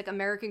age. It's like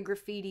American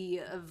Graffiti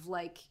of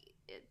like,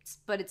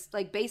 but it's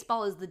like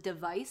baseball is the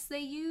device they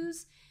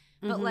use.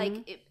 But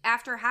like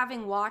after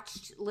having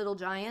watched Little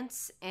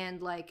Giants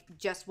and like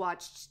just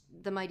watched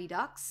The Mighty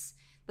Ducks,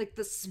 like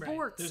the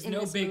sports There's in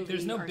no this big, movie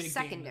there's no are big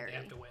secondary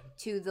game that they have to win.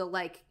 to the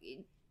like,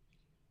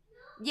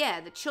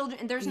 yeah, the children.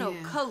 And there's no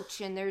Yeah.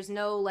 coach and there's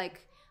no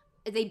like,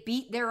 they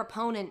beat their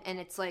opponent and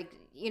it's like,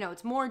 you know,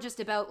 it's more just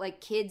about like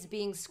kids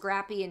being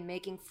scrappy and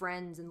making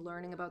friends and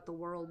learning about the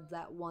world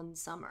that one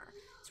summer.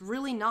 It's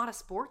really not a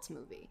sports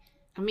movie.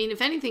 I mean,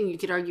 if anything, you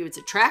could argue it's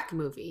a track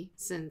movie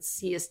since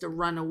he has to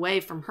run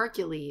away from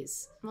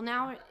Hercules. Well,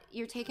 now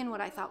you're taking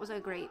what I thought was a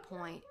great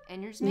point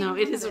and you're just making No,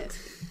 it fun is. of it.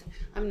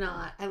 I'm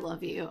not. I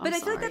love you. But I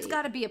feel like that's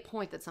got to be a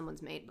point that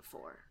someone's made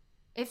before.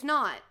 If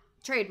not,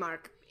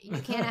 trademark. You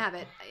can't have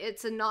it.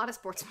 It's not a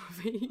sports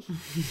movie.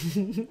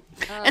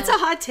 It's a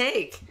hot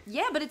take.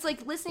 Yeah, but it's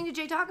like listening to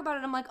Jay talk about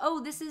it. I'm like,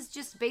 oh, this is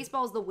just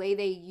baseball is the way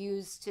they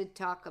use to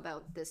talk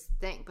about this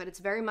thing. But it's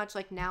very much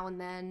like now and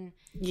then.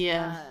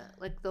 Yeah.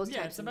 Like those.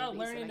 Yeah, types it's of about movies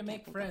that learning I to can't make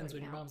think of friends right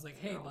when your now. mom's like,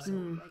 hey, bud,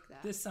 Like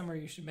that. this summer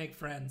you should make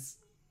friends.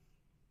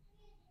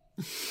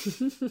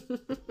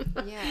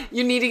 Yeah.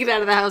 You need to get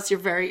out of the house. You're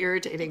very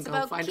irritating. It's Go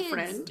about find kids a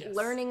friend. Yes.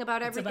 learning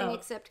about It's everything about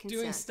except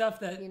consent. doing stuff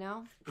that you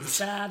know, is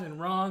bad and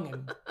wrong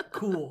and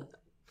cool.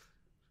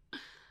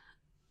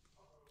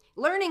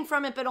 learning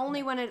from it, but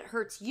only when it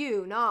hurts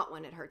you, not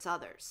when it hurts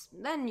others.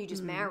 Then you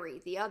just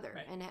marry the other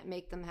Right. and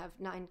make them have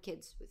 9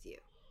 kids with you.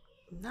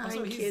 9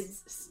 Also, he's-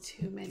 kids is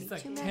too many. He's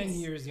like Too 10 many.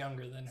 years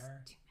younger than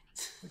her,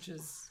 which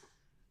is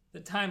the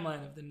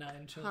timeline of the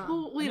 9 children.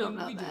 Well, we don't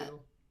know we that. do.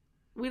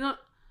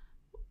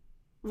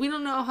 We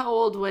don't know how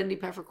old Wendy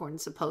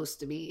Peppercorn's supposed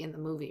to be in the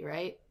movie,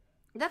 right?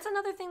 That's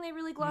another thing they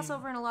really gloss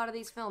over in a lot of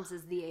these films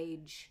is the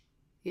age.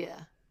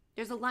 Yeah.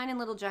 There's a line in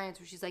Little Giants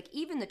where she's like,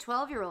 even the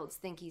 12-year-olds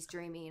think he's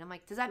dreamy. And I'm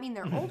like, does that mean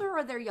they're older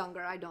or they're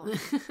younger? I don't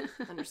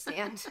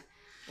understand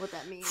what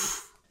that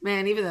means.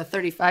 Man, even the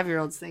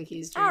 35-year-olds think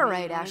he's dreamy. All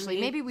right, you know what I Ashley,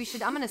 mean? maybe we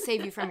should. I'm going to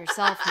save you from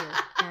yourself here.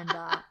 And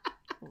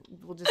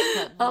we'll just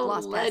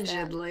gloss past that.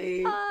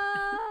 Allegedly.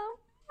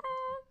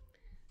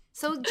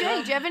 So,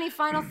 Jay, do you have any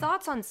final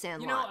thoughts on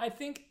Sandlot? You know, I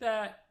think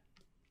that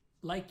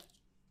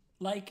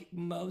like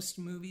most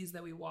movies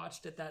that we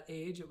watched at that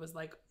age, it was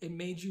like it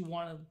made you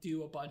want to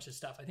do a bunch of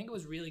stuff. I think it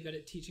was really good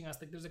at teaching us.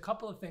 Like, there's a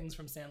couple of things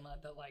from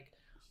Sandlot that like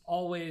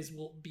always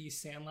will be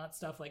Sandlot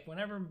stuff. Like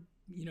whenever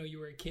you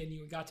were a kid and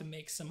you got to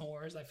make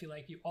s'mores, I feel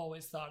like you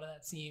always thought of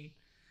that scene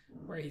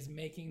where he's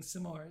making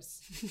s'mores.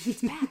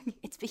 It's back.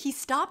 He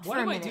stopped What for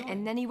a am I minute doing?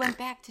 and then he went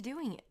back to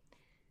doing it.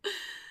 What did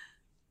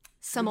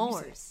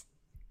you S'mores.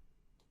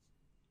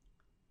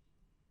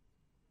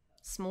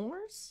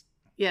 S'mores?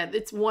 Yeah,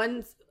 it's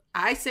one.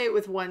 I say it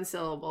with one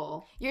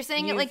syllable. You're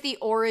saying it like the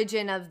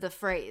origin of the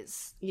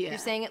phrase. Yeah. You're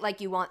saying it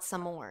like you want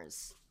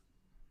s'mores.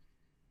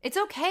 It's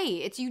okay.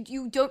 It's you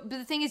don't. But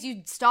the thing is,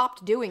 you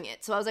stopped doing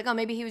it. So I was like, oh,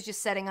 maybe he was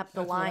just setting up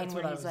the line that's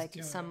where what I he's was like,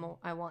 doing.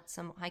 I want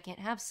some. I can't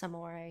have some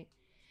more. Right?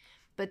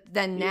 But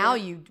then now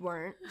you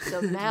weren't.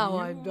 So now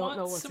I don't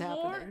know what's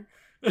happening.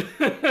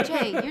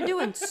 Jay, you're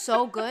doing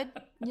so good.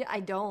 Yeah, I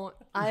don't.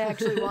 I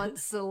actually want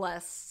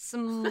Celeste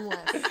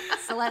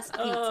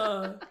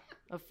pizza.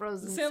 A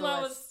frozen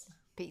Sandlot Celeste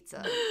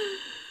pizza.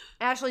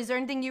 Ashley, is there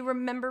anything you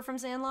remember from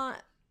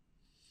Sandlot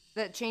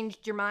that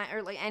changed your mind,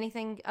 or like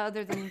anything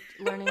other than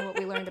learning what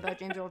we learned about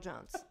James Earl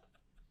Jones?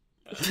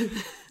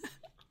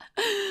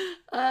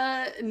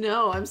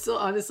 No, I'm still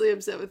honestly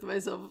upset with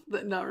myself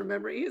that not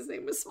remembering his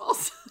name was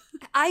Smalls.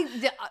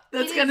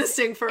 That's gonna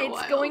sting for a while.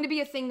 It's going to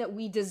be a thing that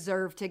we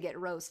deserve to get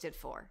roasted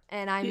for,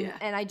 and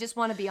I just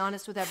want to be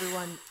honest with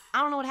everyone.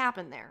 I don't know what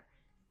happened there.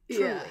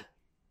 Truly, Yeah.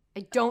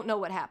 I don't know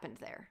what happened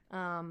there.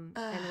 And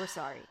we're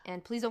sorry.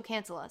 And please don't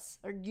cancel us,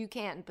 or you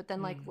can, but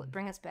then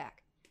bring us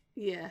back.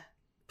 Yeah.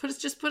 Put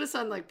us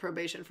on like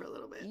probation for a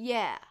little bit.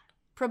 Yeah.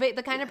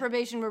 The kind of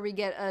probation where we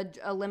get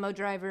a limo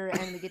driver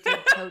and we get to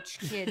coach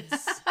kids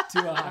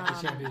To a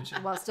hockey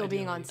championship. while still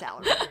being on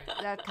Ideally. salary.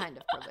 That kind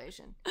of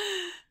probation.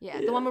 Yeah,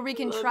 the one where we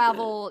can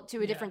travel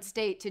to a different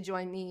state to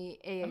join the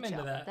AHL. I'm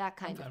into that. That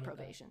kind I'm of fine with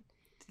probation.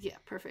 Yeah,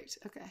 perfect.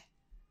 Okay.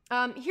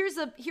 Here's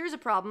a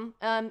problem.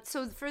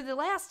 So for the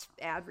last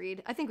ad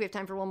read, I think we have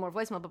time for one more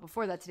voicemail, but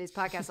before that, today's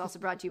podcast also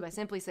brought to you by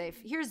Simply Safe.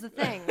 Here's the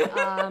thing.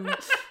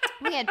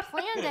 We had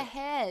planned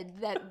ahead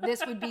that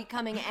this would be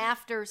coming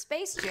after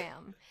Space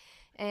Jam.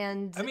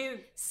 And I mean,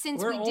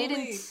 since we're we only-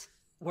 didn't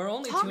We're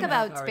only talk 2.5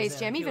 about hours Space in.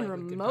 Jam I feel even like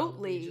we could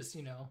remotely. probably just,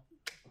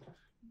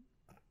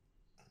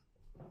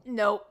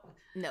 Nope.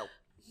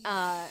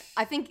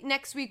 I think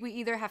next week we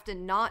either have to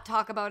not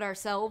talk about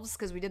ourselves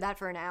because we did that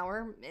for an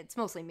hour. It's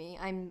mostly me.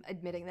 I'm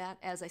admitting that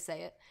as I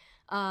say it.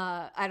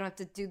 I don't have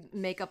to do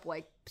makeup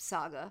wipe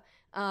saga.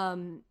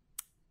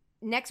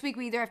 Next week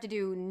we either have to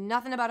do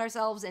nothing about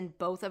ourselves in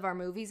both of our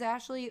movies,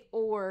 Ashley,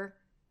 or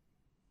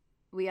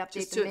we update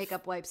Just the do it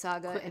makeup wipe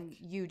saga quick. and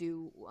you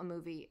do a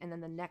movie, and then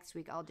the next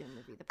week I'll do a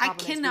movie. The I problem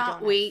is we cannot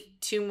don't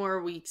wait 2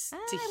 more weeks to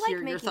I hear like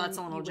your making thoughts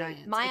on Little you wait.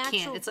 Giants. My I can't.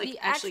 actual, It's like the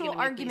actually actual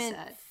gonna make me argument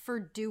sad. for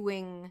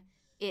doing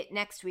it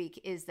next week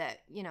is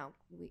that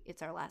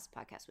it's our last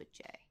podcast with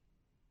Jay,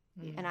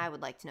 and I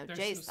would like to know They're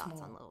Jay's so thoughts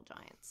small. on Little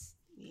Giants.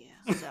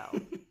 Yeah.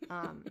 So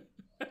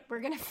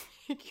we're gonna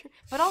figure,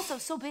 but also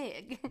so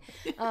big.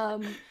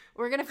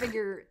 We're gonna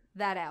figure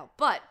that out.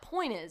 But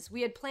point is,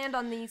 we had planned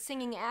on the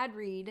singing ad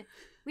read.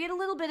 We had a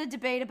little bit of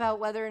debate about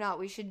whether or not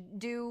we should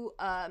do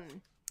a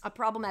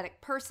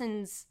problematic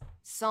person's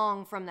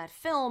song from that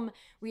film.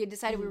 We had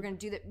decided we were going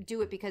to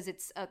do it because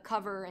it's a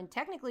cover, and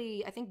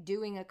technically I think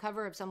doing a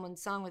cover of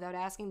someone's song without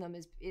asking them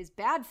is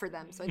bad for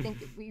them. So I think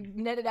that we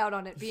netted out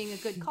on it being a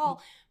good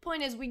call.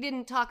 Point is, we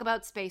didn't talk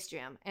about Space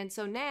Jam, and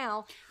so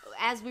now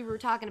as we were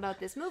talking about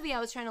this movie, I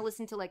was trying to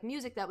listen to like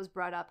music that was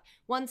brought up.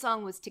 One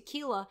song was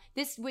Tequila.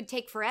 This would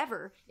take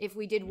forever if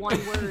we did one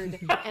word and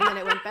then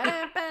it went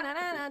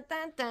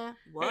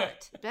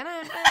what?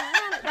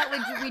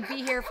 We'd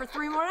be here for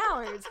 3 more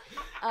hours.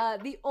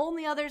 The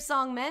only other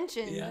song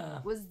mentioned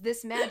was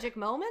This Magic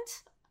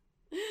Moment,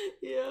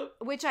 Yep.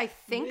 which I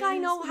think I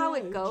know how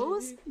it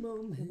goes.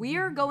 We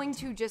are going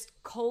to just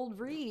cold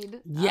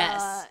read.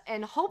 Yes.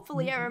 And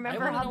hopefully I remember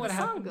wanna know how what the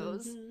song happened.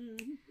 goes.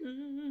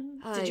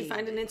 Did you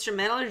find an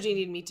instrumental or do you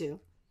need me to?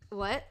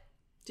 What?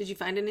 Did you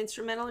find an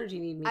instrumental or do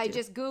you need me to? I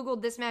just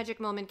Googled This Magic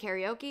Moment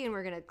karaoke, and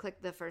we're going to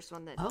click the first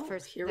one that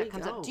here that we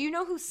comes go. up. Do you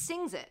know who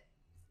sings it?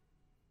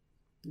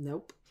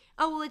 Nope.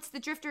 Oh, well, it's the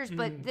Drifters,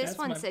 but this that's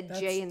one my- said that's-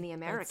 Jay and the that's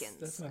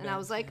Americans. my And I band,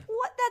 was like, yeah.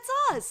 what?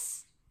 That's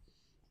us.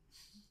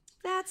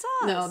 That's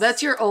us. No,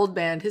 that's your old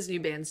band. His new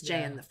band's Jay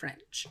Yeah. and the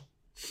French.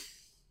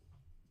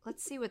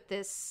 Let's see what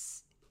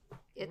this...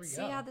 we Let's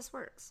see go. how this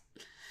works.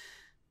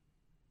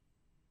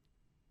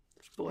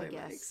 Boy, I am I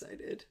guess.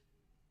 excited.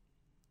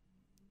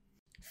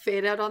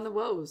 Fade out on the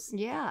woes.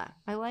 Yeah,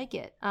 I like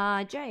it.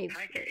 Jay,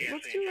 Hi, Katie.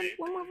 let's Ashley, do and Jay.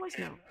 one more This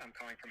is voicemail. Tim. I'm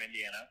calling from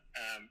Indiana.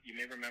 You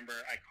may remember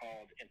I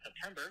called in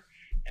September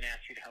and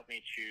asked you to help me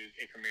choose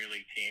a Premier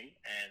League team,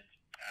 and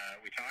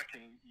we talked,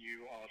 and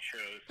you all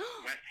chose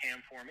West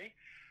Ham for me,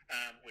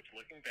 which,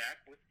 looking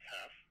back, was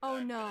tough. Oh,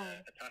 It's no.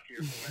 been a tough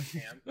year for West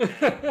Ham.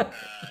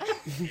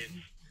 And, it's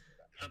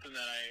something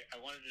that I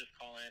wanted to just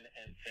call in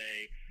and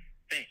say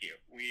thank you.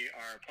 We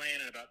are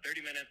playing in about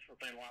 30 minutes.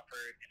 We're playing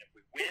Watford, and if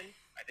we win,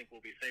 I think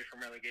we'll be safe from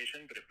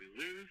relegation. But if we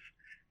lose,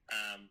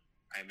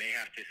 I may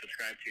have to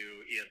subscribe to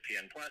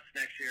ESPN Plus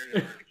next year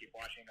in order to keep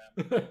watching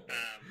them.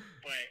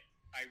 But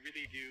I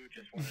really do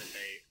just want to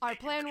say Our thank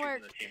you plan for choosing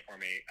worked. this team for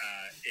me.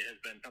 It has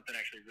been something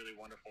actually really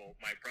wonderful.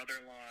 My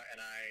brother-in-law and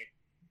I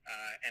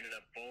ended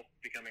up both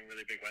becoming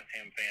really big West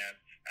Ham fans.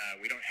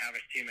 We don't have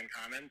a team in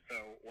common,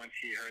 so once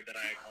he heard that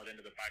I called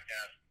into the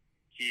podcast,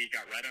 he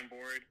got right on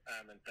board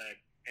and said,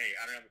 hey,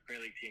 I don't have a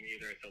Premier League team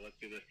either, so let's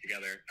do this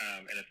together.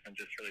 And it's been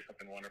just really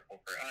something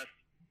wonderful for us.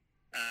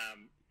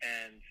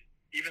 And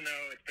even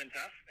though it's been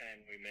tough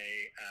and we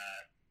may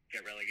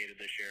get relegated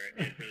this year,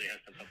 it really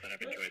has been something I've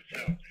enjoyed.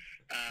 So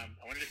I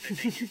wanted to say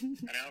thank you.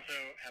 And I also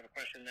have a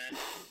question then.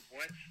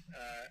 What,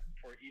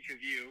 for each of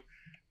you,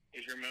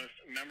 is your most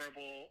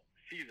memorable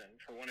season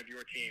for one of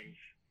your teams,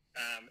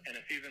 and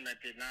a season that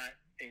did not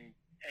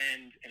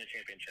end in a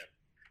championship?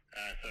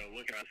 So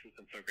look at us, it's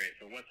been so great.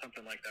 So what's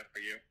something like that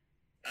for you?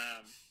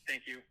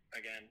 Thank you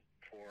again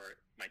for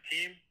my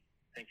team.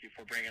 Thank you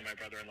for bringing my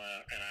brother-in-law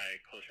and I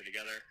closer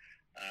together.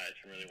 It's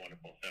been really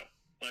wonderful. So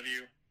love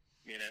you,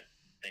 mean it.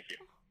 Thank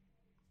you.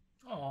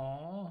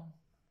 Aww.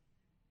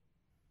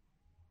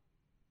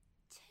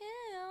 Tim,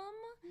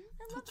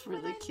 I love That's it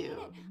when really I cute. mean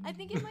it. I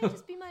think it might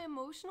just be my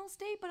emotional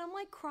state, but I'm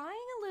like crying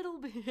a little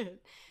bit.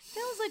 That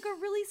was like a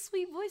really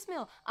sweet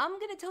voicemail. I'm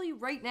going to tell you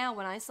right now,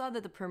 when I saw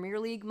that the Premier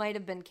League might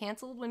have been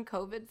canceled when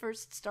COVID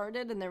first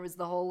started and there was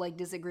the whole like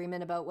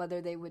disagreement about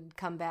whether they would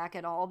come back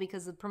at all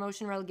because of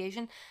promotion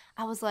relegation,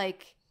 I was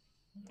like,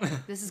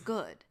 this is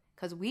good.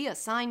 Because we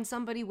assigned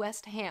somebody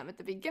West Ham at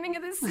the beginning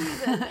of this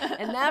season,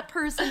 and that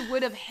person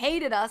would have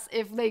hated us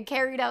if they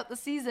carried out the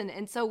season.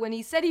 And so when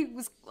he said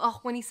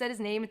when he said his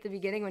name at the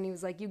beginning, when he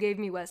was like, "You gave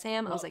me West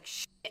Ham," I was like,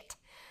 "Shit,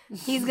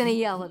 he's gonna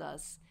yell at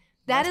us."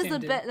 That is the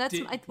best.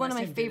 That's one of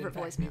my favorite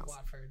voicemails.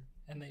 Watford,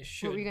 and they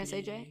should. What were you gonna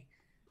say, Jay?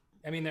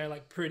 I mean, they're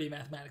like pretty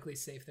mathematically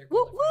safe. They're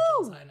Woo qualified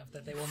woo! high enough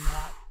that they will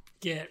not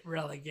get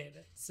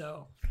relegated.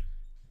 So.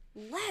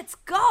 Let's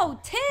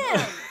go,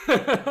 Tim!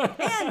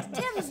 And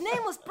Tim's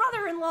nameless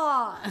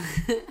brother-in-law!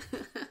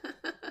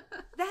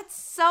 That's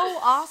so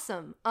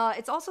awesome.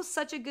 It's also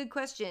such a good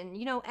question.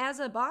 You know, as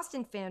a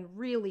Boston fan,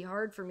 really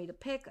hard for me to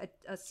pick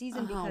a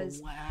season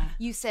because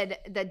you said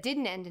that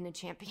didn't end in a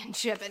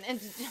championship. And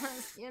it's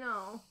just, you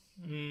know...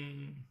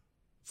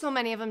 So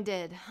many of them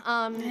did.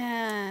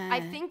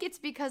 I think it's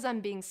because I'm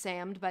being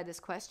Sammed by this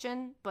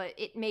question, but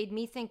it made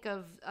me think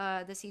of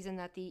the season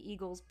that the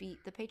Eagles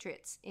beat the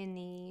Patriots in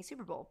the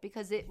Super Bowl,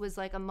 because it was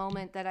like a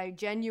moment that I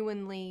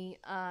genuinely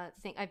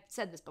think, I've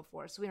said this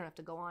before, so we don't have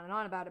to go on and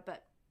on about it,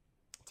 but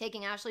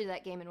taking Ashley to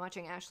that game and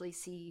watching Ashley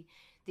see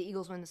the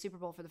Eagles win the Super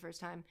Bowl for the first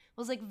time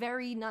was like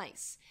very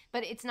nice.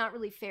 But it's not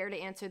really fair to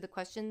answer the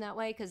question that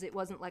way because it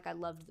wasn't like I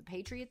loved the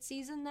Patriots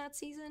season that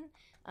season.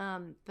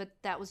 But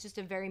that was just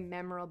a very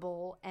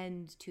memorable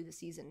end to the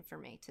season for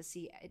me to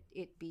see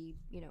it be,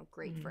 you know,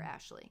 great for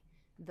Ashley,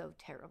 though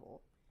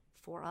terrible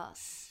for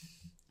us.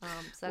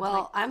 So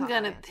well, I'm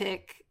gonna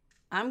pick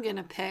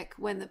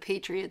when the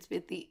Patriots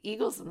beat the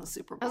Eagles in the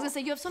Super Bowl. I was gonna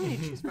say you have so many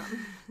to choose from.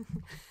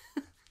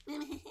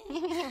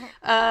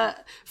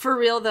 For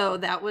real though,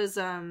 that was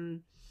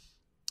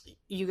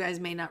you guys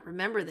may not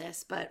remember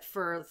this, but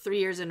for 3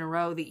 years in a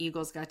row the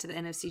Eagles got to the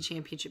NFC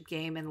Championship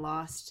game and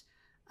lost.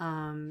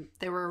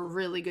 They were a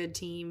really good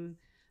team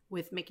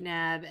with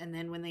McNabb, and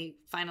then when they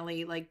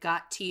finally like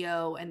got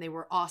T.O. and they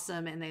were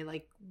awesome and they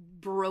like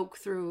broke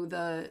through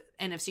the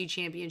NFC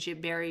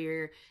Championship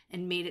barrier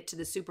and made it to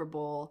the Super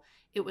Bowl,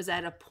 it was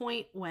at a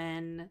point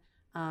when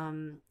I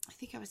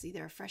think I was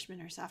either a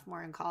freshman or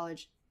sophomore in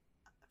college.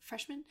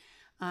 Freshman,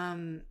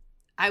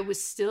 I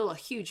was still a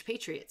huge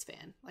Patriots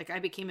fan. Like I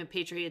became a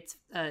Patriots.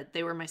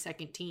 They were my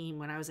second team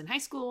when I was in high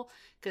school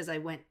because I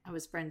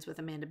was friends with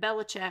Amanda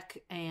Belichick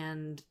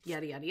and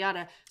yada yada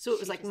yada. So it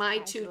was like my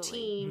two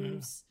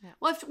teams. Yeah.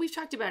 Well, we've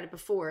talked about it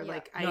before. Yeah.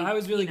 Like I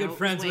was really good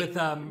friends with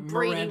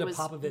Miranda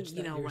Popovich.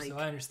 You know, year, like so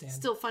I understand.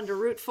 Still fun to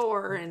root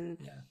for, and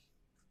yeah.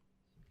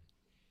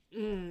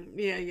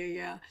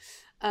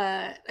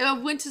 I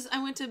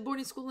went to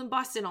boarding school in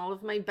Boston. All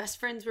of my best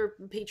friends were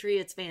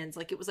Patriots fans.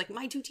 Like it was like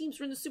my two teams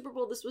were in the Super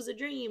Bowl. This was a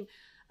dream.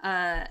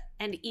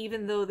 And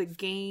even though the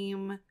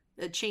game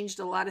changed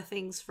a lot of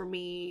things for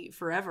me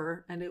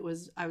forever, and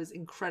I was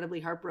incredibly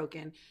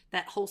heartbroken.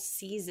 That whole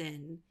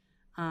season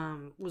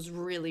was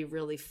really,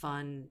 really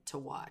fun to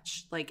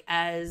watch. Like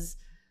as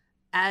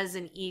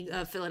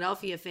a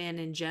Philadelphia fan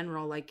in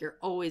general, like you're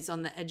always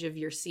on the edge of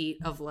your seat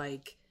of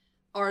like,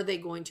 are they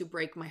going to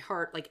break my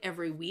heart like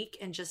every week?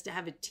 And just to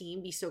have a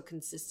team be so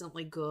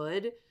consistently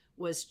good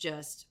was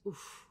just,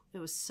 it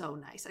was so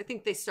nice. I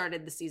think they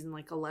started the season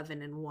like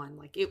 11-1.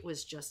 Like it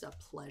was just a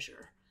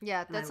pleasure.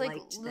 Yeah, that's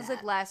like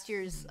last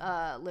year's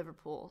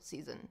Liverpool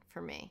season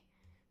for me.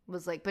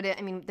 Was like, but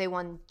they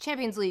won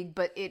Champions League,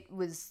 but they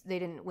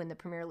didn't win the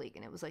Premier League,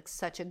 and it was like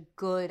such a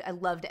good. I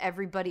loved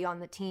everybody on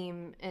the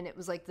team, and it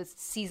was like this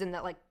season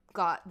that like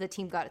the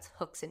team got its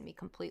hooks in me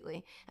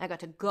completely. And I got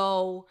to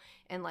go,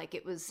 and like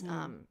it was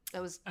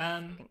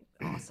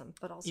awesome.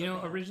 But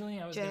also,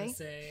 originally I was going to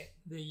say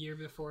the year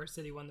before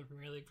City won the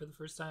Premier League for the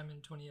first time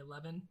in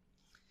 2011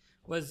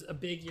 was a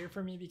big year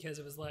for me because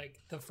it was like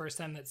the first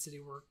time that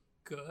City were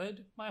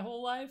good my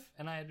whole life,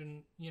 and I had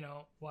been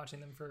watching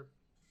them for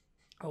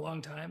a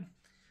long time.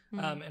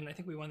 And I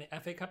think we won the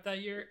FA Cup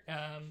that year.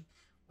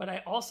 But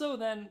I also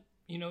then,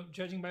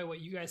 judging by what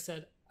you guys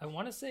said, I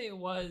want to say it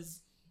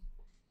was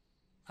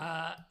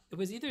It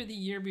was either the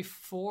year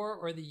before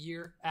or the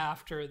year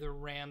after the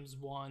Rams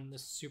won the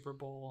Super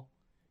Bowl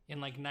in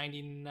like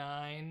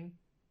 99.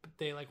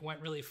 They like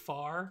went really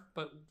far,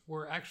 but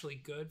were actually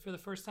good for the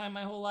first time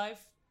my whole life.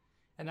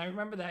 And I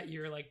remember that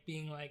year like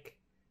being like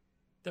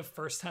the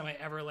first time I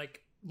ever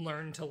like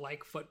learned to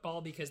like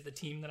football, because the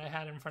team that I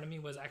had in front of me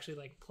was actually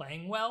like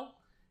playing well.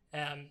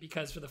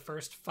 Because for the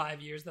first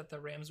 5 years that the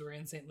Rams were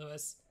in St.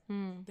 Louis,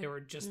 they were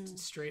just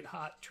straight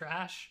hot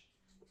trash.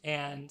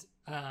 And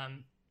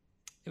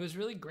it was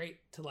really great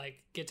to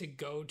like get to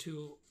go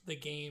to the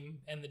game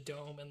and the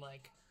dome and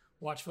like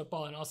watch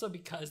football. And also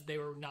because they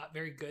were not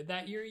very good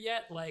that year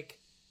yet, like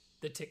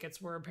the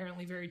tickets were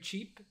apparently very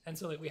cheap. And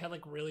so like we had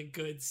like really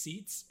good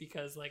seats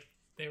because like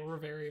they were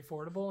very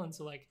affordable. And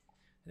so like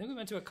I think we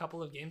went to a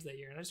couple of games that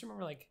year. And I just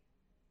remember like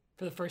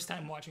for the first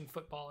time watching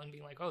football and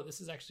being like, oh,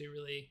 this is actually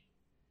really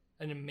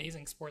an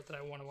amazing sport that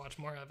I want to watch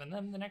more of. And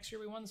then the next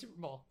year we won the Super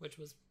Bowl, which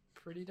was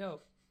pretty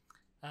dope.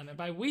 And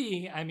by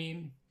we, I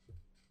mean...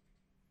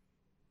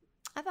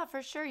 I thought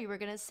for sure you were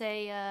going to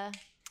say... that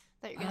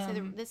you're going to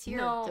say this year,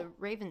 no, the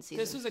Ravens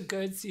season. This was a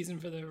good season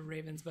for the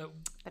Ravens, but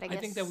I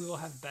think that we will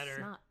have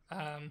better.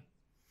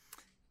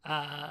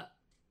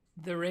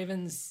 The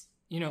Ravens,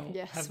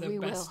 have the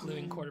best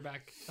living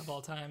quarterback of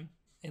all time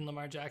in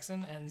Lamar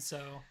Jackson. And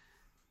so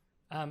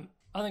on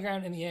the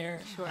ground, in the air.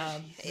 Sure.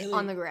 Really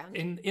on the ground.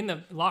 In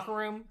the locker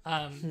room.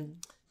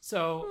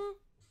 So,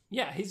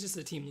 yeah, he's just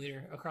a team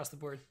leader across the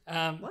board.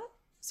 What?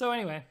 So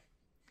anyway.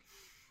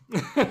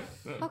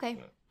 Okay.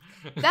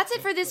 That's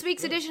it for this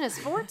week's edition of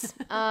sports.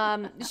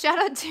 Shout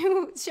out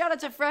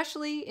to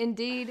Freshly,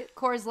 Indeed,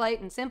 Coors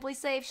Light, and Simply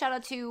Safe. Shout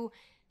out to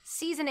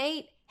Season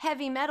 8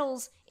 Heavy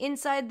Metals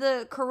inside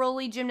the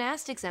Caroli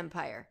Gymnastics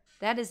Empire.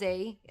 That is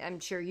I'm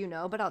sure you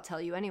know, but I'll tell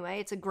you anyway.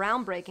 It's a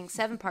groundbreaking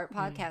 7-part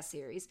podcast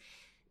series.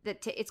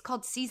 It's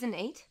called Season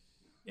 8.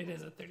 It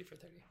is a 30 for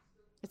 30.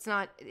 It's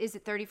not. Is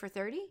it 30 for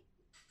 30?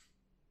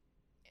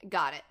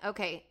 Got it.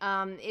 Okay.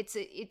 It's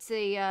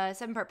a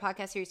 7-part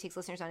podcast series takes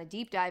listeners on a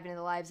deep dive into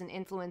the lives and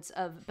influence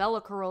of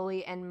Bella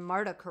Caroli and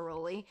Marta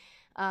Caroli.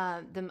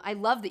 I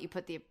love that you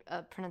put the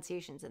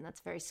pronunciations in. That's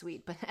very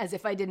sweet. But as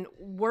if I didn't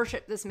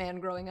worship this man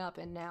growing up,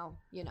 and now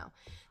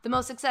the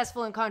most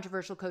successful and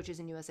controversial coaches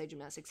in USA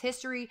Gymnastics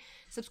history.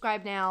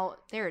 Subscribe now.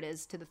 There it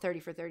is, to the 30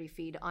 for 30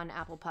 feed on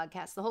Apple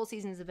Podcasts. The whole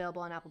season is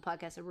available on Apple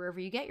Podcasts or wherever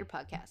you get your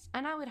podcasts.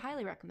 And I would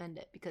highly recommend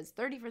it because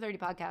 30 for 30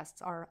 podcasts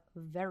are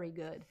very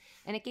good.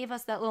 And it gave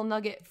us that little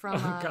nugget from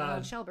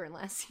Shelburne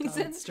last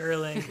season.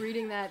 Sterling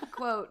reading that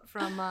quote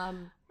from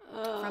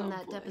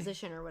that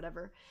deposition or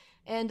whatever.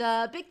 And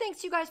big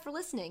thanks to you guys for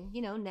listening,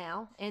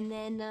 now and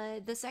then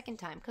the second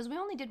time, because we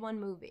only did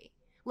one movie.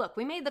 Look,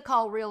 we made the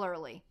call real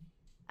early.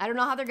 I don't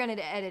know how they're going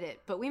to edit it,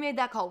 but we made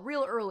that call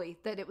real early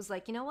that it was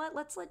like, you know what?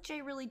 Let's let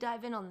Jay really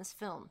dive in on this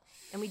film.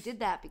 And we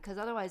did that because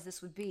otherwise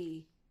this would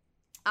be,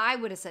 I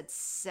would have said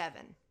 6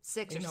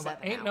 or 7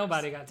 Ain't hours.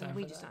 Nobody got time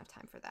We for just that. don't have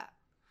time for that.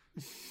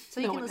 So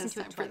you can listen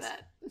to it twice.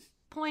 That.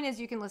 Point is,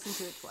 you can listen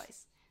to it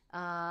twice.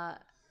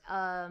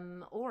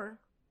 Or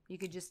you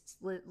could just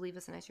leave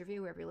us a nice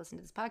review wherever you listen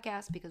to this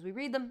podcast, because we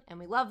read them and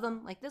we love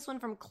them. Like this one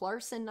from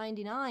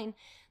Clarson99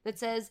 that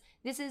says,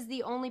 "This is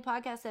the only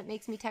podcast that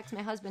makes me text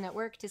my husband at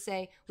work to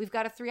say, 'We've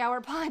got a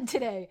 3-hour pod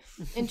today,'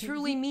 and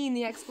truly mean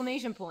the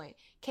exclamation point.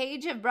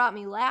 Cage have brought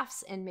me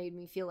laughs and made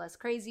me feel less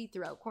crazy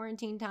throughout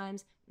quarantine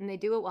times, and they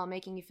do it while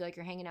making you feel like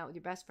you're hanging out with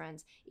your best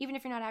friends, even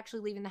if you're not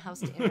actually leaving the house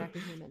to interact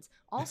with humans.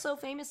 Also,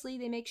 famously,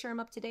 they make sure I'm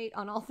up to date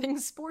on all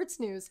things sports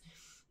news.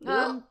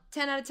 10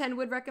 out of 10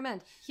 would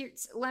recommend. Here,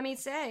 let me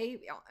say,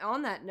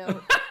 on that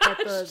note,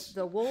 that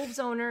the Wolves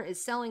owner is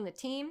selling the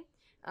team.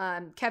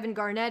 Kevin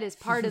Garnett is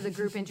part of the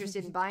group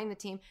interested in buying the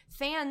team.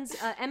 Fans,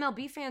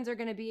 MLB fans are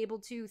going to be able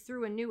to,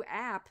 through a new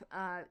app,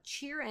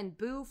 cheer and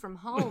boo from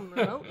home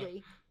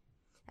remotely.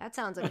 That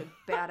sounds like a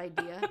bad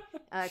idea.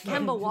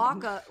 Kemba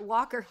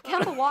Walker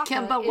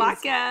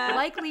is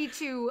likely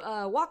to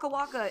Waka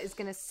Waka is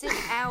going to sit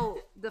out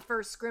the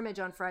first scrimmage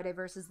on Friday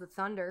versus the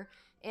Thunder.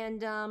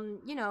 And,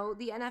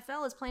 the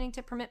NFL is planning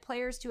to permit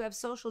players to have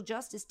social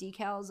justice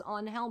decals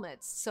on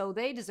helmets. So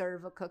they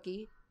deserve a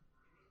cookie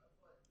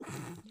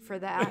for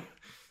that.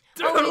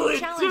 Totally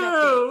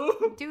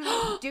do.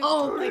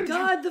 Oh my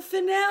God, the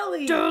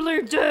finale.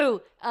 Totally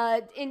do.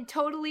 In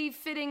totally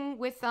fitting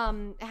with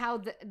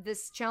how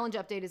this challenge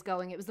update is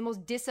going, it was the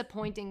most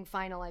disappointing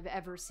final I've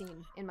ever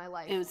seen in my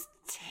life. It was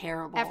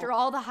terrible. After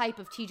all the hype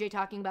of TJ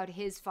talking about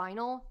his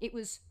final, it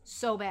was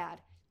so bad.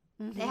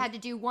 Mm-hmm. They had to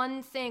do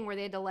one thing where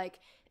they had to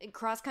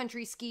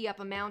cross-country ski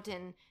up a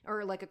mountain or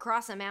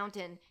across a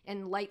mountain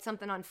and light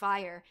something on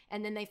fire.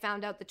 And then they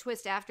found out the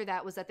twist after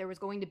that was that there was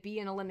going to be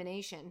an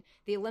elimination.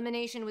 The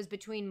elimination was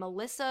between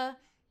Melissa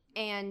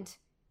and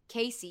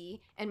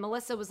Casey. And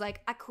Melissa was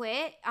like, "I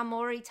quit. I'm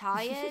already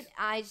tired.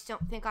 I just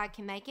don't think I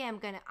can make it.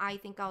 I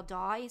think I'll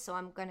die. So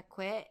I'm going to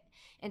quit."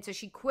 And so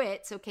she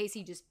quit. So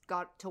Casey just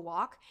got to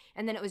walk.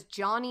 And then it was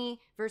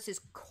Johnny versus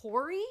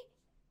Corey.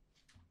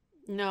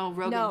 No,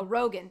 Rogan. No,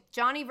 Rogan.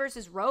 Johnny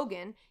versus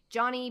Rogan.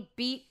 Johnny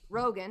beat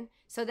Rogan.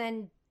 So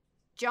then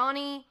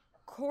Johnny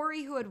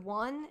Corey who had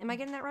won. Am I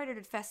getting that right, or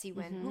did Fessy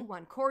win? Mhm. Who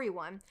won? Corey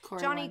won.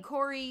 Johnny, won.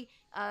 Corey,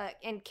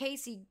 and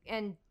Casey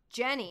and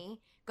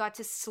Jenny got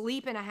to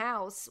sleep in a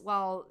house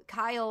while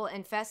Kyle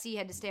and Fessy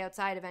had to stay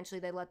outside.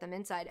 Eventually, they let them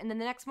inside. And then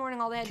the next morning,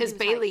 all they had to do Because was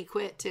Bailey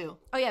quit too.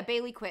 Oh yeah,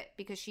 Bailey quit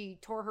because she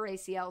tore her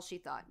ACL. She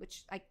thought,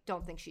 which I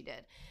don't think she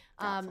did.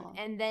 Doubtful.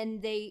 And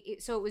then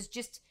so it was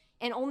just,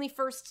 and only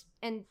first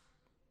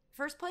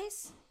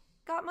place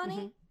got money.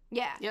 Mm-hmm.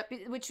 Yeah, Yep.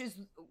 Which is,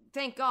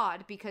 thank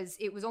God, because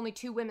it was only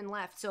 2 women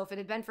left. So if it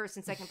had been first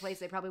and second place,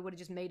 they probably would have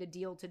just made a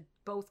deal to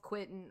both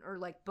quit or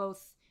like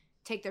both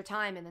take their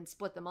time and then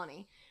split the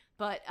money.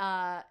 But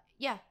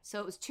yeah, so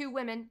it was 2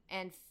 women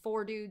and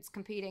 4 dudes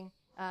competing.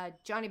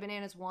 Johnny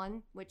Bananas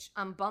won, which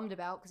I'm bummed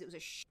about because it was a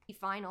shitty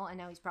final, and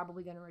now he's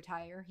probably going to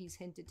retire. He's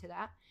hinted to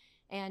that.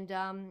 And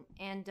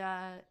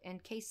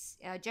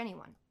Jenny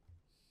won.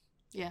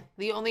 Yeah.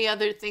 The only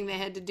other thing they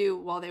had to do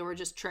while they were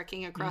just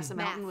trekking across a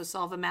mountain Math. was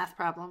solve a math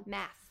problem.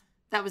 Math.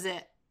 That was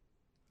it.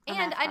 A And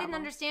math I didn't problem.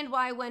 understand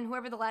why when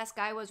whoever the last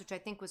guy was, which I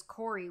think was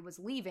Corey, was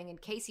leaving and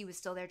Casey was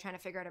still there trying to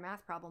figure out a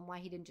math problem, why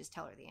he didn't just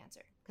tell her the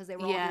answer. Because they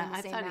were all Yeah, doing the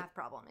I same thought math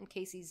problem, and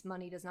Casey's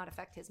money does not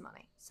affect his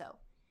money. So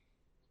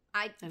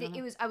I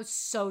was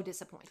so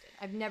disappointed.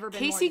 I've never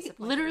been more Casey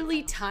disappointed. literally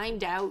in a final.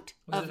 timed out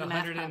Was of it the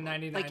math problem.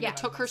 199 Like, it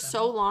took her divided by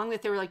so long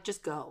that they were like,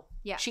 just go.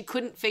 Yeah. She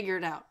couldn't figure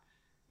it out.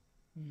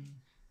 Hmm.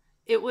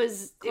 It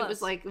was Close.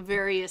 like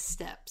various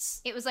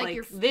steps. It was like,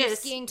 you're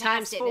this skiing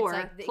times past it. 4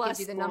 And it's like, plus it gives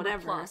you the number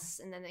whatever. plus,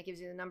 and then it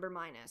gives you the number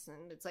minus,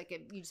 and it's like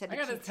you just had I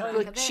to gotta keep tell track you,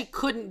 of Like, it. she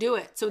couldn't do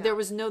it. So there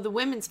was the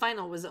women's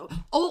final was.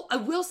 Oh, I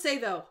will say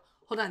though.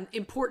 Hold on.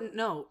 Important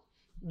note.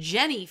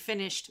 Jenny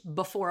finished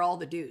before all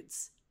the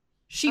dudes.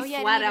 She oh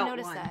yeah, flat I didn't out even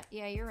notice won. that.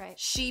 Yeah, you're right.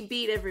 She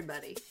beat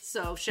everybody.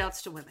 So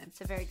shouts to women.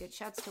 It's a very good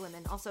shouts to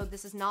women. Also,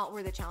 this is not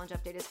where the challenge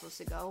update is supposed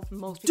to go.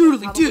 Most people are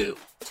probably Doodly-doo.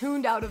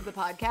 tuned out of the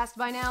podcast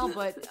by now,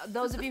 but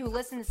those of you who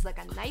listen, this is like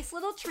a nice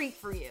little treat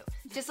for you.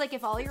 Just like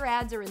if all your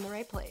ads are in the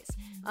right place.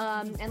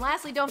 And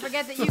lastly, don't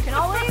forget that you can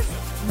always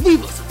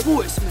Leave us a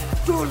voicemail.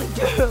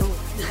 doodly-doo.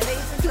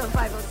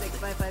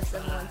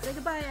 860-506-5571. Say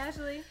goodbye,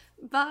 Ashley.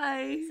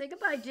 Bye. Say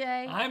goodbye,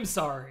 Jay. I'm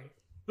sorry.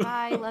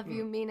 Bye. Love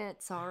you. Mean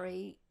it.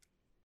 Sorry.